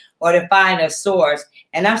it, or to find a source.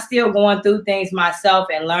 And I'm still going through things myself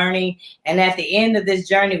and learning. And at the end of this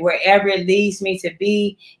journey, wherever it leads me to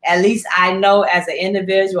be, at least I know as an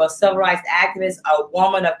individual, a civil rights activist, a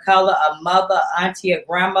woman of color, a mother, auntie, a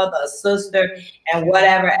grandmother, a sister, and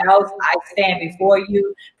whatever else, I stand before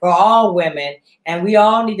you for all women. And we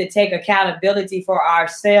all need to take accountability for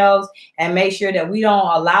ourselves and make sure that we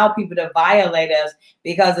don't allow people to violate us.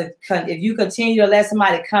 Because if you continue to let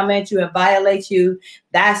somebody come at you and violate you,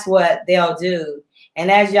 that's what they'll do. And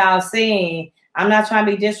as y'all seen, I'm not trying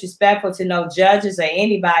to be disrespectful to no judges or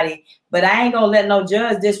anybody, but I ain't gonna let no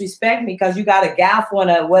judge disrespect me because you got a gaff one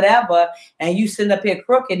or whatever, and you sitting up here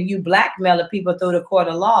crooked and you blackmailing people through the court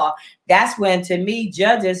of law. That's when, to me,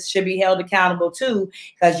 judges should be held accountable too,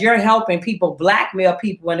 because you're helping people blackmail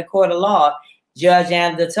people in the court of law. Judge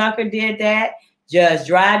Andrew Tucker did that. Judge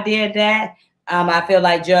Dry did that. I feel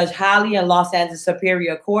like Judge Holly in Los Angeles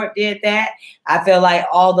Superior Court did that. I feel like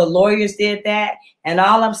all the lawyers did that. And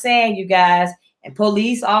all I'm saying, you guys, and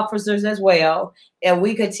police officers as well, if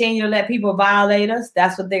we continue to let people violate us,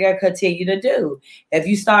 that's what they're going to continue to do. If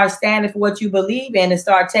you start standing for what you believe in and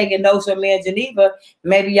start taking notes from me in Geneva,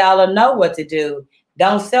 maybe y'all will know what to do.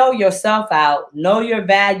 Don't sell yourself out. Know your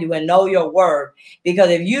value and know your worth. Because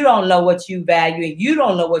if you don't know what you value and you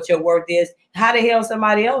don't know what your worth is, how the hell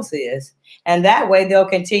somebody else is? And that way they'll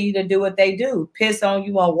continue to do what they do. Piss on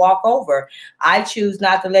you and walk over. I choose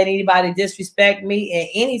not to let anybody disrespect me in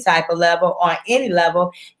any type of level, on any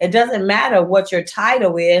level. It doesn't matter what your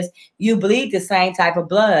title is. You bleed the same type of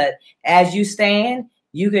blood. As you stand,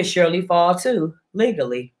 you can surely fall too,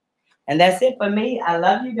 legally. And that's it for me. I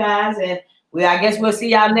love you guys. And I guess we'll see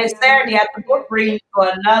y'all next Saturday at the book reading for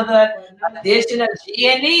another edition of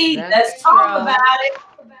G&E. Let's talk about it.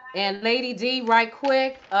 And Lady D, right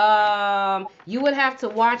quick, you would have to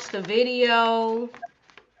watch the video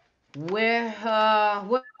where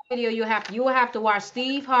what video you will have to watch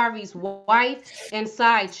Steve Harvey's Wife and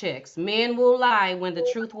Side Chicks. Men Will Lie When the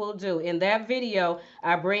Truth Will Do. In that video,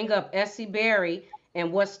 I bring up Essie Berry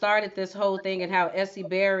and what started this whole thing and how Essie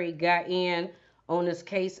Berry got in on this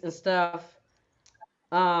case and stuff.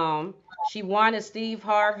 She wanted Steve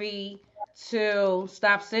Harvey to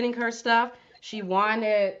stop sending her stuff. She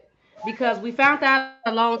wanted, because we found out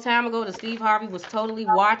a long time ago that Steve Harvey was totally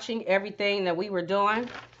watching everything that we were doing.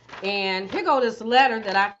 And here go this letter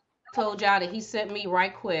that I told y'all that he sent me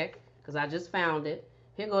right quick, because I just found it.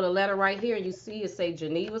 Here go the letter right here. You see it say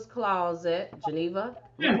Geneva's Closet. Geneva,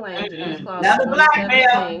 Geneva's Closet. Another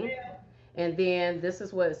blackmail. And then this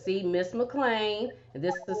is what, see, Miss McLean. And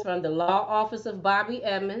this is from the Law Office of Bobby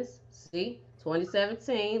Emmons. See,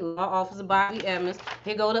 2017, Law Office of Bobby Emmons.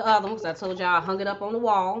 Here go the other ones. I told y'all I hung it up on the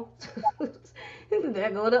wall.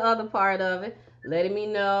 There go the other part of it. Letting me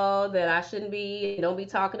know that I shouldn't be, don't be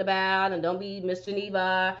talking about, and don't be Miss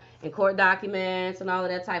Geneva and court documents and all of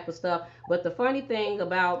that type of stuff. But the funny thing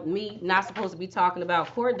about me not supposed to be talking about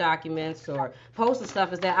court documents or posting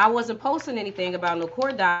stuff is that I wasn't posting anything about no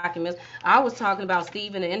court documents. I was talking about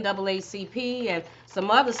Steve and the NAACP and some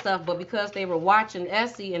other stuff, but because they were watching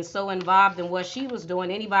Essie and so involved in what she was doing,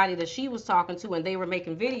 anybody that she was talking to, and they were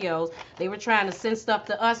making videos, they were trying to send stuff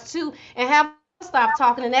to us too and have stop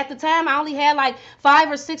talking. And at the time I only had like 5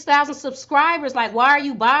 or 6 thousand subscribers. Like, why are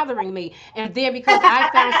you bothering me? And then because I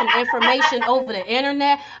found some information over the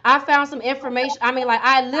internet, I found some information. I mean, like,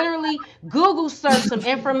 I literally Google searched some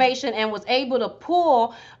information and was able to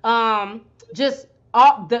pull just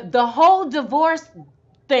all the whole divorce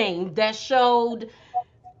thing that showed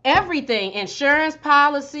everything, insurance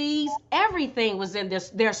policies, everything was in this.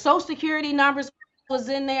 Their social security numbers was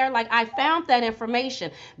in there. Like, I found that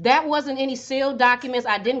information. That wasn't any sealed documents.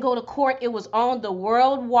 I didn't go to court. It was on the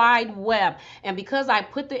World Wide Web. And because I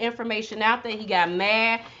put the information out there, he got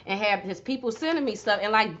mad and had his people sending me stuff.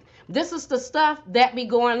 And like, this is the stuff that be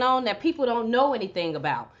going on that people don't know anything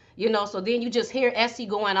about. So then you just hear Essie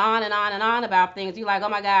going on and on and on about things. You're like, oh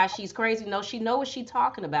my gosh, she's crazy. No, she know what she's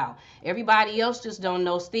talking about. Everybody else just don't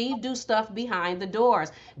know. Steve do stuff behind the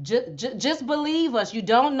doors. Just believe us. You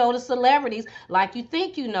don't know the celebrities like you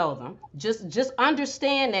think you know them. Just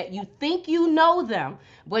understand that you think you know them,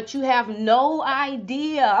 but you have no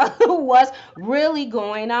idea what's really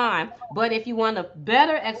going on. But if you want a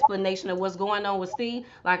better explanation of what's going on with Steve,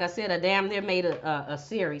 like I said, I damn near made a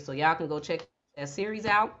series, so y'all can go check that series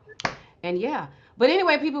out. And yeah, but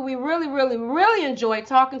anyway, people, we really, really, really enjoyed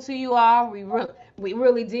talking to you all. We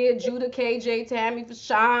really did. Judah, KJ, Tammy,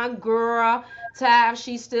 Fashawn, girl, Tab,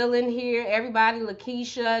 she's still in here. Everybody,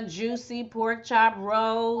 Lakeisha, Juicy, Pork Chop,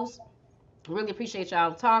 Rose. Really appreciate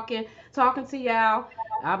y'all talking to y'all.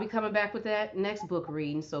 I'll be coming back with that next book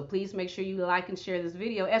reading. So please make sure you like and share this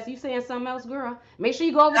video. S, you saying something else, girl? Make sure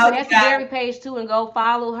you go over to Essie Berry page too and go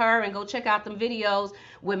follow her and go check out them videos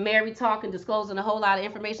with Mary talking, disclosing a whole lot of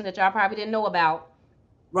information that y'all probably didn't know about.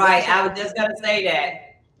 Right. I was just gonna say that.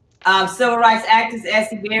 Civil rights activist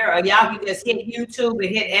Essie Berry, or y'all can just hit YouTube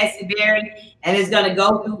and hit Essie Berry, and it's gonna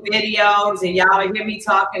go through videos, and y'all will hear me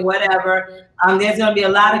talking, whatever. There's gonna be a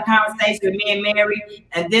lot of conversation with me and Mary,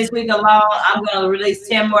 and this week alone, I'm gonna release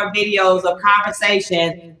 10 more videos of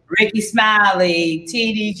conversation. Ricky Smiley,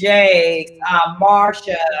 TD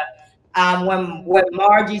Marsha. When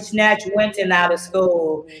Margie snatched Winton out of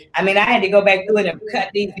school, I mean, I had to go back through it and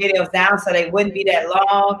cut these videos down so they wouldn't be that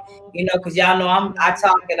long, because y'all know I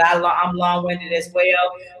talk and I'm long-winded as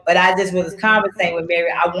well. But I just was conversating with Mary.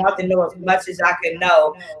 I want to know as much as I can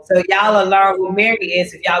know. So y'all will learn who Mary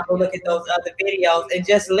is if y'all go look at those other videos and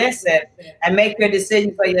just listen and make your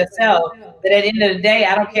decision for yourself. But at the end of the day,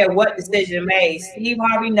 I don't care what decision made. Steve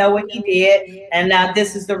Harvey know what he did, and now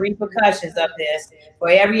this is the repercussions of this. For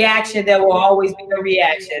every action, there will always be a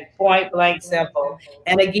reaction. Point blank simple.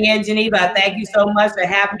 And again, Geneva, I thank you so much for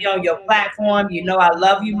having me on your platform. I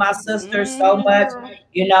love you, my sister, so much.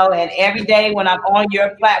 And every day when I'm on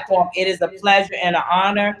your platform, it is a pleasure and an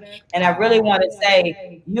honor. And I really want to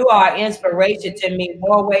say you are inspiration to me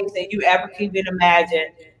more ways than you ever could even imagine.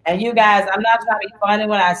 And you guys, I'm not trying to be funny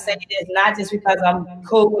when I say this, not just because I'm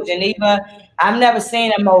cool with Geneva. I've never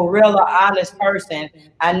seen a more real or honest person.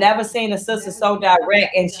 I never seen a sister so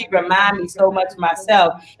direct, and she remind me so much of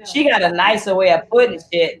myself. She got a nicer way of putting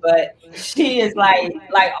shit, but she is like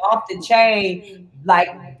off the chain, like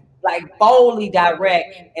boldly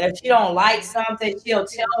direct. And if she don't like something, she'll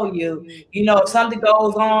tell you. If something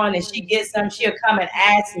goes on and she gets something, she'll come and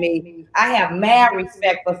ask me. I have mad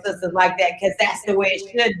respect for sisters like that, because that's the way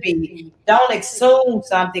it should be. Don't assume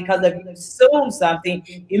something, because if you assume something,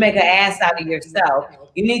 you make an ass out of yourself.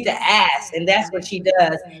 You need to ask, and that's what she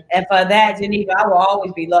does. And for that, Geneva, I will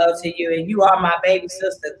always be loyal to you, and you are my baby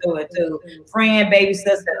sister through and through, friend, baby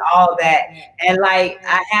sister, all that. And like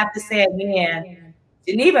I have to say again,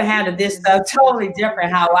 Geneva handled this stuff totally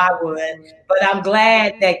different how I would, but I'm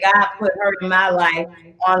glad that God put her in my life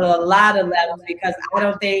on a lot of levels, because I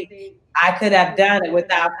don't think I could have done it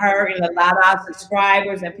without her and a lot of our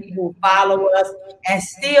subscribers and people who follow us and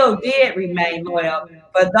still did remain loyal.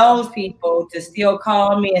 For those people to still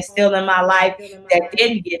call me and still in my life that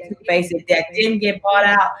didn't get two-faced, that didn't get bought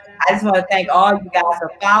out, I just want to thank all you guys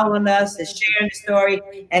for following us, for sharing the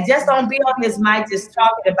story, and just don't be on this mic just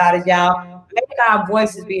talking about it, y'all. Make our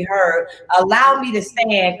voices be heard. Allow me to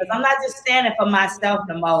stand, because I'm not just standing for myself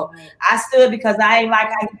no more. I stood because I ain't like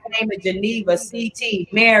how you came to Geneva,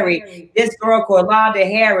 CT, Mary, this girl called Londa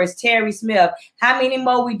Harris, Terry Smith. How many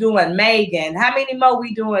more we doing? Megan. How many more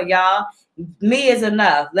we doing, y'all? Me is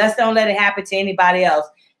enough. Let's don't let it happen to anybody else.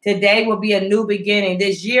 Today will be a new beginning.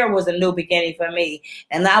 This year was a new beginning for me.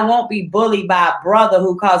 And I won't be bullied by a brother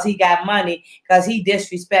who, cause he got money, because he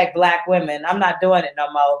disrespect Black women. I'm not doing it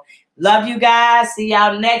no more. Love you guys. See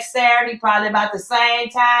y'all next Saturday, probably about the same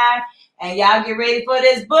time. And y'all get ready for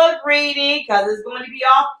this book reading, because it's going to be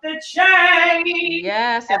off the chain.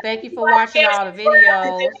 Yes, and thank you for watching all the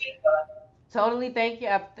videos. Totally, thank you.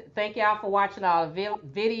 Thank y'all for watching all the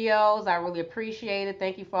videos. I really appreciate it.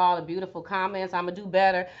 Thank you for all the beautiful comments. I'm gonna do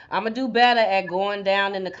better. I'm gonna do better at going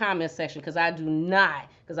down in the comment section, because I do not.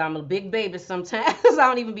 Because I'm a big baby sometimes. I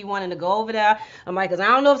don't even be wanting to go over there. I'm like, because I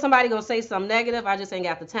don't know if somebody gonna say something negative. I just ain't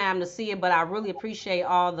got the time to see it. But I really appreciate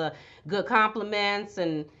all the good compliments,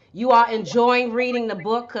 and you are enjoying reading the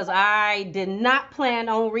book, because I did not plan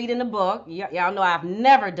on reading the book. Y'all know I've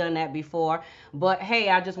never done that before. But hey,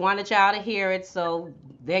 I just wanted y'all to hear it, so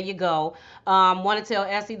there you go. Want to tell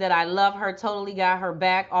Essie that I love her, totally got her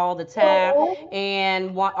back all the time.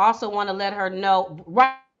 And also want to let her know,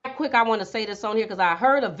 right quick, I want to say this on here, because I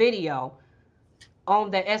heard a video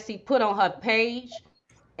on that Essie put on her page.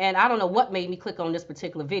 And I don't know what made me click on this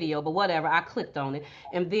particular video, but whatever, I clicked on it.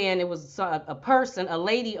 And then it was a person, a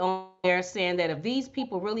lady on there saying that if these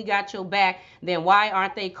people really got your back, then why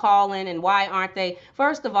aren't they calling, and why aren't they?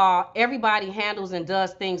 First of all, everybody handles and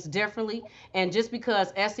does things differently. And just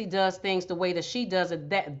because Essie does things the way that she does it,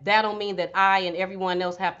 that don't mean that I and everyone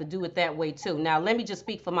else have to do it that way too. Now, let me just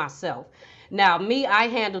speak for myself. Now, me, I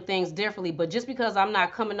handle things differently, but just because I'm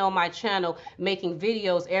not coming on my channel making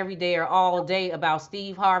videos every day or all day about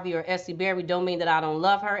Steve Harvey or Essie Berry don't mean that I don't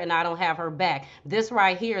love her and I don't have her back. This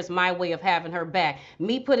right here is my way of having her back.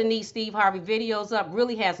 Me putting these Steve Harvey videos up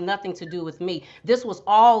really has nothing to do with me. This was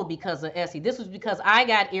all because of Essie. This was because I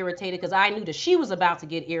got irritated, because I knew that she was about to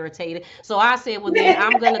get irritated. So I said, well, then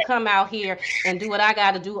I'm going to come out here and do what I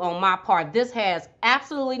got to do on my part. This has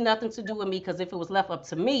absolutely nothing to do with me, because if it was left up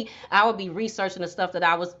to me, I would be researching the stuff that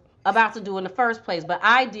I was about to do in the first place. But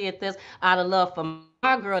I did this out of love for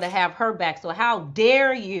my girl to have her back. So how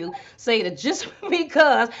dare you say that just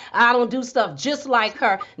because I don't do stuff just like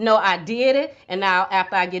her? No, I did it. And now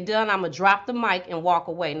after I get done, I'm going to drop the mic and walk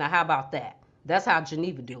away. Now, how about that? That's how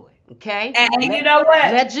Geneva do it. Okay? And you know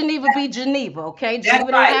what? Let Geneva be Geneva. Okay?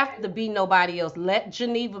 Geneva don't have to be nobody else. Let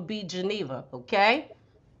Geneva be Geneva. Okay?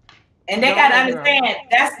 And they gotta understand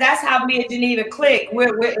that's how me and Geneva click.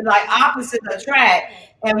 We're like opposites attract.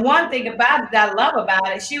 And one thing about it that I love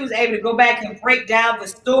about it, she was able to go back and break down the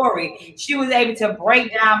story. She was able to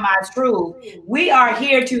break down my truth. We are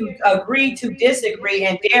here to agree to disagree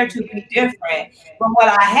and dare to be different. But what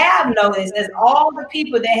I have noticed is all the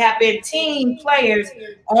people that have been team players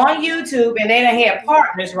on YouTube, and they done had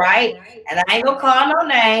partners, right? And I ain't gonna call no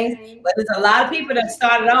names, but there's a lot of people that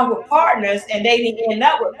started off with partners and they didn't end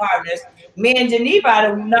up with partners. Me and Geneva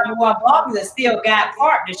are the number one bloggers that still got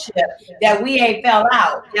partnership that we ain't fell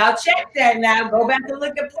out. Y'all check that now. Go back and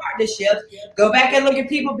look at partnerships. Go back and look at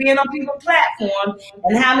people being on people's platforms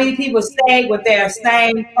and how many people stayed with their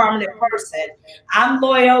same permanent person. I'm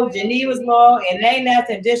loyal. Geneva's loyal, and ain't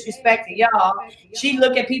nothing disrespect to y'all. She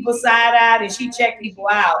look at people side eyed and she check people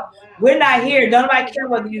out. We're not here. Nobody care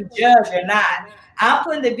whether you judge or not. I'm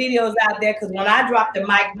putting the videos out there because when I drop the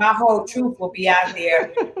mic, my whole truth will be out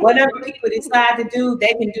there. Whatever people decide to do,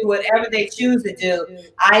 they can do whatever they choose to do.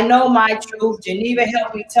 I know my truth. Geneva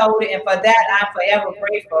helped me told it, and for that, I'm forever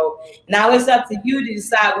grateful. Now it's up to you to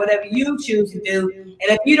decide whatever you choose to do. And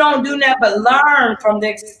if you don't do that but learn from the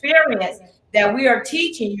experience that we are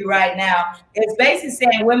teaching you right now, it's basically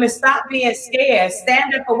saying, women, stop being scared.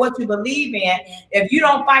 Stand up for what you believe in. If you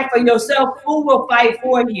don't fight for yourself, who will fight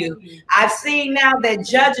for you? I've seen now that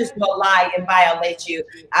judges will lie and violate you.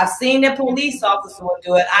 I've seen that police officers will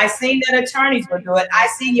do it. I've seen that attorneys will do it. I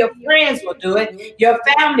see your friends will do it. Your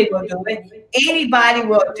family will do it. Anybody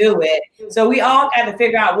will do it. So we all got to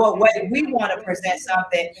figure out what way we want to present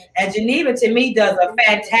something. And Geneva, to me, does a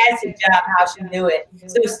fantastic job how she do it.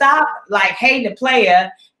 So stop like hating the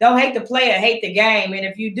player. Don't hate the player, hate the game. And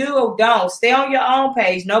if you do or don't, stay on your own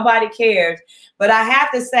page. Nobody cares. But I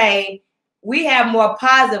have to say, we have more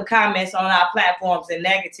positive comments on our platforms than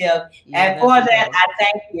negative. Yeah, and for that, I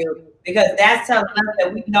thank you, because that's telling us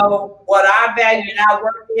that we know what our value and our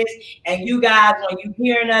work is. And you guys, when you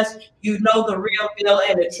hearing us, you know the real deal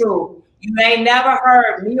and the truth. You ain't never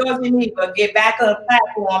heard me or Geneva get back on the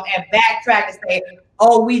platform and backtrack and say,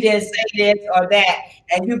 oh, we didn't say this or that.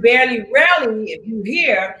 And you rarely, if you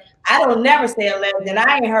hear, I don't never say alleged, and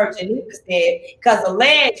I ain't heard Geneva say it, because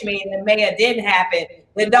alleged means it may or didn't happen.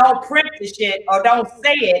 But don't print the shit or don't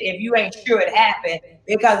say it if you ain't sure it happened.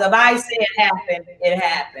 Because if I say it happened, it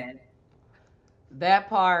happened. That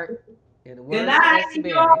part. Good night,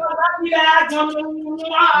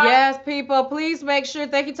 yes, people, please make sure.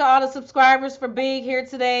 Thank you to all the subscribers for being here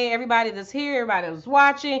today. Everybody that's here, everybody that's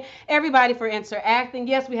watching, everybody for interacting.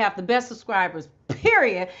 Yes, we have the best subscribers,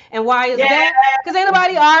 period. And why is that? Because ain't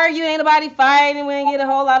nobody argue, ain't nobody fighting. We ain't get a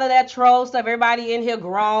whole lot of that troll stuff. Everybody in here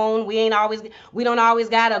grown. We don't always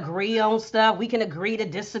gotta agree on stuff. We can agree to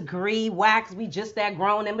disagree. Why? Because we just that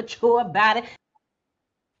grown and mature about it.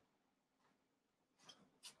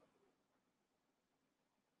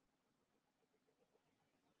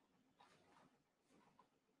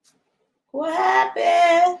 What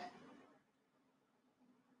happened?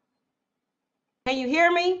 Can you hear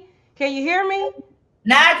me? Can you hear me?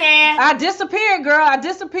 Now I can. I disappeared, girl. I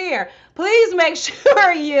disappeared. Please make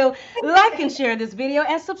sure you like and share this video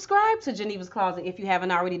and subscribe to Geneva's Closet if you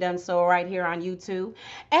haven't already done so right here on YouTube.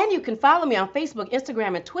 And you can follow me on Facebook,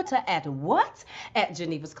 Instagram, and Twitter at what? At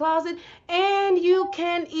Geneva's Closet. And you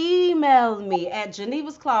can email me at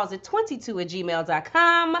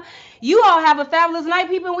genevascloset22@gmail.com. You all have a fabulous night,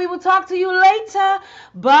 people, and we will talk to you later.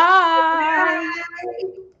 Bye.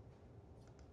 Bye.